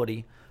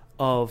possibility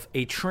of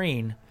a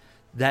train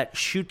that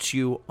shoots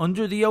you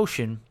under the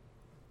ocean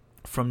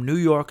from New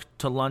York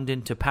to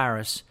London to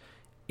Paris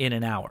in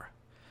an hour.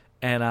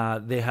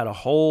 And they had a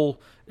whole,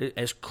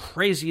 as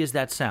crazy as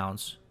that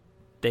sounds,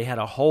 they had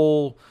a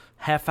whole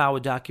half-hour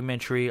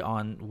documentary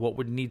on what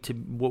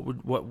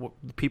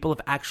people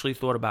have actually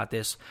thought about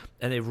this,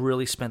 and they've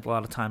really spent a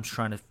lot of time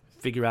trying to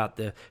figure out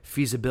the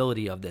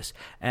feasibility of this.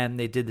 And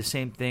they did the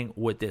same thing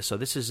with this. So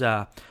this is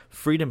a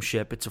Freedom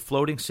Ship. It's a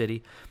floating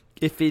city.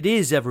 If it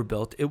is ever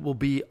built, it will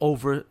be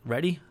over,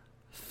 ready?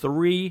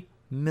 3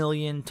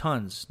 million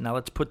tons. Now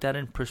let's put that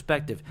in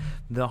perspective.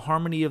 The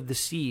Harmony of the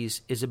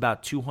Seas is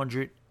about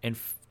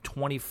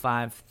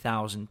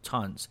 225,000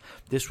 tons.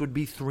 This would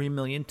be 3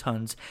 million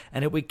tons,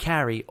 and it would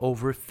carry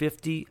over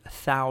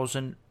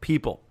 50,000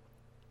 people.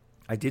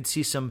 I did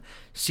see some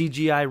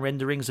CGI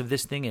renderings of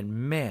this thing,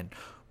 and man,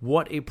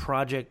 what a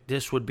project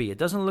this would be. It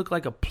doesn't look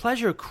like a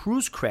pleasure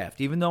cruise craft,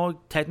 even though it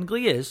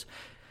technically is.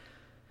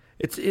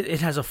 It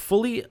has a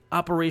fully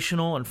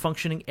operational and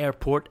functioning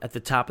airport at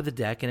the top of the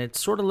deck, and it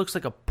sort of looks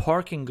like a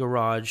parking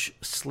garage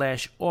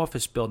 /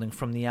 office building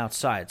from the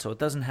outside. So it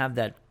doesn't have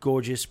that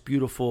gorgeous,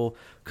 beautiful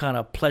kind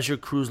of pleasure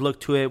cruise look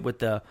to it with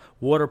the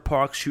water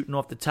parks shooting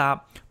off the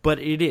top. But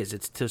it is.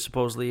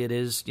 Supposedly it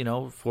is,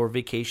 for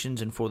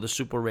vacations and for the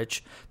super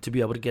rich to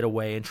be able to get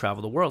away and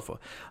travel the world for.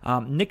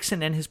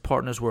 Nixon and his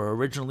partners were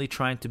originally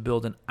trying to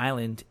build an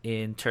island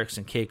in Turks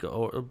and Caicos,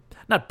 or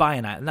not buy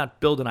an island, not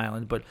build an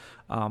island, but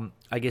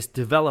I guess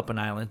develop an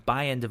island,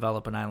 buy and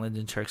develop an island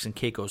in Turks and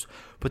Caicos.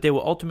 But they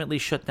were ultimately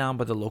shut down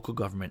by the local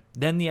government.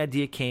 Then the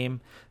idea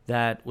came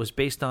that was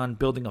based on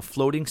building a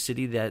floating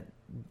city that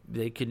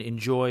they can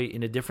enjoy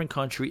in a different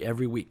country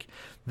every week.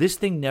 This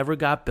thing never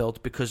got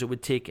built because it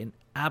would take an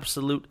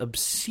absolute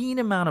obscene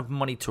amount of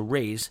money to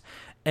raise.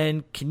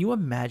 And can you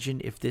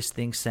imagine if this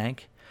thing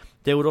sank?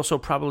 There would also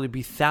probably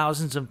be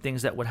thousands of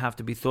things that would have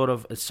to be thought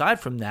of aside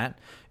from that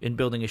in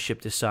building a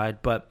ship this size.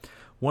 But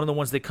one of the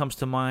ones that comes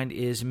to mind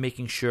is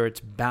making sure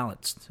it's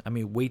balanced. I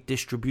mean, weight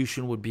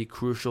distribution would be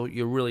crucial.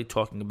 You're really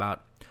talking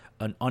about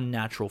an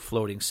unnatural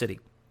floating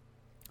city.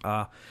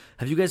 Have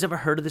you guys ever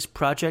heard of this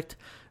project?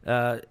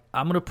 I'm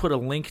going to put a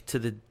link to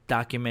the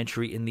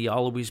documentary in the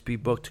I'll Always Be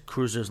Booked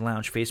Cruisers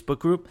Lounge Facebook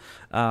group.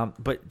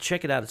 But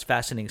check it out. It's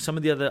fascinating. Some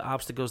of the other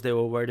obstacles they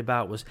were worried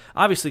about was,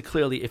 obviously,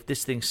 clearly, if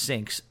this thing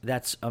sinks,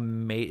 that's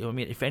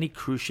if any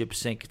cruise ship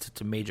sinks,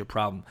 it's a major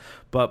problem.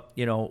 But,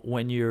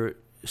 when you're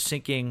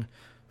sinking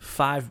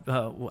I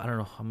don't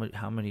know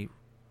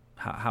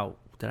how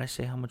did I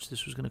say how much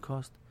this was going to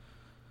cost?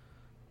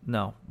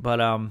 No,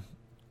 but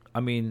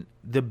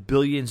the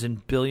billions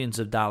and billions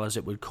of dollars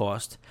it would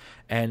cost,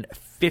 and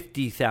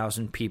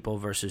 50,000 people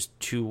versus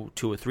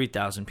 2,000 or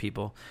 3,000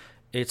 people,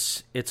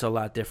 it's a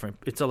lot different.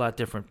 It's a lot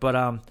different.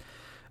 But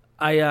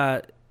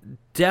I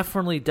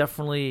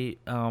definitely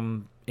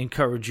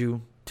encourage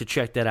you to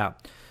check that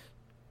out.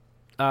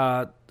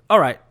 All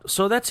right,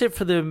 so that's it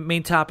for the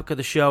main topic of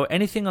the show.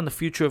 Anything on the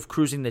future of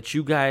cruising that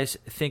you guys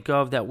think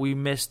of that we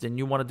missed and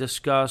you want to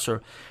discuss,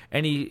 or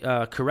any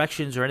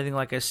corrections or anything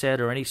like I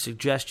said, or any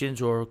suggestions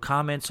or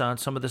comments on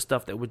some of the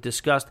stuff that we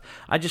discussed?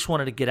 I just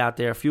wanted to get out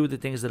there a few of the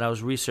things that I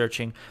was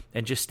researching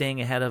and just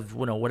staying ahead of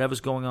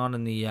whatever's going on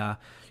in the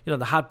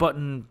the hot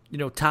button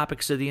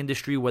topics of the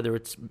industry, whether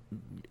it's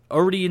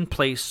already in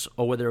place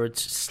or whether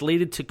it's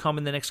slated to come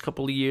in the next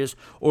couple of years,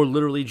 or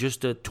literally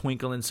just a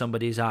twinkle in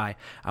somebody's eye.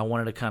 I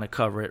wanted to kind of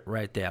cover it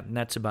right there, and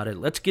that's about it.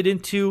 Let's get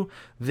into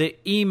the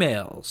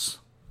emails.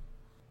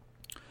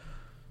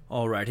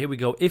 All right, here we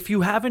go. If you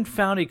haven't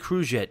found a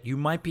cruise yet, you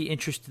might be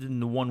interested in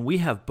the one we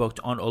have booked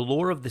on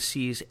Allure of the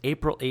Seas,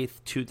 April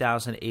 8th,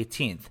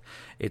 2018.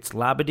 It's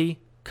Labadee,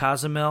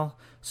 Cozumel.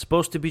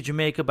 Supposed to be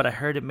Jamaica, but I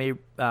heard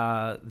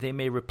they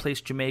may replace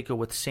Jamaica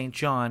with St.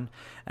 John,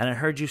 and I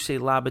heard you say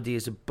Labadee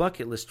is a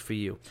bucket list for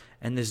you,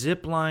 and the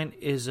zip line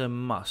is a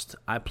must.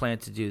 I plan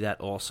to do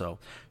that also.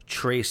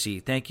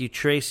 Tracy, thank you,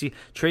 Tracy.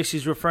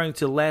 Tracy's referring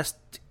to the last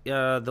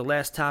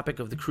topic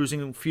of the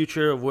cruising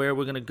future of where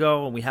we're going to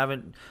go, and we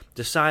haven't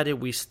decided.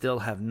 We still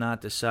have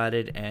not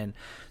decided, and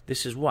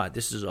this is what?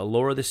 This is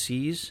Allure of the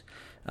Seas,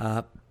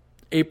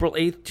 April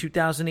 8th,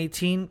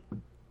 2018.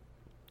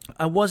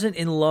 I wasn't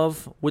in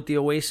love with the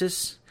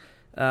Oasis.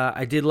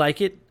 I did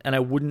like it, and I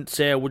wouldn't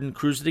say I wouldn't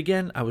cruise it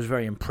again. I was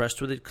very impressed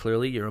with it.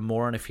 Clearly, you're a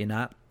moron if you're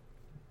not.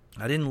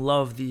 I didn't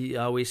love the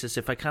Oasis.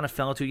 If I kind of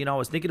fell into, I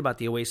was thinking about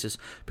the Oasis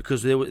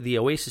because the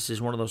Oasis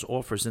is one of those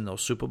offers in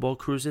those Super Bowl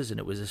cruises, and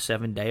it was a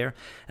 7-dayer.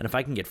 And if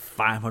I can get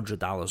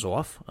 $500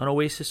 off an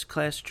Oasis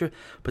class trip,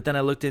 but then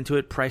I looked into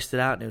it, priced it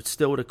out, and it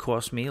still would have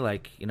cost me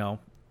 $800 or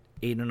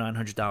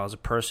 $900 a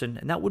person,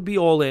 and that would be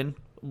all in.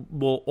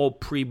 well, all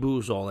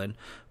pre-booze all in.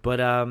 But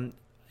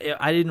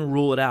I didn't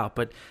rule it out.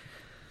 But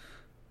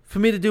for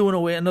me to do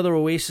another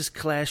Oasis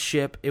class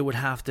ship, it would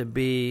have to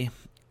be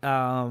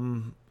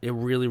a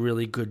really,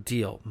 really good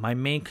deal. My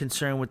main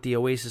concern with the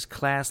Oasis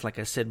class, like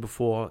I said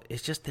before,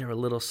 is just they're a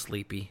little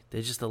sleepy.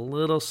 They're just a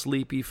little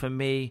sleepy for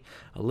me,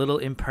 a little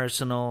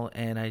impersonal,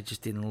 and I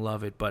just didn't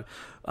love it. But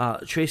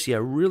Tracy, I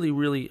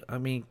really,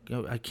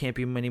 I can't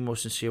be any more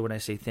sincere when I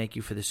say thank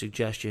you for the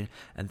suggestion,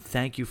 and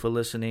thank you for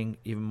listening.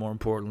 Even more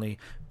importantly,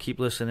 keep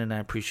listening. I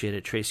appreciate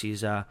it.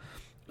 Tracy's a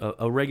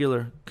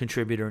regular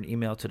contributor and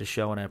email to the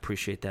show, and I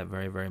appreciate that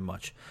very, very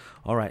much.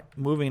 All right,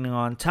 moving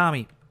on.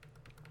 Tommy,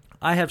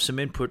 I have some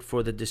input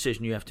for the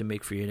decision you have to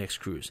make for your next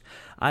cruise.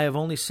 I have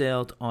only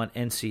sailed on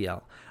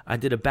NCL. I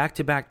did a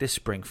back-to-back this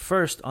spring,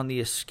 first on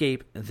the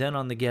Escape, then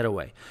on the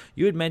Getaway.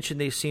 You had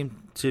mentioned they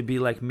seem to be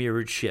like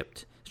mirrored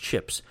ships.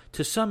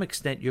 To some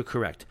extent, you're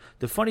correct.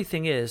 The funny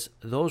thing is,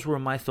 those were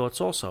my thoughts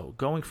also.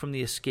 Going from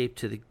the Escape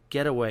to the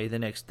Getaway the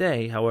next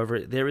day, however,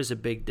 there is a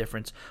big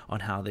difference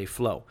on how they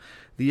flow.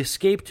 The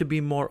Escape to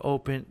be more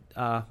open,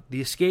 the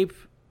Escape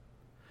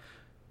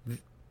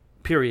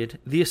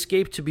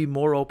to be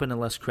more open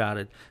and less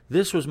crowded.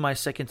 This was my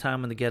second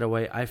time on the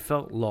Getaway. I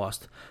felt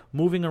lost.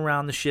 Moving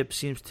around the ship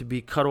seems to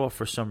be cut off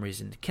for some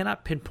reason.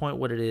 Cannot pinpoint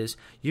what it is.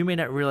 You may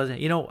not realize it.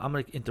 I'm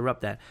going to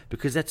interrupt that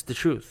because that's the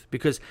truth.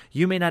 Because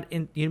you may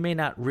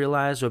not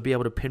realize or be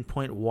able to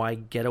pinpoint why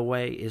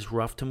Getaway is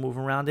rough to move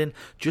around in.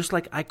 Just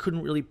like I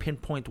couldn't really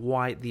pinpoint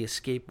why the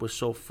Escape was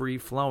so free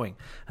flowing.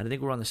 And I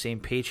think we're on the same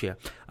page here.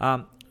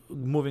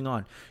 Moving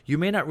on, you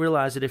may not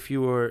realize it if you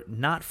were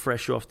not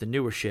fresh off the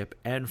newer ship,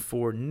 and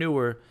for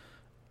newer,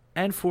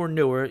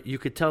 you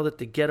could tell that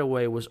the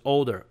Getaway was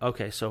older.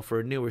 Okay, so for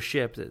a newer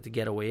ship that the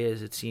Getaway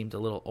it seemed a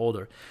little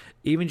older.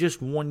 Even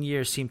just 1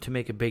 year seemed to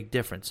make a big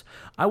difference.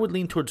 I would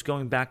lean towards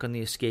going back on the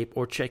Escape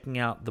or checking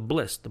out the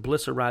Bliss. The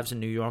Bliss arrives in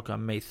New York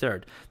on May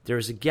 3rd. There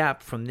is a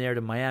gap from there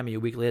to Miami a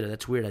week later.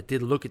 That's weird. I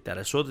did look at that.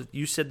 I saw that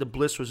you said the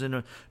Bliss was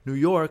in New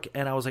York,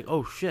 and I was like,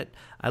 oh, shit.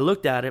 I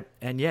looked at it,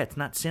 and yeah, it's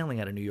not sailing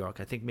out of New York.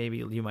 I think maybe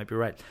you might be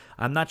right.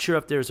 I'm not sure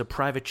if there's a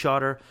private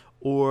charter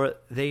or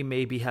they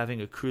may be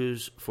having a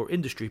cruise for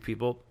industry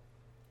people.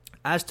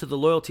 As to the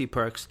loyalty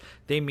perks,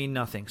 they mean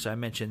nothing, so I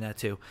mentioned that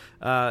too.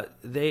 I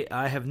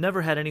have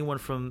never had anyone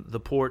from the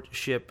port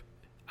ship.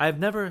 I've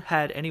never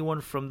had anyone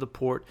from the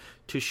port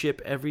to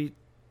ship ever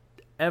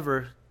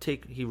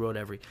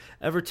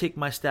take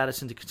my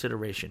status into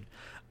consideration.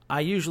 I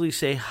usually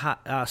say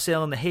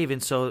sail in the Haven,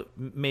 so it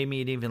may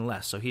mean even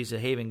less. So he's a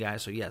Haven guy,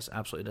 so yes,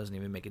 absolutely doesn't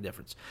even make a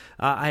difference.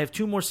 I have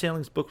 2 more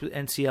sailings booked with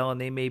NCL, and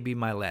they may be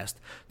my last.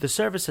 The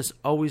service has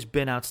always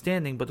been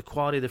outstanding, but the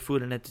quality of the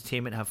food and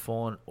entertainment have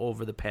fallen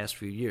over the past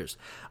few years.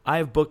 I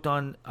have booked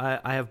on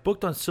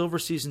Silver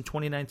Season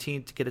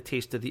 2019 to get a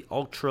taste of the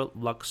ultra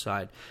luxe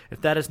side.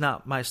 If that is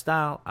not my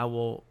style, I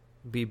will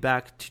be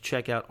back to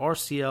check out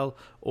RCL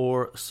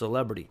or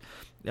Celebrity.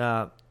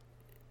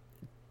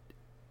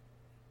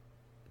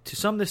 To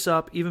sum this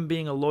up, even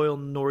being a loyal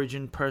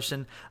Norwegian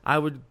person, I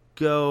would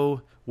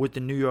go with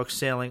the New York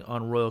sailing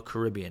on Royal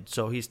Caribbean.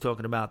 So he's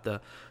talking about the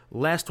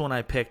last one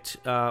I picked,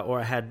 or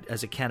I had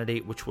as a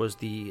candidate, which was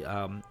the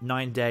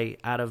 9-day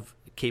out of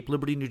Cape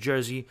Liberty, New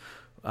Jersey,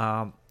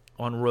 on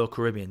Royal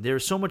Caribbean. There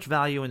is so much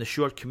value in the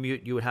short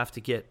commute you would have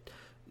to get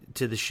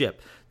to the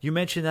ship. You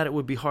mentioned that it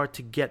would be hard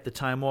to get the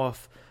time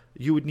off.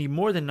 You would need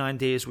more than 9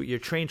 days with your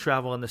train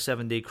travel on the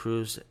 7-day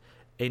cruise.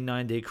 A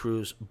 9-day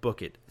cruise,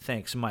 book it.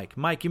 Thanks, Mike.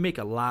 Mike, you make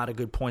a lot of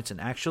good points, and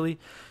actually,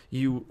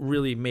 you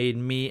really made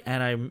me,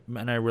 and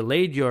I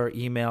relayed your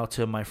email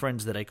to my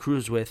friends that I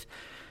cruise with,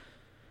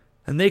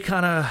 and they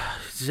kind of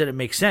said it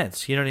makes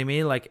sense. You know what I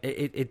mean? Like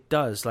it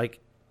does. Like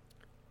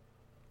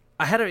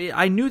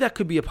I knew that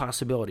could be a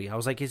possibility. I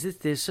was like,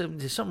 there's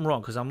something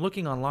wrong? Because I'm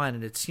looking online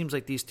and it seems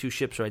like these two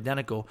ships are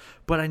identical,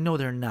 but I know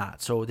they're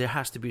not. So there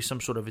has to be some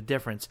sort of a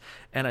difference.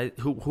 And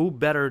who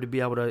better to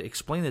be able to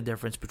explain the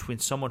difference between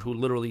someone who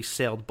literally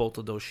sailed both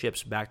of those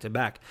ships back to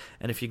back?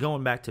 And if you're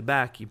going back to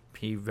back,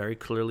 he very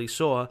clearly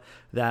saw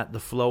that the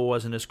flow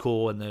wasn't as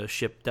cool and the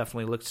ship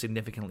definitely looked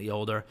significantly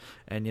older.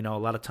 And, a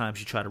lot of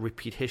times you try to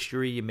repeat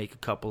history, you make a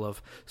couple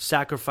of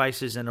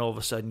sacrifices, and all of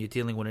a sudden you're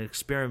dealing with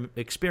an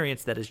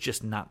experience that is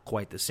just not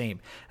quite the same.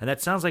 And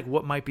that sounds like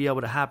what might be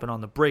able to happen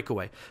on the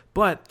breakaway.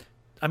 But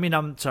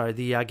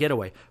the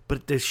getaway.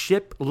 But the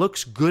ship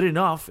looks good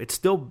enough. It's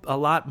still a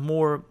lot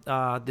more,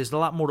 there's a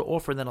lot more to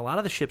offer than a lot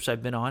of the ships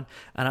I've been on.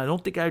 And I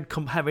don't think I'd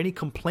have any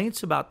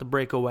complaints about the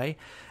breakaway.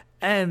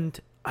 And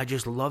I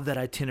just love that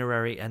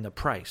itinerary and the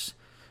price.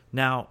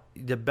 Now,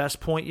 the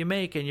best point you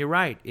make, and you're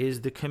right,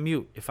 is the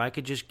commute. If I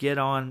could just get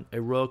on a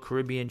Royal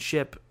Caribbean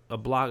ship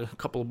a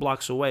couple of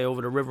blocks away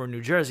over the river in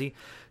New Jersey,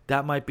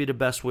 that might be the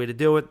best way to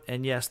do it.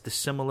 And yes,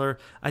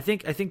 I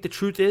think the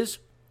truth is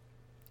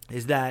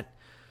that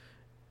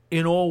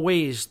in all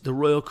ways, the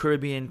Royal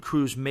Caribbean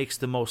cruise makes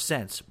the most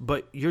sense.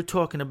 But you're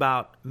talking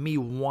about me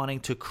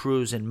wanting to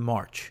cruise in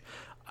March.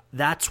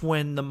 That's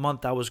when the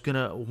month I was going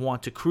to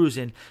want to cruise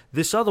in.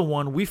 This other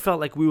one, we felt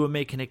like we were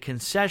making a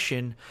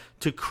concession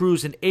to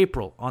cruise in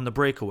April on the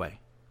breakaway.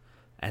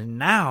 And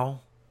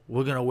now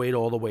we're going to wait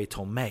all the way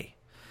till May.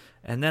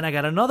 And then I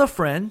got another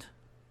friend,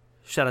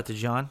 shout out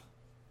to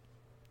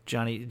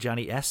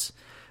Johnny S.,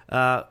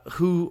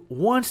 who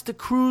wants to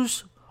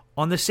cruise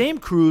on the same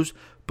cruise,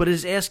 but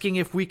is asking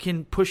if we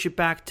can push it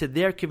back to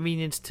their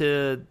convenience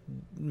to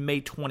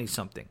May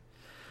 20-something.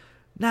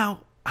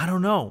 Now, I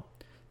don't know.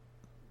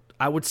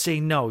 I would say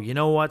no. You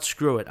know what?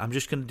 Screw it. I'm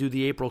just going to do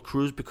the April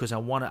cruise because I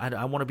want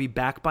to be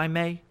back by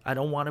May. I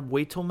don't want to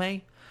wait till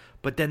May.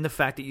 But then the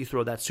fact that you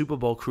throw that Super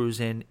Bowl cruise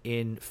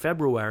in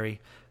February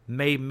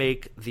may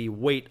make the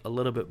wait a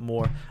little bit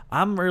more.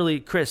 I'm really,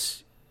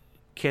 Chris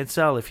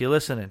Cancel, if you're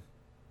listening,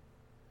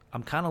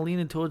 I'm kind of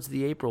leaning towards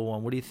the April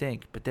one. What do you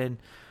think? But then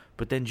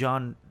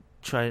John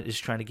is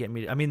trying to get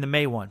me. I mean, the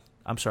May one.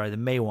 I'm sorry, the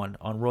May one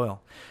on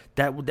Royal.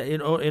 That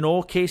in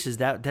all cases,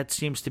 that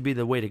seems to be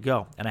the way to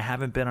go. And I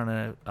haven't been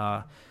on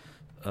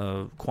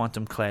a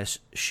quantum class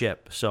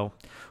ship, so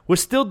we're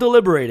still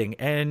deliberating.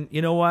 And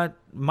you know what,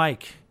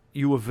 Mike,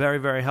 you were very,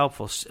 very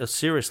helpful.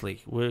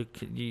 Seriously,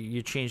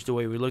 you changed the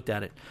way we looked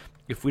at it.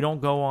 If we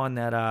don't go on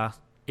that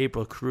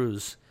April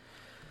cruise,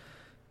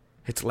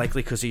 it's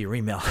likely because of your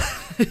email.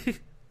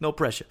 No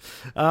pressure.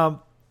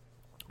 All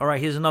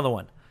right, here's another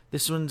one.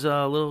 This one's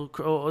a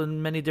little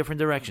in many different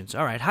directions.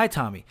 All right. Hi,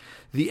 Tommy.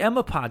 The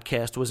Emma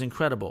podcast was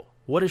incredible.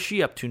 What is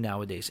she up to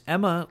nowadays?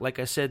 Emma, like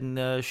I said in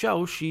the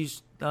show, she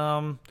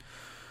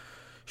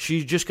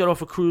just got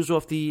off a cruise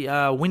off the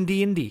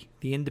Windy Indy,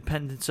 the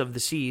Independence of the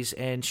Seas,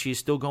 and she's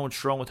still going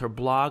strong with her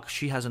blog.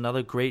 She has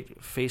another great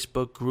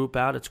Facebook group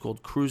out. It's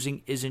called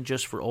Cruising Isn't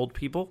Just for Old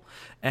People,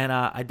 and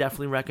I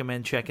definitely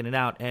recommend checking it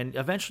out. And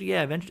eventually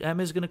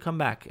Emma's going to come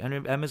back.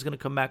 Emma's going to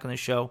come back on the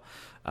show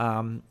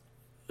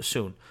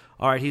soon.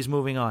 All right, he's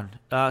moving on.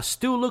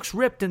 Stu looks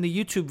ripped in the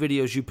YouTube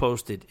videos you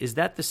posted. Is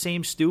that the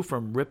same Stu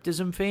from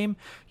Riptism fame?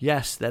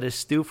 Yes, that is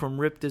Stu from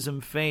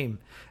Riptism fame.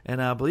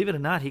 And believe it or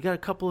not, he got a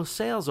couple of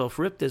sales off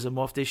Riptism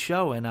off this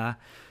show, and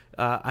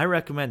I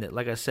recommend it.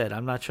 Like I said,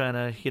 I'm not trying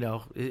to,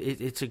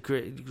 it's a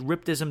great,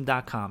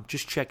 Riptism.com.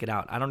 Just check it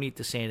out. I don't need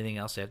to say anything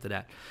else after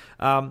that.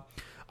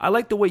 I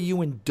like the way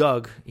you and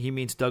Doug, he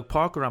means Doug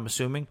Parker, I'm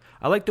assuming.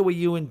 I like the way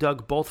you and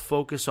Doug both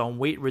focus on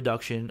weight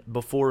reduction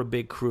before a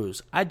big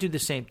cruise. I do the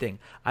same thing.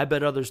 I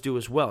bet others do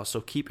as well, so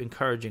keep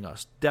encouraging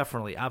us.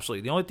 Definitely,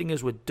 absolutely. The only thing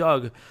is with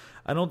Doug,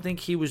 I don't think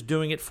he was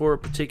doing it for a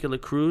particular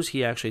cruise.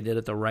 He actually did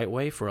it the right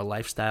way for a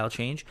lifestyle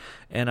change,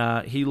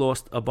 and he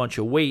lost a bunch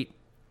of weight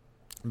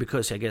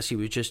because I guess he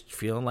was just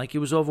feeling like he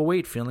was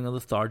overweight, feeling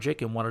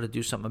lethargic, and wanted to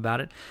do something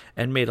about it,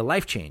 and made a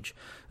life change,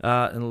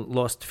 and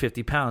lost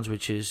 50 pounds,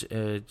 which is,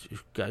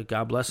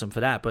 God bless him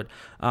for that. But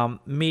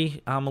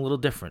me, I'm a little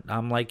different.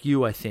 I'm like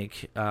you, I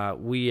think. As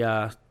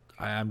soon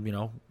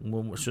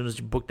as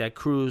you book that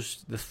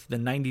cruise, the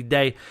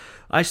 90-day,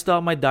 I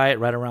start my diet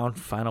right around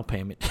final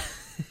payment.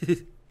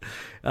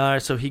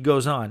 So he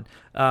goes on.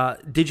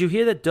 Did you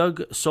hear that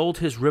Doug sold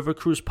his River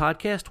Cruise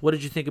podcast? What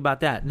did you think about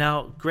that?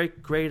 Now,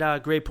 great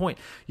point.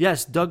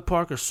 Yes, Doug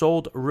Parker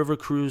sold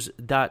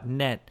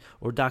rivercruise.net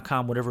or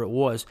 .com, whatever it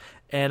was.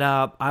 And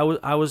I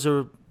was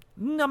I'm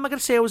not going to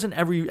say I was an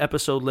every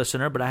episode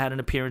listener, but I had an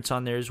appearance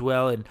on there as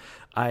well. And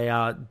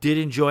I did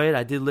enjoy it.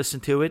 I did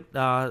listen to it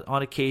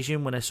on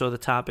occasion when I saw the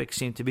topic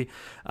seemed to be.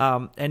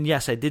 And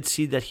yes, I did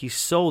see that he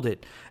sold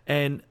it.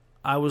 And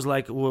I was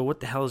like, well, what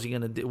the hell is he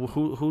going to do?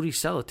 Who did he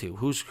sell it to?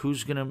 Who's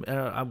going to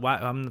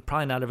I'm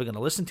probably not ever going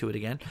to listen to it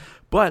again.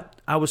 But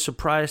I was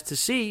surprised to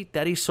see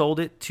that he sold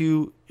it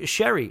to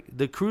Sherry,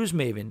 the cruise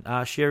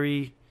maven.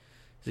 Sherry,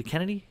 is it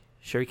Kennedy?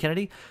 Sherry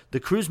Kennedy, the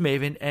cruise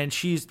maven, and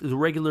she's the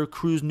regular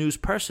cruise news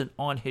person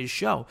on his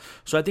show.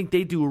 So I think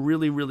they do a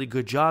really, really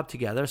good job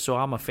together. So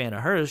I'm a fan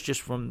of hers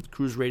just from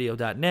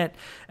cruiseradio.net.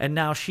 And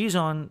now she's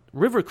on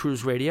River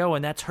Cruise Radio,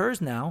 and that's hers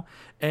now.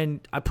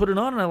 And I put it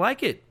on, and I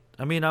like it.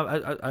 I mean,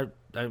 I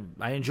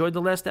enjoyed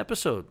the last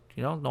episode.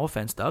 No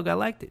offense, Doug. I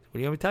liked it. What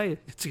do you want me to tell you?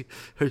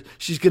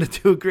 She's going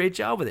to do a great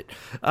job with it.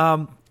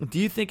 Do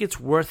you think it's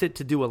worth it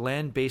to do a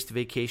land-based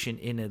vacation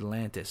in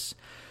Atlantis?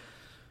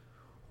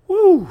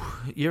 Woo!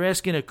 You're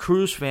asking a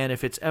cruise fan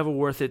if it's ever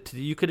worth it.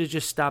 You could have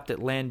just stopped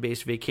at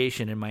land-based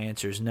vacation, and my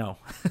answer is no.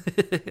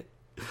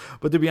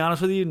 But to be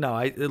honest with you, no.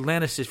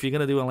 Atlantis, if you're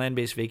going to do a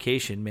land-based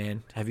vacation,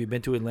 man, have you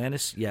been to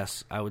Atlantis?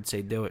 Yes, I would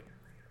say do it.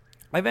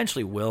 I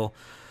eventually will.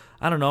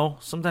 I don't know.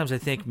 Sometimes I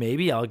think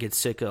maybe I'll get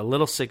a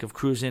little sick of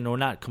cruising, or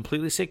not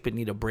completely sick, but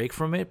need a break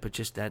from it. But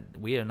just that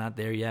we are not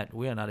there yet.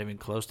 We are not even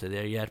close to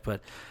there yet. But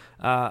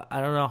I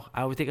don't know.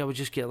 I would think I would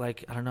just get I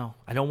don't know.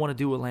 I don't want to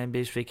do a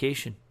land-based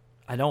vacation.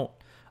 I don't.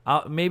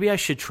 Maybe I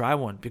should try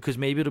one, because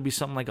maybe it'll be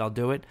something like I'll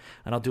do it,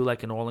 and I'll do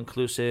like an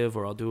all-inclusive,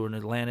 or I'll do an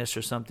Atlantis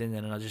or something,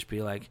 and I'll just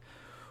be like,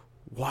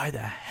 why the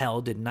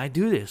hell didn't I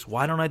do this?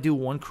 Why don't I do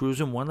one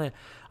cruise and one land?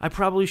 I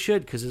probably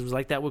should, because it was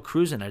like that with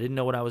cruising. I didn't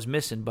know what I was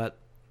missing, but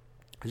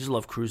I just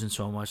love cruising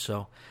so much,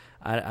 so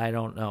I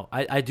don't know.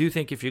 I do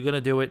think if you're going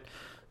to do it,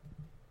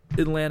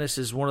 Atlantis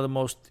is one of the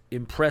most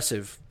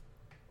impressive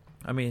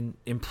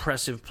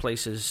impressive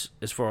places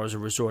as far as a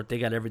resort. They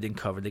got everything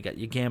covered. They got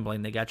your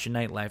gambling. They got your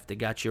nightlife. They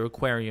got your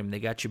aquarium. They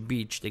got your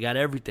beach. They got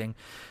everything.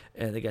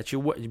 They got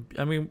your.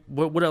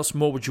 What else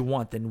more would you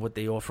want than what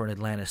they offer in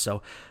Atlanta?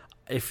 So,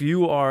 if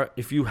you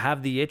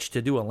have the itch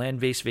to do a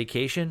land-based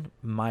vacation,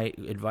 my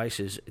advice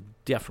is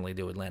definitely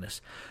do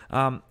Atlantis.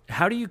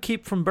 How do you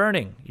keep from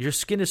burning? Your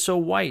skin is so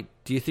white.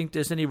 Do you think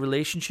there's any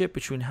relationship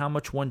between how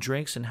much one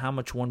drinks and how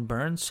much one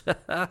burns?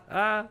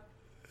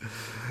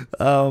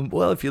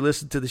 Well, if you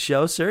listen to the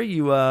show, sir,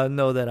 you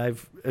know that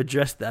I've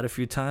addressed that a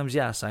few times.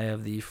 Yes, I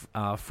have the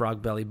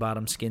frog belly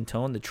bottom skin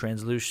tone, the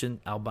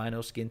translucent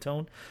albino skin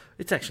tone.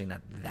 It's actually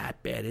not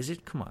that bad, is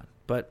it? Come on.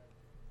 But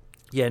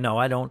yeah, no,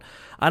 I don't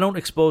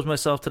expose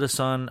myself to the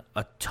sun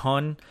a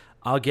ton.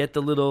 I'll get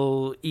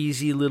the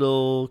easy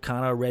little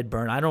kind of red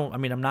burn.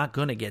 I'm not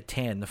going to get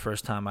tan the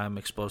first time I'm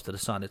exposed to the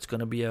sun. It's going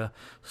to be a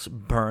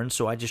burn,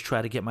 so I just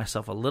try to get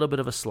myself a little bit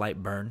of a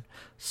slight burn,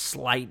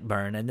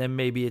 and then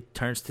maybe it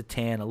turns to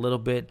tan a little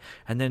bit,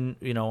 and then,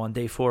 on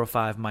day 4 or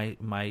 5,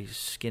 my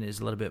skin is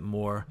a little bit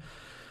more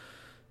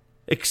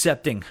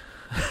accepting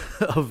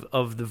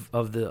of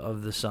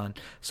the sun,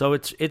 so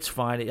it's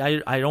fine.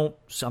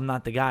 I'm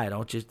not the guy.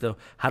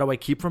 How do I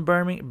keep from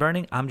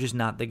burning? I'm just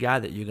not the guy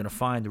that you're gonna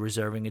find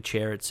reserving a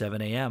chair at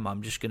 7 a.m.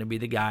 I'm just gonna be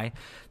the guy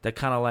that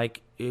kind of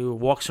like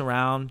walks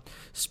around,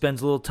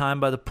 spends a little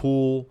time by the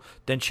pool,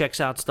 then checks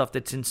out stuff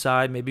that's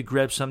inside, maybe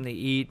grabs something to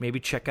eat, maybe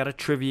check out a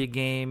trivia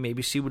game,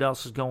 maybe see what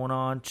else is going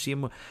on.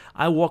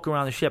 I walk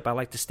around the ship. I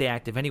like to stay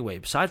active anyway.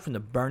 Aside from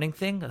the burning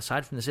thing,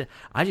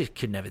 I just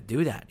could never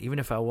do that. Even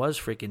if I was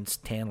freaking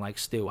tan like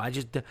Stu, I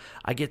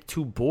get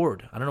too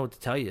bored. I don't know what to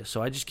tell you.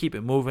 So I just keep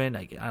it moving.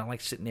 I don't like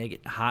sitting there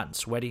getting hot and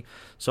sweaty.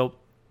 So,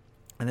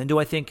 and then do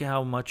I think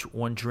how much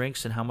one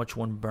drinks and how much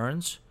one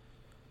burns?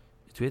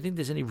 Do you think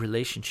there's any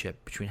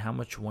relationship between how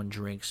much one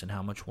drinks and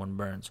how much one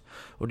burns?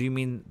 Or do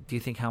you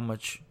think how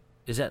much,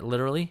 is that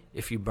literally,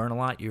 if you burn a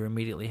lot, you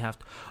immediately have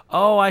to,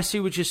 oh, I see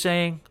what you're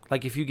saying.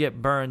 Like if you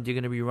get burned, you're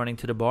going to be running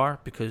to the bar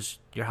because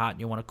you're hot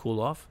and you want to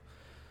cool off?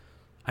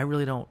 I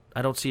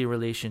don't see a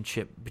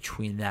relationship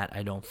between that,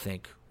 I don't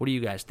think. What do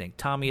you guys think?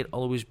 Tommy at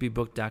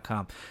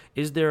alwaysbebooked.com.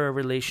 Is there a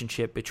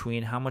relationship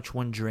between how much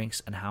one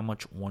drinks and how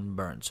much one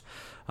burns?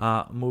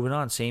 Moving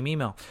on, same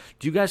email.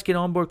 Do you guys get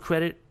onboard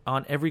credit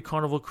on every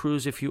Carnival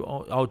cruise if you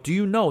own... Oh, do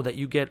you know that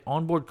you get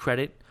onboard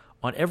credit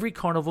on every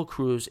Carnival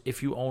cruise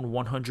if you own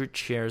 100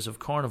 shares of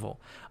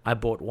Carnival? I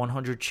bought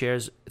 100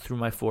 shares through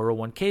my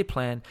 401k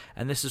plan,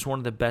 and this is one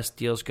of the best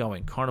deals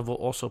going. Carnival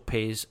also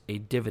pays a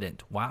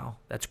dividend. Wow,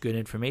 that's good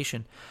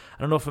information.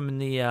 I don't know if I'm in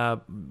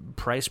the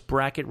price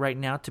bracket right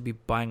now to be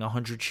buying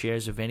 100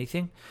 shares of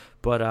anything,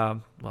 but,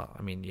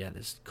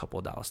 there's a couple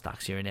of dollar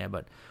stocks here and there,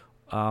 but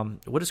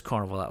what is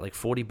Carnival at, like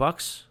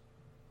 $40?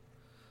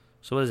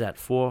 So what is that,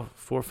 $4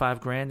 or $5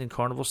 grand in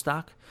Carnival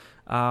stock?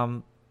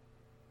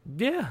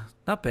 Yeah,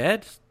 not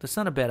bad. That's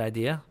not a bad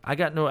idea. I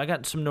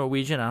got some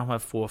Norwegian. I don't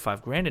have $4 or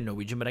 $5 grand in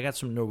Norwegian, but I got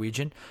some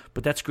Norwegian.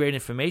 But that's great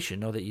information.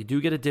 Know that you do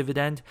get a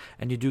dividend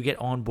and you do get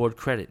onboard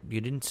credit.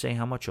 You didn't say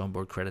how much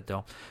onboard credit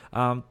though.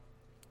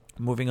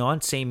 Moving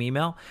on, same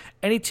email.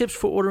 Any tips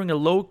for ordering a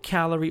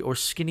low-calorie or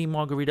skinny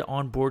margarita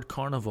on board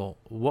Carnival?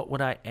 What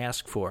would I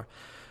ask for?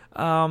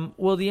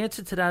 Well, the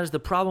answer to that is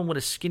the problem with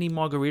a skinny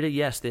margarita.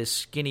 Yes, there's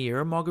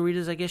skinnier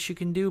margaritas I guess you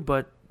can do,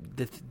 but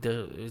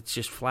it's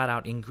just flat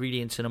out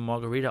ingredients in a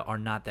margarita are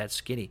not that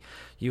skinny.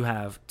 You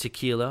have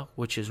tequila,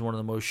 which is one of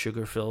the most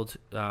sugar-filled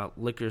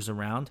liquors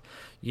around.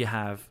 You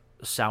have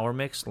sour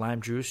mix,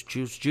 lime juice.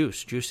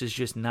 Juice is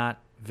just not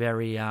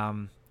very,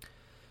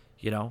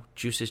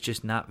 juice is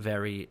just not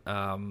very,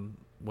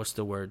 what's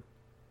the word?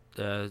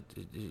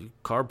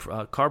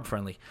 Carb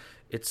friendly.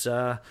 It's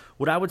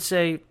what I would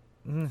say.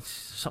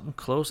 Something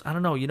close. I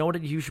don't know. You know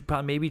what you should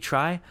probably maybe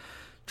try?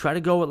 Try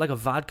to go with like a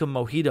vodka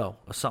mojito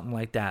or something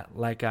like that.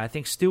 Like I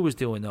think Stu was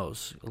doing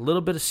those. A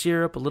little bit of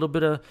syrup, a little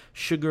bit of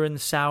sugar in the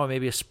sour,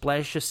 maybe a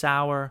splash of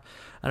sour.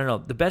 I don't know.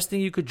 The best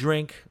thing you could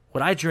drink,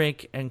 what I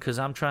drink, and because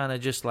I'm trying to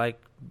just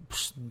like,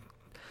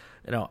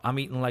 I'm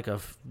eating like a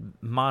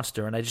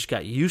monster and I just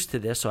got used to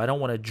this, so I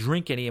don't want to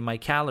drink any of my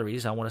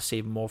calories. I want to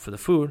save more for the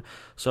food.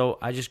 So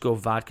I just go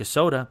vodka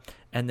soda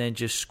and then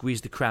just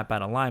squeeze the crap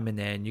out of lime in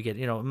there. And you get,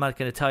 I'm not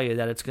going to tell you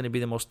that it's going to be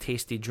the most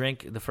tasty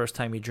drink the first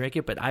time you drink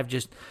it, but I've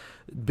just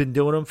been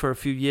doing them for a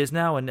few years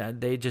now and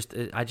I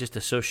just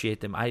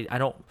associate them.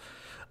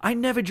 I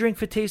never drink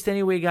for taste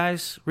anyway,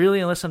 guys, really,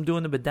 unless I'm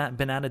doing the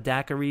banana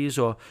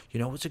daiquiris or,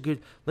 what's a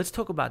good, let's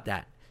talk about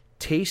that.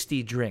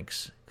 Tasty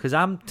drinks. Because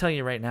I'm telling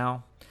you right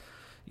now,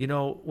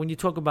 when you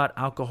talk about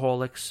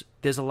alcoholics,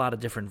 there's a lot of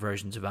different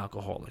versions of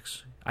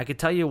alcoholics. I could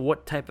tell you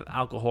what type of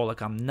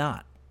alcoholic I'm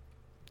not.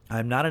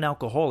 I'm not an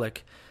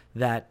alcoholic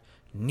that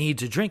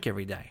needs a drink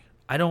every day.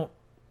 I don't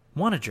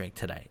want to drink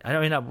today.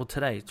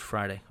 Today it's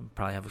Friday. I'll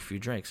probably have a few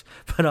drinks.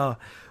 But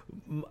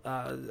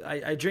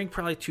I drink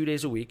probably 2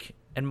 days a week,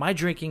 and my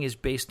drinking is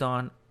based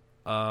on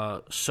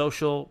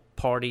social,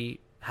 party,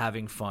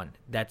 having fun.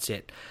 That's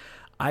it.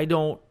 I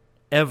don't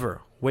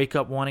ever wake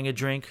up wanting a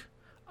drink.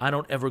 I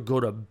don't ever go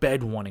to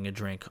bed wanting a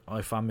drink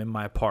if I'm in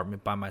my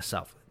apartment by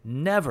myself.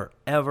 Never,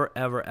 ever,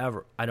 ever,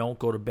 ever. I don't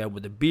go to bed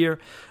with a beer.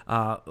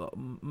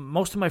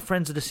 Most of my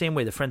friends are the same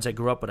way. The friends I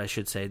grew up with, I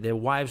should say. Their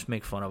wives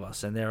make fun of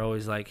us, and they're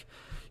always like,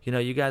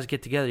 you guys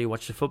get together, you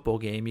watch the football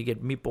game, you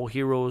get Meatball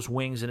Heroes,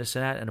 wings, and this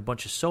and that, and a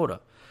bunch of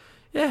soda.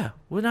 Yeah,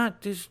 we're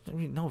not.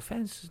 No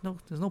offense.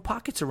 There's no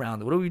pockets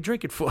around. What are we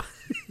drinking for?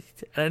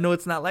 And I know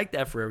it's not like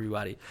that for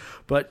everybody.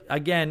 But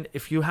again,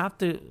 if you have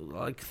to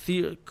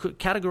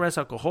categorize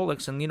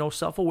alcoholics, and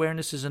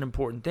self-awareness is an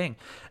important thing.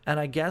 And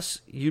I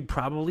guess you'd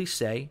probably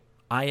say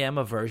I am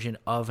a version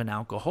of an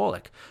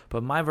alcoholic.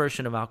 But my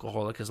version of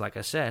alcoholic is, like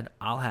I said,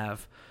 I'll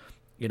have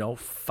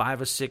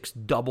 5 or 6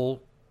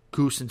 double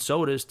goose and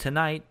sodas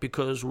tonight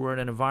because we're in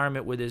an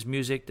environment where there's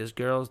music, there's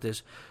girls,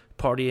 there's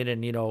partying,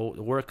 and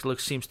the work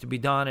seems to be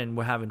done, and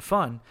we're having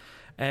fun.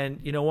 And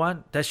you know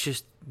what? That's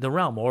just the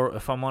realm. Or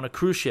if I'm on a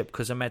cruise ship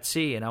because I'm at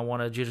sea and I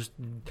want to just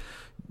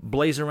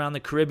blaze around the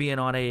Caribbean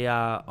on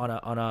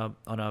an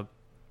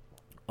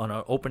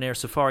open air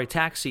safari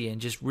taxi and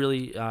just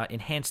really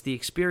enhance the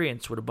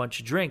experience with a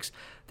bunch of drinks,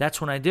 that's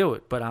when I do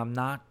it. But I'm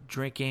not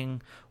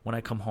drinking when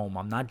I come home.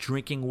 I'm not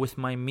drinking with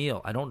my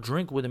meal. I don't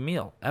drink with a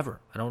meal ever.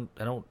 I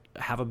don't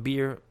have a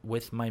beer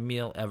with my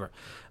meal ever.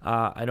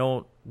 I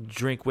don't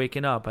drink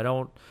waking up. I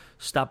don't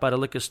stop by the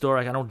liquor store.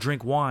 I don't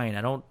drink wine.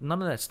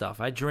 None of that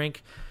stuff. I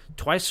drink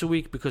twice a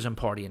week because I'm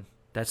partying.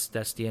 That's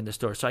the end of the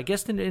story. So I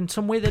guess in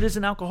some way that is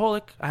an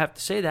alcoholic. I have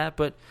to say that,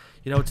 but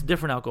it's a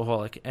different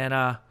alcoholic. And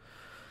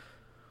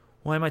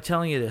why am I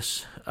telling you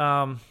this?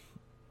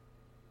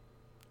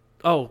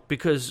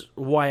 Because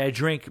why I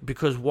drink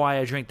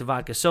the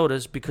vodka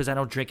sodas, because I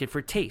don't drink it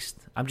for taste.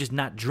 I'm just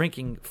not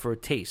drinking for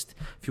taste.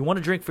 If you want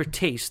to drink for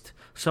taste,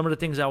 some of the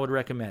things I would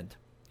recommend,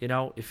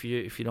 if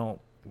you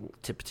don't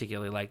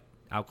particularly like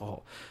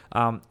alcohol.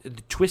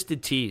 The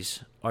twisted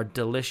teas are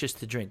delicious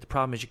to drink. The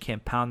problem is you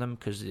can't pound them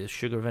because the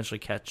sugar eventually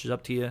catches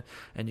up to you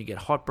and you get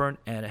heartburn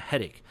and a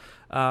headache.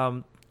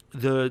 The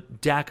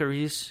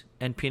daiquiris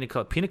and pina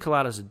colada. Pina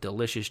colada is a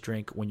delicious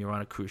drink when you're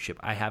on a cruise ship.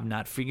 I have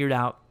not figured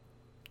out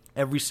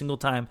every single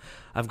time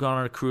I've gone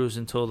on a cruise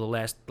until the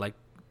last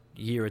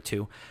year or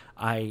two.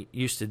 I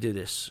used to do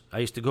this. I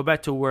used to go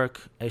back to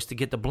work. I used to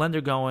get the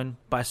blender going,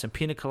 buy some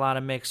pina colada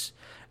mix,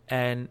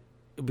 and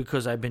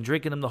because I've been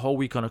drinking them the whole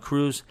week on a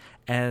cruise,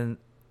 and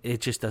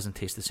it just doesn't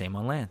taste the same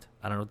on land.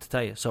 I don't know what to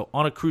tell you. So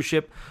on a cruise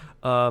ship,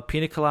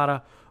 pina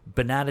colada,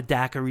 banana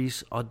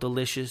daiquiris are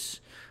delicious.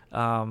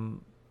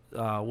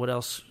 What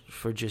else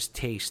for just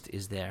taste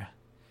is there?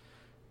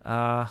 You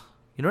know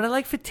what I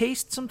like for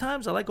taste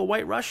sometimes? I like a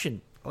White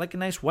Russian. I like a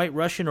nice White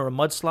Russian or a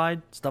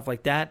mudslide, stuff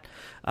like that.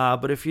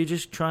 But if you're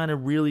just trying to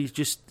really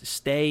just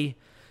stay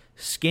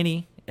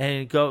skinny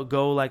and go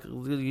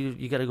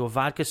you got to go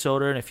vodka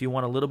soda. And if you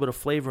want a little bit of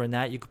flavor in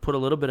that, you could put a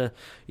little bit of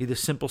either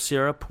simple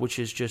syrup, which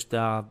is just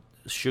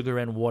sugar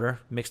and water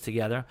mixed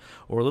together,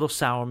 or a little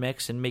sour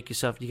mix, and make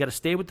yourself. You got to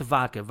stay with the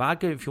vodka.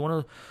 Vodka, if you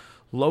want to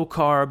low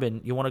carb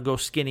and you want to go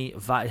skinny,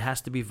 it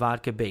has to be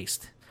vodka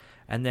based.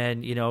 And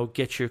then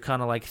get your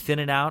kind of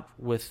thinning out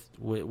with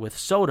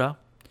soda.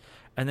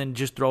 And then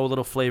just throw a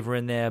little flavor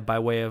in there by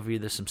way of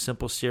either some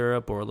simple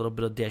syrup or a little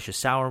bit of dash of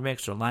sour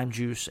mix or lime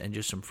juice and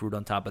just some fruit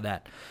on top of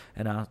that.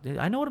 And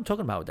I know what I'm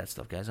talking about with that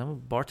stuff, guys. I'm a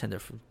bartender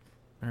for,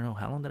 I don't know,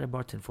 how long did I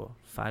bartend for?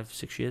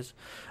 5-6 years?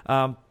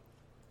 And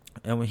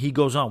when he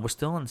goes on, we're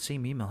still on the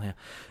same email here.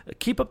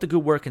 Keep up the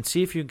good work and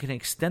see if you can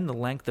extend the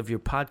length of your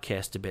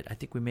podcast a bit. I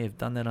think we may have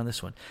done that on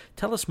this one.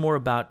 Tell us more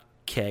about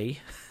Kay.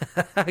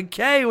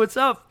 Kay, what's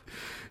up?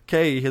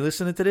 Kay, you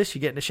listening to this?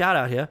 You're getting a shout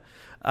out here.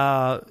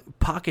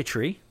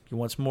 Pocketry. He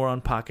wants more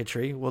on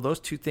pocketry. Well, those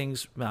two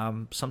things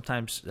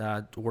sometimes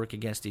work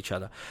against each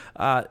other.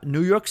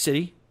 New York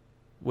City,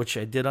 which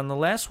I did on the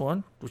last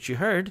one, which you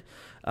heard,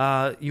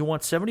 you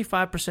want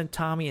 75%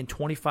 Tommy and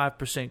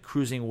 25%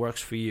 cruising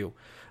works for you.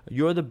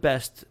 You're the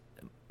best,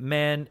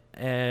 man,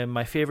 and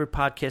my favorite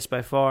podcast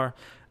by far.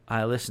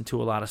 I listen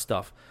to a lot of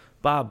stuff.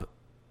 Bob,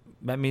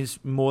 that means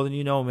more than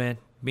you know, man.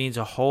 Means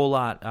a whole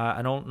lot.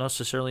 I don't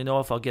necessarily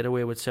know if I'll get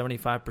away with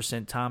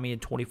 75% Tommy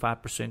and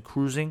 25%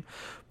 cruising,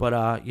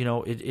 but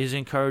it is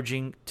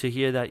encouraging to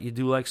hear that you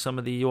do like some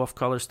of the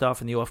off-color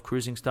stuff and the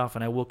off-cruising stuff,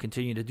 and I will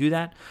continue to do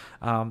that.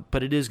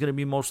 But it is going to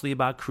be mostly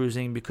about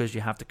cruising because you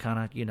have to kind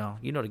of, you know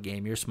the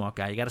game. You're a smart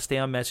guy. You got to stay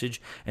on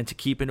message, and to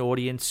keep an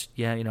audience,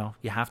 you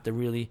have to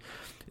really,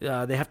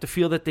 they have to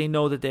feel that they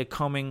know that they're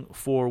coming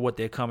for what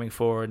they're coming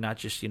for, and not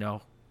just,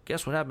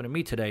 guess what happened to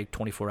me today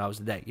 24 hours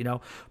a day,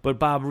 But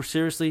Bob,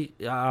 seriously,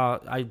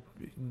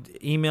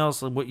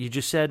 emails, what you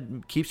just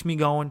said keeps me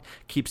going,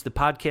 keeps the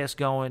podcast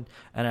going,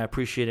 and I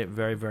appreciate it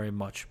very, very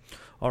much.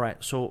 All right,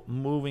 so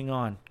moving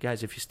on.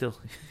 Guys, if you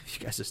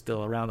guys are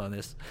still around on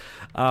this.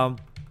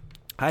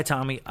 Hi,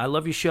 Tommy. I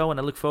love your show, and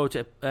I look forward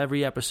to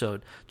every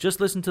episode. Just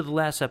listened to the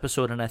last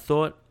episode, and I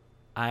thought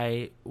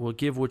I will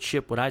give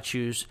what I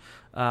choose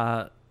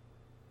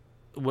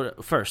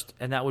first,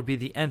 and that would be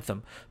the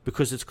Anthem,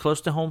 because it's close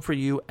to home for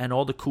you and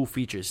all the cool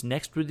features.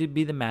 Next would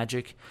be the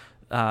Magic,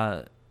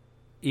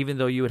 even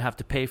though you would have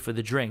to pay for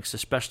the drinks,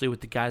 especially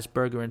with the Guy's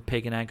Burger and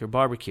Pig and Anchor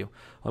Barbecue.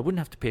 Well, I wouldn't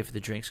have to pay for the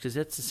drinks because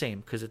that's the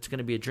same, because it's going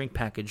to be a drink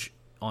package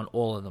on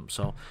all of them.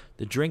 So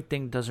the drink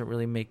thing doesn't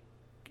really make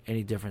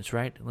any difference,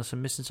 right? Unless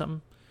I'm missing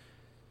something.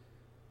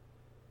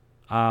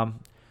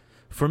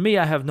 For me,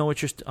 I have no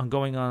interest on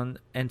going on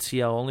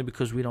NCL only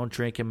because we don't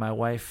drink, and my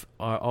wife,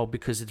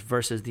 because it's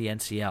versus the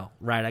NCL.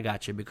 Right, I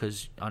got you,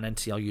 because on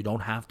NCL you don't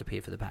have to pay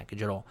for the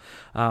package at all.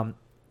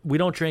 We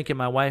don't drink, and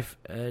my wife,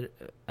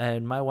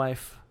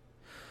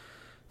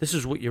 this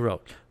is what you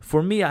wrote.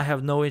 For me, I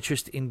have no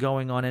interest in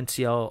going on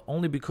NCL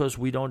only because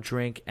we don't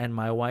drink, and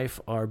my wife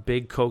are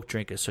big Coke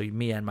drinkers. So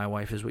me and my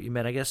wife is what you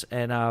meant, I guess.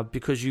 And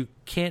because you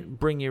can't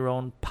bring your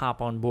own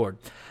pop on board.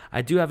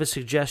 I do have a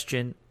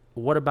suggestion.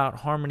 What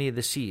about Harmony of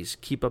the Seas?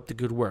 Keep up the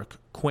good work.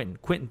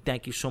 Quentin,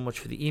 thank you so much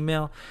for the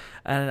email.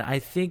 And I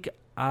think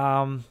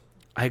I'm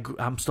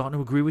starting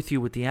to agree with you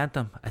with the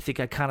anthem. I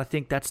kind of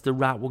think that's the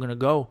route we're going to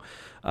go.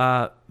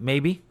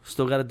 Maybe.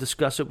 Still got to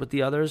discuss it with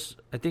the others.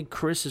 I think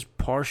Chris is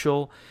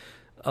partial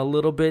a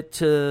little bit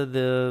to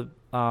the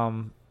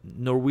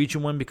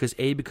Norwegian one because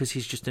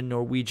he's just a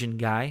Norwegian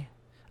guy.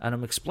 And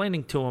I'm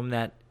explaining to him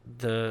that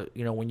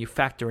when you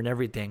factor in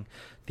everything,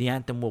 the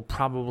anthem will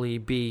probably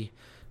be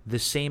the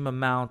same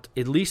amount,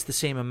 at least the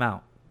same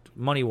amount,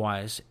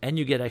 money-wise, and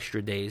you get extra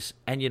days,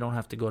 and you don't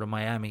have to go to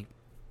Miami.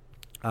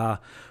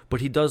 But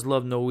he does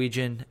love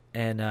Norwegian,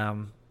 and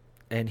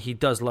he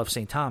does love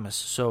St. Thomas.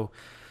 So,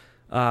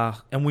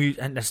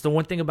 and that's the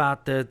one thing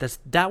about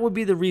that would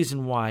be the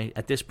reason why,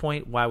 at this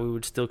point, why we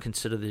would still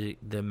consider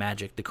the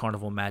Magic, the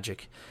Carnival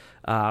Magic,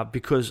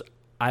 because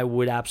I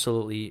would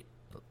absolutely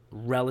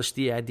relish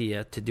the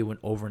idea to do an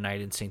overnight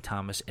in St.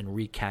 Thomas and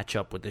recatch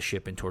up with the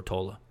ship in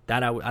Tortola.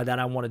 That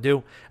I want to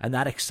do, and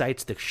that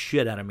excites the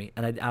shit out of me,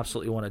 and I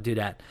absolutely want to do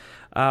that.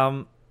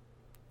 And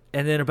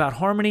then about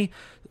Harmony,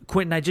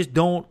 Quentin, I just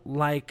don't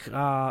like.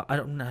 I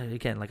don't.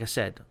 Again, like I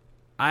said,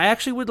 I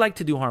actually would like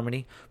to do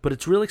Harmony, but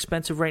it's real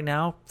expensive right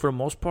now for the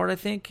most part, I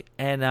think,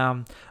 and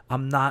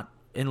I'm not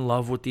in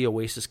love with the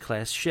Oasis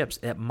class ships.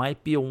 It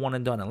might be a one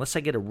and done unless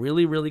I get a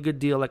really, really good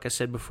deal, like I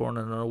said before, on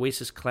an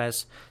Oasis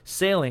class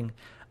sailing.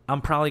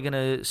 I'm probably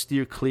gonna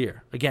steer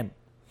clear. Again,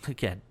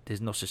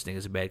 there's no such thing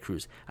as a bad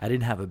cruise. I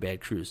didn't have a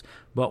bad cruise.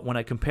 But when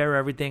I compare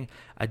everything,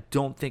 I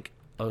don't think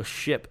a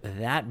ship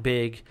that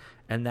big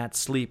and that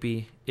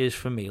sleepy is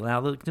for me. Now,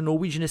 the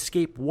Norwegian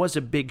Escape was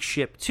a big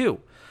ship, too.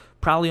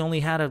 Probably only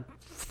had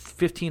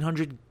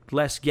 1,500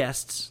 less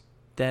guests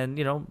than,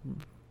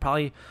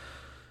 probably, it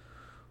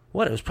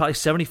was probably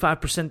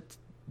 75%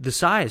 the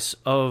size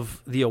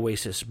of the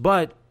Oasis.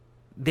 But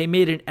they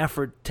made an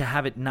effort to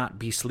have it not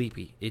be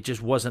sleepy. It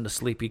just wasn't a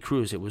sleepy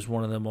cruise. It was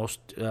one of the most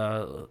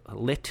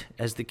lit,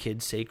 as the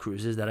kids say,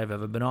 cruises that I've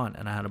ever been on,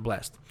 and I had a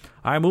blast.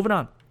 All right, moving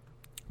on.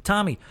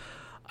 Tommy,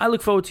 I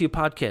look forward to your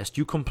podcast.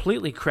 You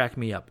completely crack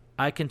me up.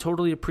 I can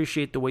totally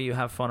appreciate the way you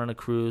have fun on a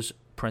cruise,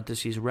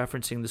 parentheses,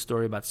 referencing the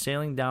story about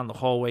sailing down the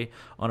hallway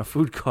on a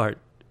food cart.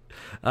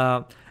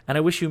 And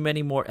I wish you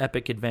many more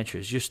epic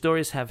adventures. Your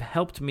stories have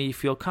helped me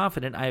feel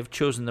confident I have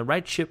chosen the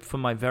right ship for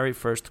my very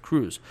first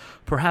cruise.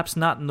 Perhaps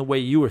not in the way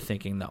you were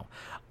thinking, though.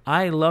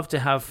 I love to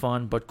have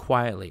fun, but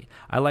quietly.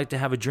 I like to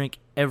have a drink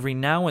every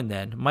now and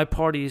then. My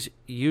parties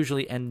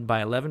usually end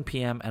by 11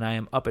 p.m., and I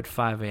am up at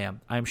 5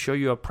 a.m. I am sure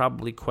you are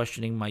probably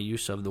questioning my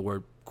use of the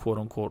word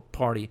quote-unquote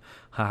party.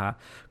 Haha.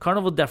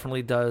 Carnival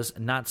definitely does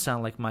not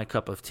sound like my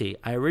cup of tea.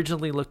 I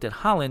originally looked at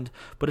Holland,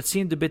 but it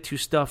seemed a bit too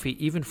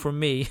stuffy, even for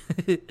me,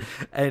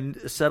 and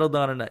settled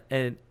on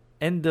an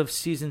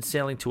end-of-season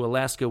sailing to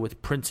Alaska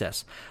with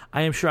Princess.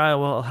 I am sure I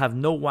will have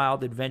no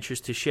wild adventures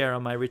to share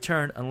on my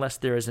return unless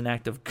there is an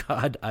act of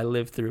God I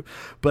live through,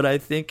 but I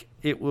think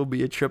it will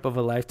be a trip of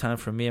a lifetime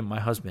for me and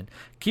my husband.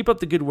 Keep up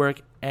the good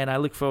work, and I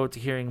look forward to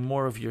hearing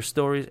more of your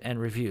stories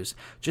and reviews.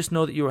 Just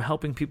know that you are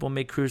helping people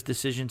make cruise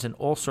decisions in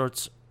all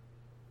sorts,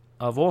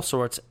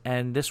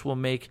 and this will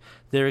make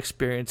their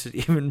experiences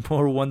even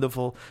more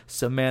wonderful.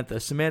 Samantha,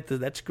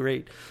 that's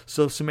great.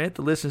 So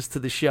Samantha listens to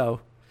the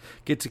show,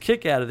 gets a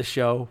kick out of the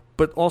show,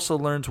 but also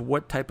learns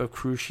what type of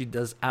cruise she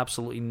does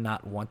absolutely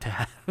not want to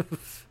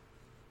have.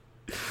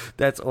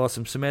 That's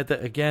awesome. Samantha,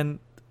 again,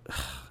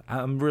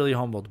 I'm really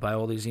humbled by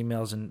all these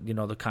emails and,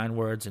 the kind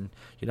words, and,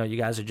 you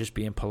guys are just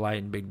being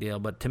polite and big deal.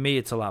 But to me,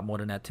 it's a lot more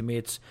than that. To me,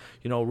 it's,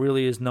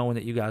 really is knowing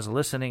that you guys are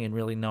listening and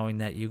really knowing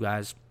that you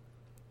guys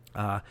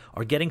are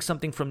getting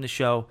something from the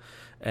show,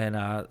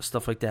 and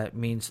stuff like that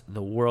means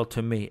the world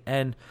to me.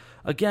 And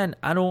again,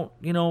 I don't,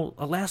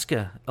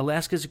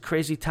 Alaska's a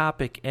crazy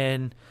topic,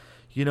 and,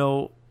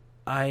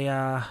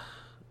 I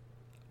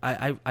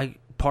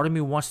part of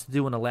me wants to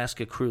do an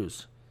Alaska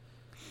cruise,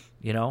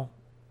 and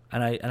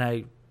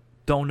I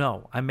don't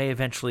know. I may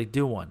eventually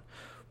do one,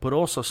 but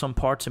also some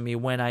parts of me,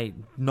 when I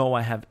know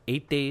I have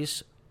 8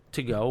 days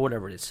to go,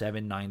 whatever it is,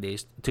 7-9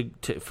 days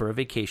for a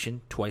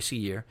vacation twice a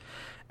year,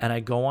 and I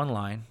go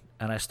online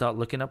and I start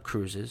looking up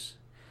cruises,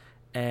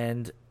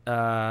 and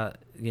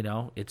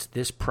it's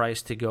this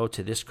price to go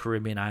to this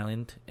Caribbean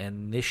island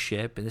and this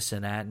ship and this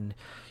and that, and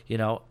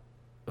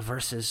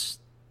versus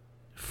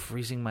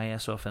freezing my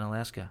ass off in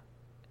Alaska.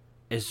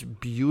 As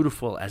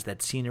beautiful as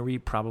that scenery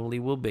probably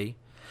will be,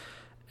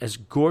 as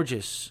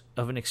gorgeous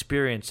of an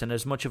experience and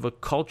as much of a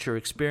culture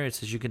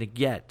experience as you're going to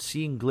get.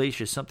 Seeing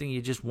glaciers, something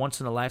you just once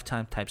in a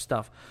lifetime type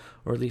stuff,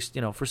 or at least,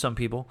 for some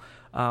people.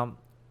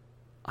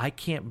 I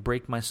can't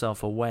break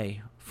myself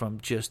away from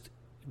just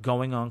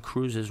going on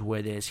cruises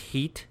where there's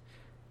heat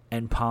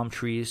and palm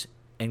trees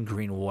and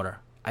green water.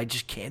 I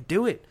just can't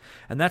do it.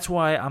 And that's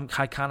why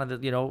I kind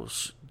of,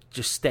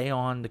 just stay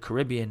on the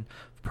Caribbean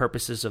for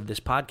purposes of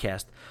this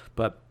podcast.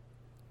 But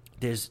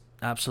there's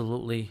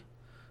absolutely,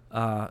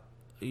 I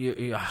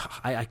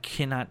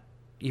cannot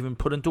even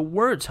put into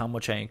words how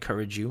much I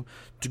encourage you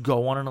to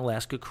go on an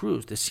Alaska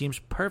cruise. This seems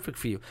perfect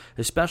for you,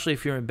 especially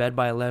if you're in bed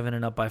by 11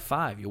 and up by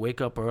 5. You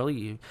wake up early,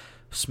 you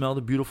smell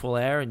the beautiful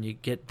air, and you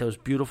get those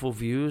beautiful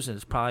views, and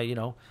it's probably,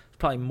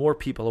 probably more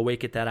people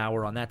awake at that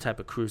hour on that type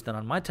of cruise than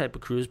on my type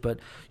of cruise, but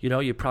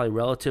you're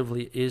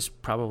probably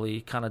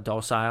probably kind of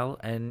docile,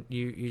 and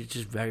you're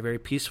just very, very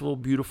peaceful,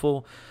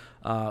 beautiful,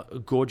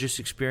 gorgeous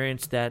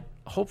experience that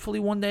hopefully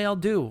one day I'll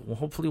do. Well,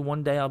 hopefully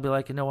one day I'll be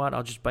like, you know what,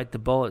 I'll just bite the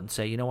bullet and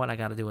say, you know what, I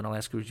got to do an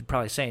Alaska cruise. You're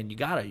probably saying,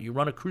 you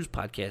run a cruise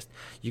podcast,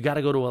 you got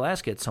to go to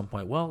Alaska at some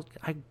point. Well,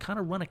 I kind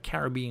of run a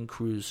Caribbean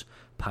cruise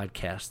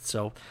podcast,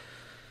 so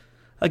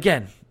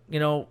again,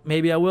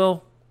 maybe I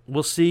will.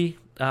 We'll see.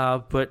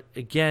 But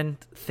again,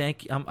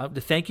 thank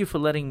you for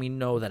letting me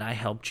know that I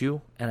helped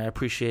you, and I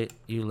appreciate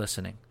you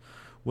listening.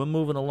 We're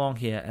moving along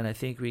here, and I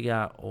think we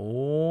got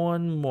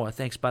one more.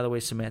 Thanks, by the way,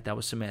 Samantha. That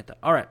was Samantha.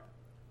 All right.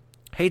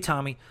 Hey,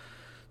 Tommy.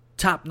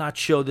 Top-notch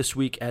show this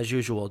week, as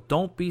usual.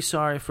 Don't be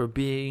sorry for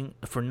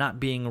not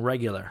being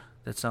regular.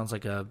 That sounds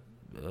like a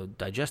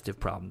digestive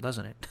problem,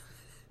 doesn't it?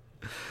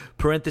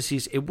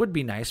 Parentheses, it would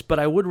be nice, but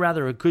I would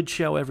rather a good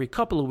show every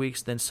couple of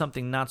weeks than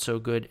something not so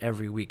good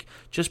every week,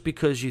 just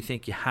because you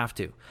think you have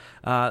to.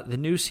 The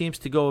news seems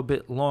to go a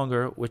bit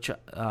longer, which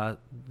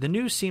I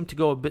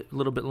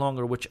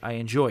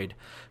enjoyed.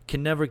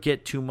 Can never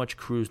get too much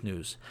cruise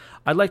news.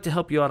 I'd like to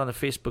help you out on the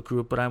Facebook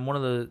group, but I'm one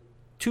of the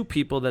 2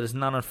 people that is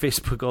not on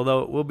Facebook,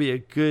 although it will be a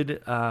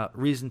good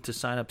reason to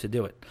sign up to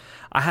do it.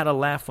 I had a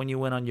laugh when you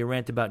went on your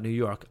rant about New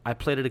York. I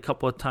played it a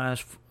couple of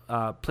times.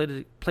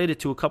 Played it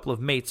to a couple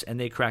of mates, and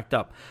they cracked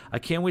up. I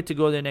can't wait to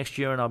go there next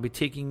year, and I'll be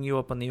taking you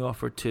up on the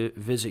offer to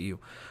visit you.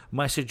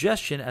 My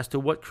suggestion as to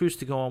what cruise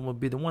to go on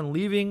would be the one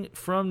leaving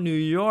from New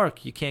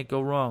York. You can't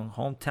go wrong.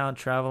 Hometown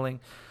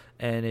traveling,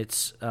 and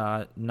it's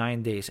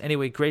 9 days.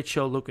 Anyway, great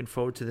show. Looking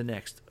forward to the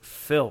next.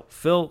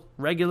 Phil,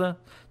 regular.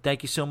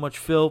 Thank you so much,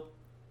 Phil.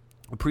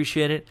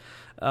 Appreciate it.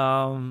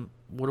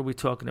 What are we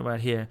talking about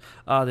here?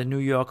 The New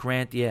York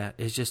rant. Yeah,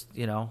 it's just,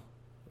 and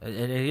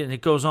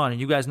it goes on, and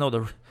you guys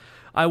know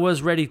I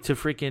was ready to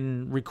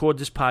freaking record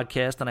this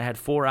podcast, and I had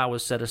 4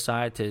 hours set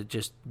aside to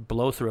just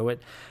blow through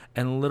it,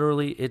 and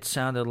literally it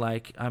sounded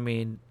like,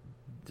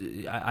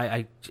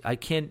 I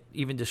can't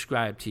even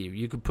describe to you.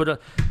 You could put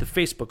the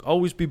Facebook,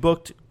 Always Be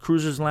Booked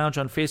Cruisers Lounge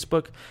on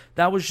Facebook.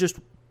 That was just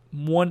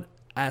one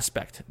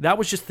aspect. That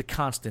was just the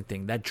constant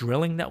thing. That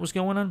drilling that was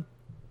going on,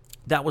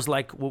 that was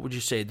like, what would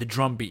you say, the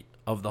drum beat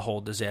of the whole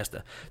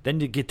disaster. Then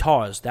the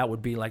guitars, that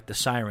would be like the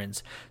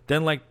sirens.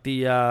 Then like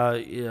the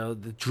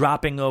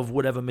dropping of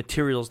whatever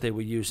materials they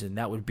were using,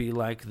 that would be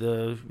like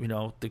the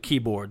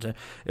keyboards.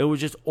 It was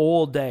just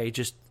all day,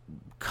 just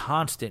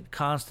constant,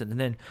 and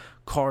then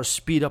cars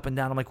speed up and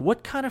down. I'm like,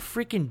 what kind of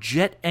freaking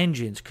jet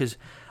engines? Because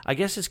I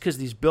guess it's because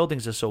these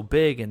buildings are so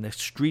big and the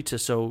streets are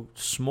so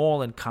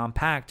small and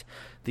compact.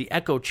 The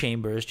echo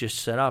chamber is just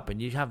set up, and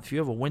if you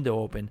have a window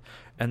open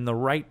and the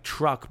right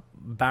truck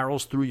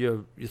barrels through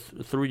your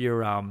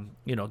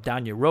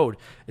down your road,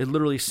 it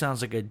literally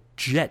sounds like a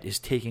jet is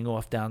taking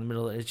off down the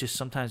middle. It's just,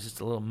 sometimes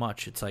it's a little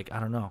much. It's like, I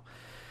don't know,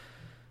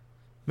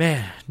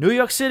 man. New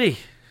York City,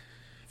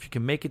 if you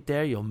can make it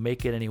there, you'll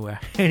make it anywhere.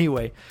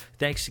 Anyway,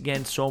 thanks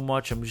again so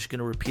much. I'm just going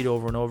to repeat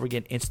over and over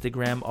again.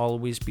 Instagram,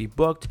 Always Be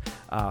Booked.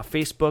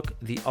 Facebook,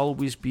 the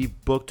Always Be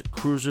Booked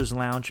Cruisers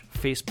Lounge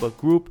Facebook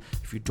group.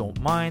 If you don't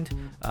mind,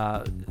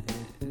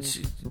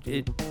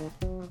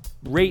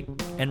 rate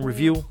and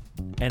review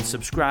and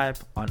subscribe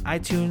on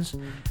iTunes.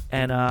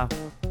 And,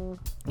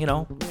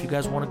 if you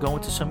guys want to go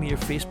into some of your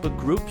Facebook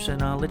groups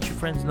and let your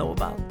friends know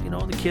about,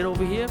 the kid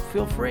over here,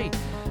 feel free.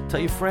 Tell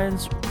your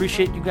friends.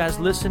 Appreciate you guys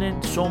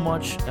listening so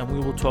much, and we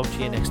will talk to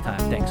you next time.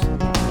 Thanks.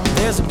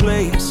 There's a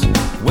place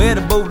where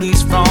the boat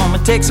leaves from.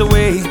 It takes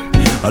away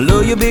all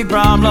of your big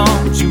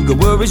problems. You could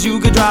worries, you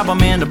could drop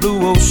them in the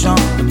blue ocean,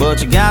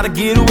 but you gotta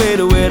get away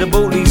to where the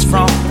boat leaves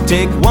from.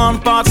 Take 1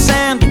 part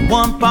sand,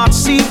 1 part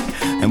sea,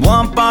 and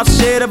 1 part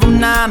shade of a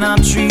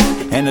 9-nut tree.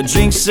 And the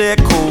drinks set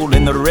cold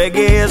and the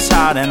reggae is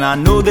hot, and I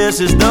know this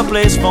is the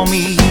place for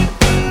me.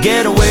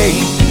 Get away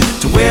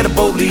to where the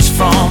boat leaves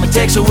from. It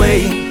takes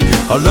away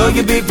all of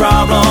your big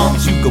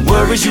problems. You could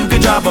worries, you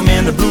could drop them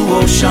in the blue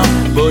ocean,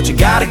 but you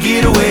gotta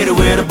get away to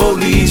where the boat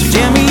leaves.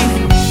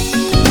 Jimmy.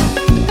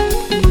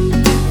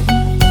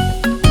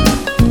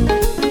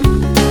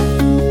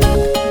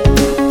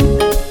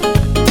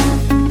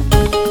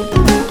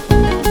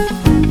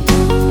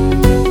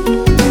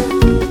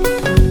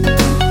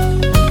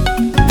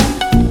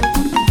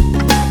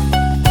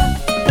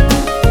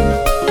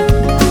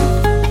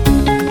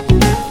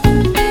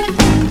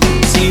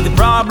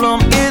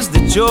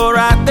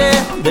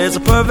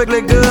 there's a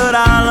perfectly good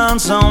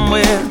island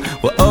somewhere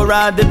where a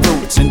ride that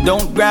floats, and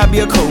don't grab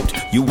your coat,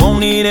 you won't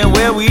need it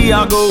where we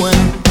are going.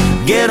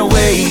 Get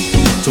away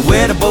to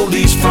where the boat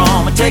leaves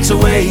from. It takes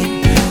away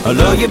all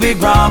of your big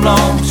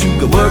problems.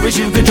 You got worries,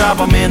 you can drop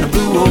them in the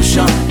blue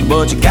ocean,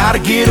 but you gotta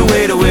get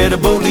away to where the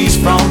boat leaves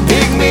from.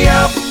 Pick me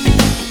up,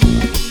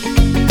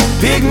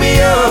 pick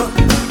me up,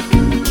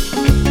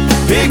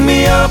 pick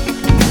me up.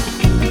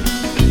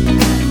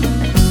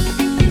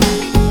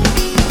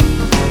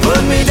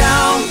 Put me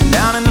down,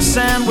 down in the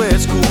sand where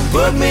it's cool.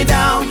 Put me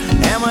down,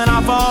 and when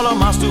I fall on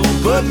my stool,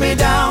 put me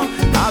down.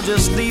 I'll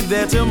just leave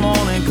there till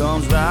morning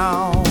comes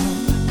round.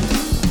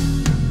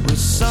 With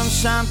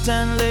sunshine,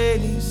 10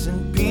 ladies,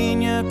 and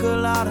pina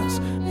coladas,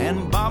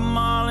 and Bob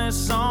Marley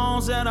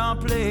songs that are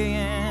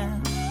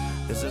playing.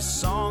 There's a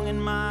song in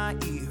my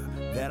ear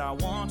that I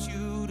want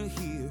you to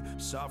hear.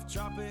 Soft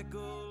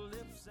tropical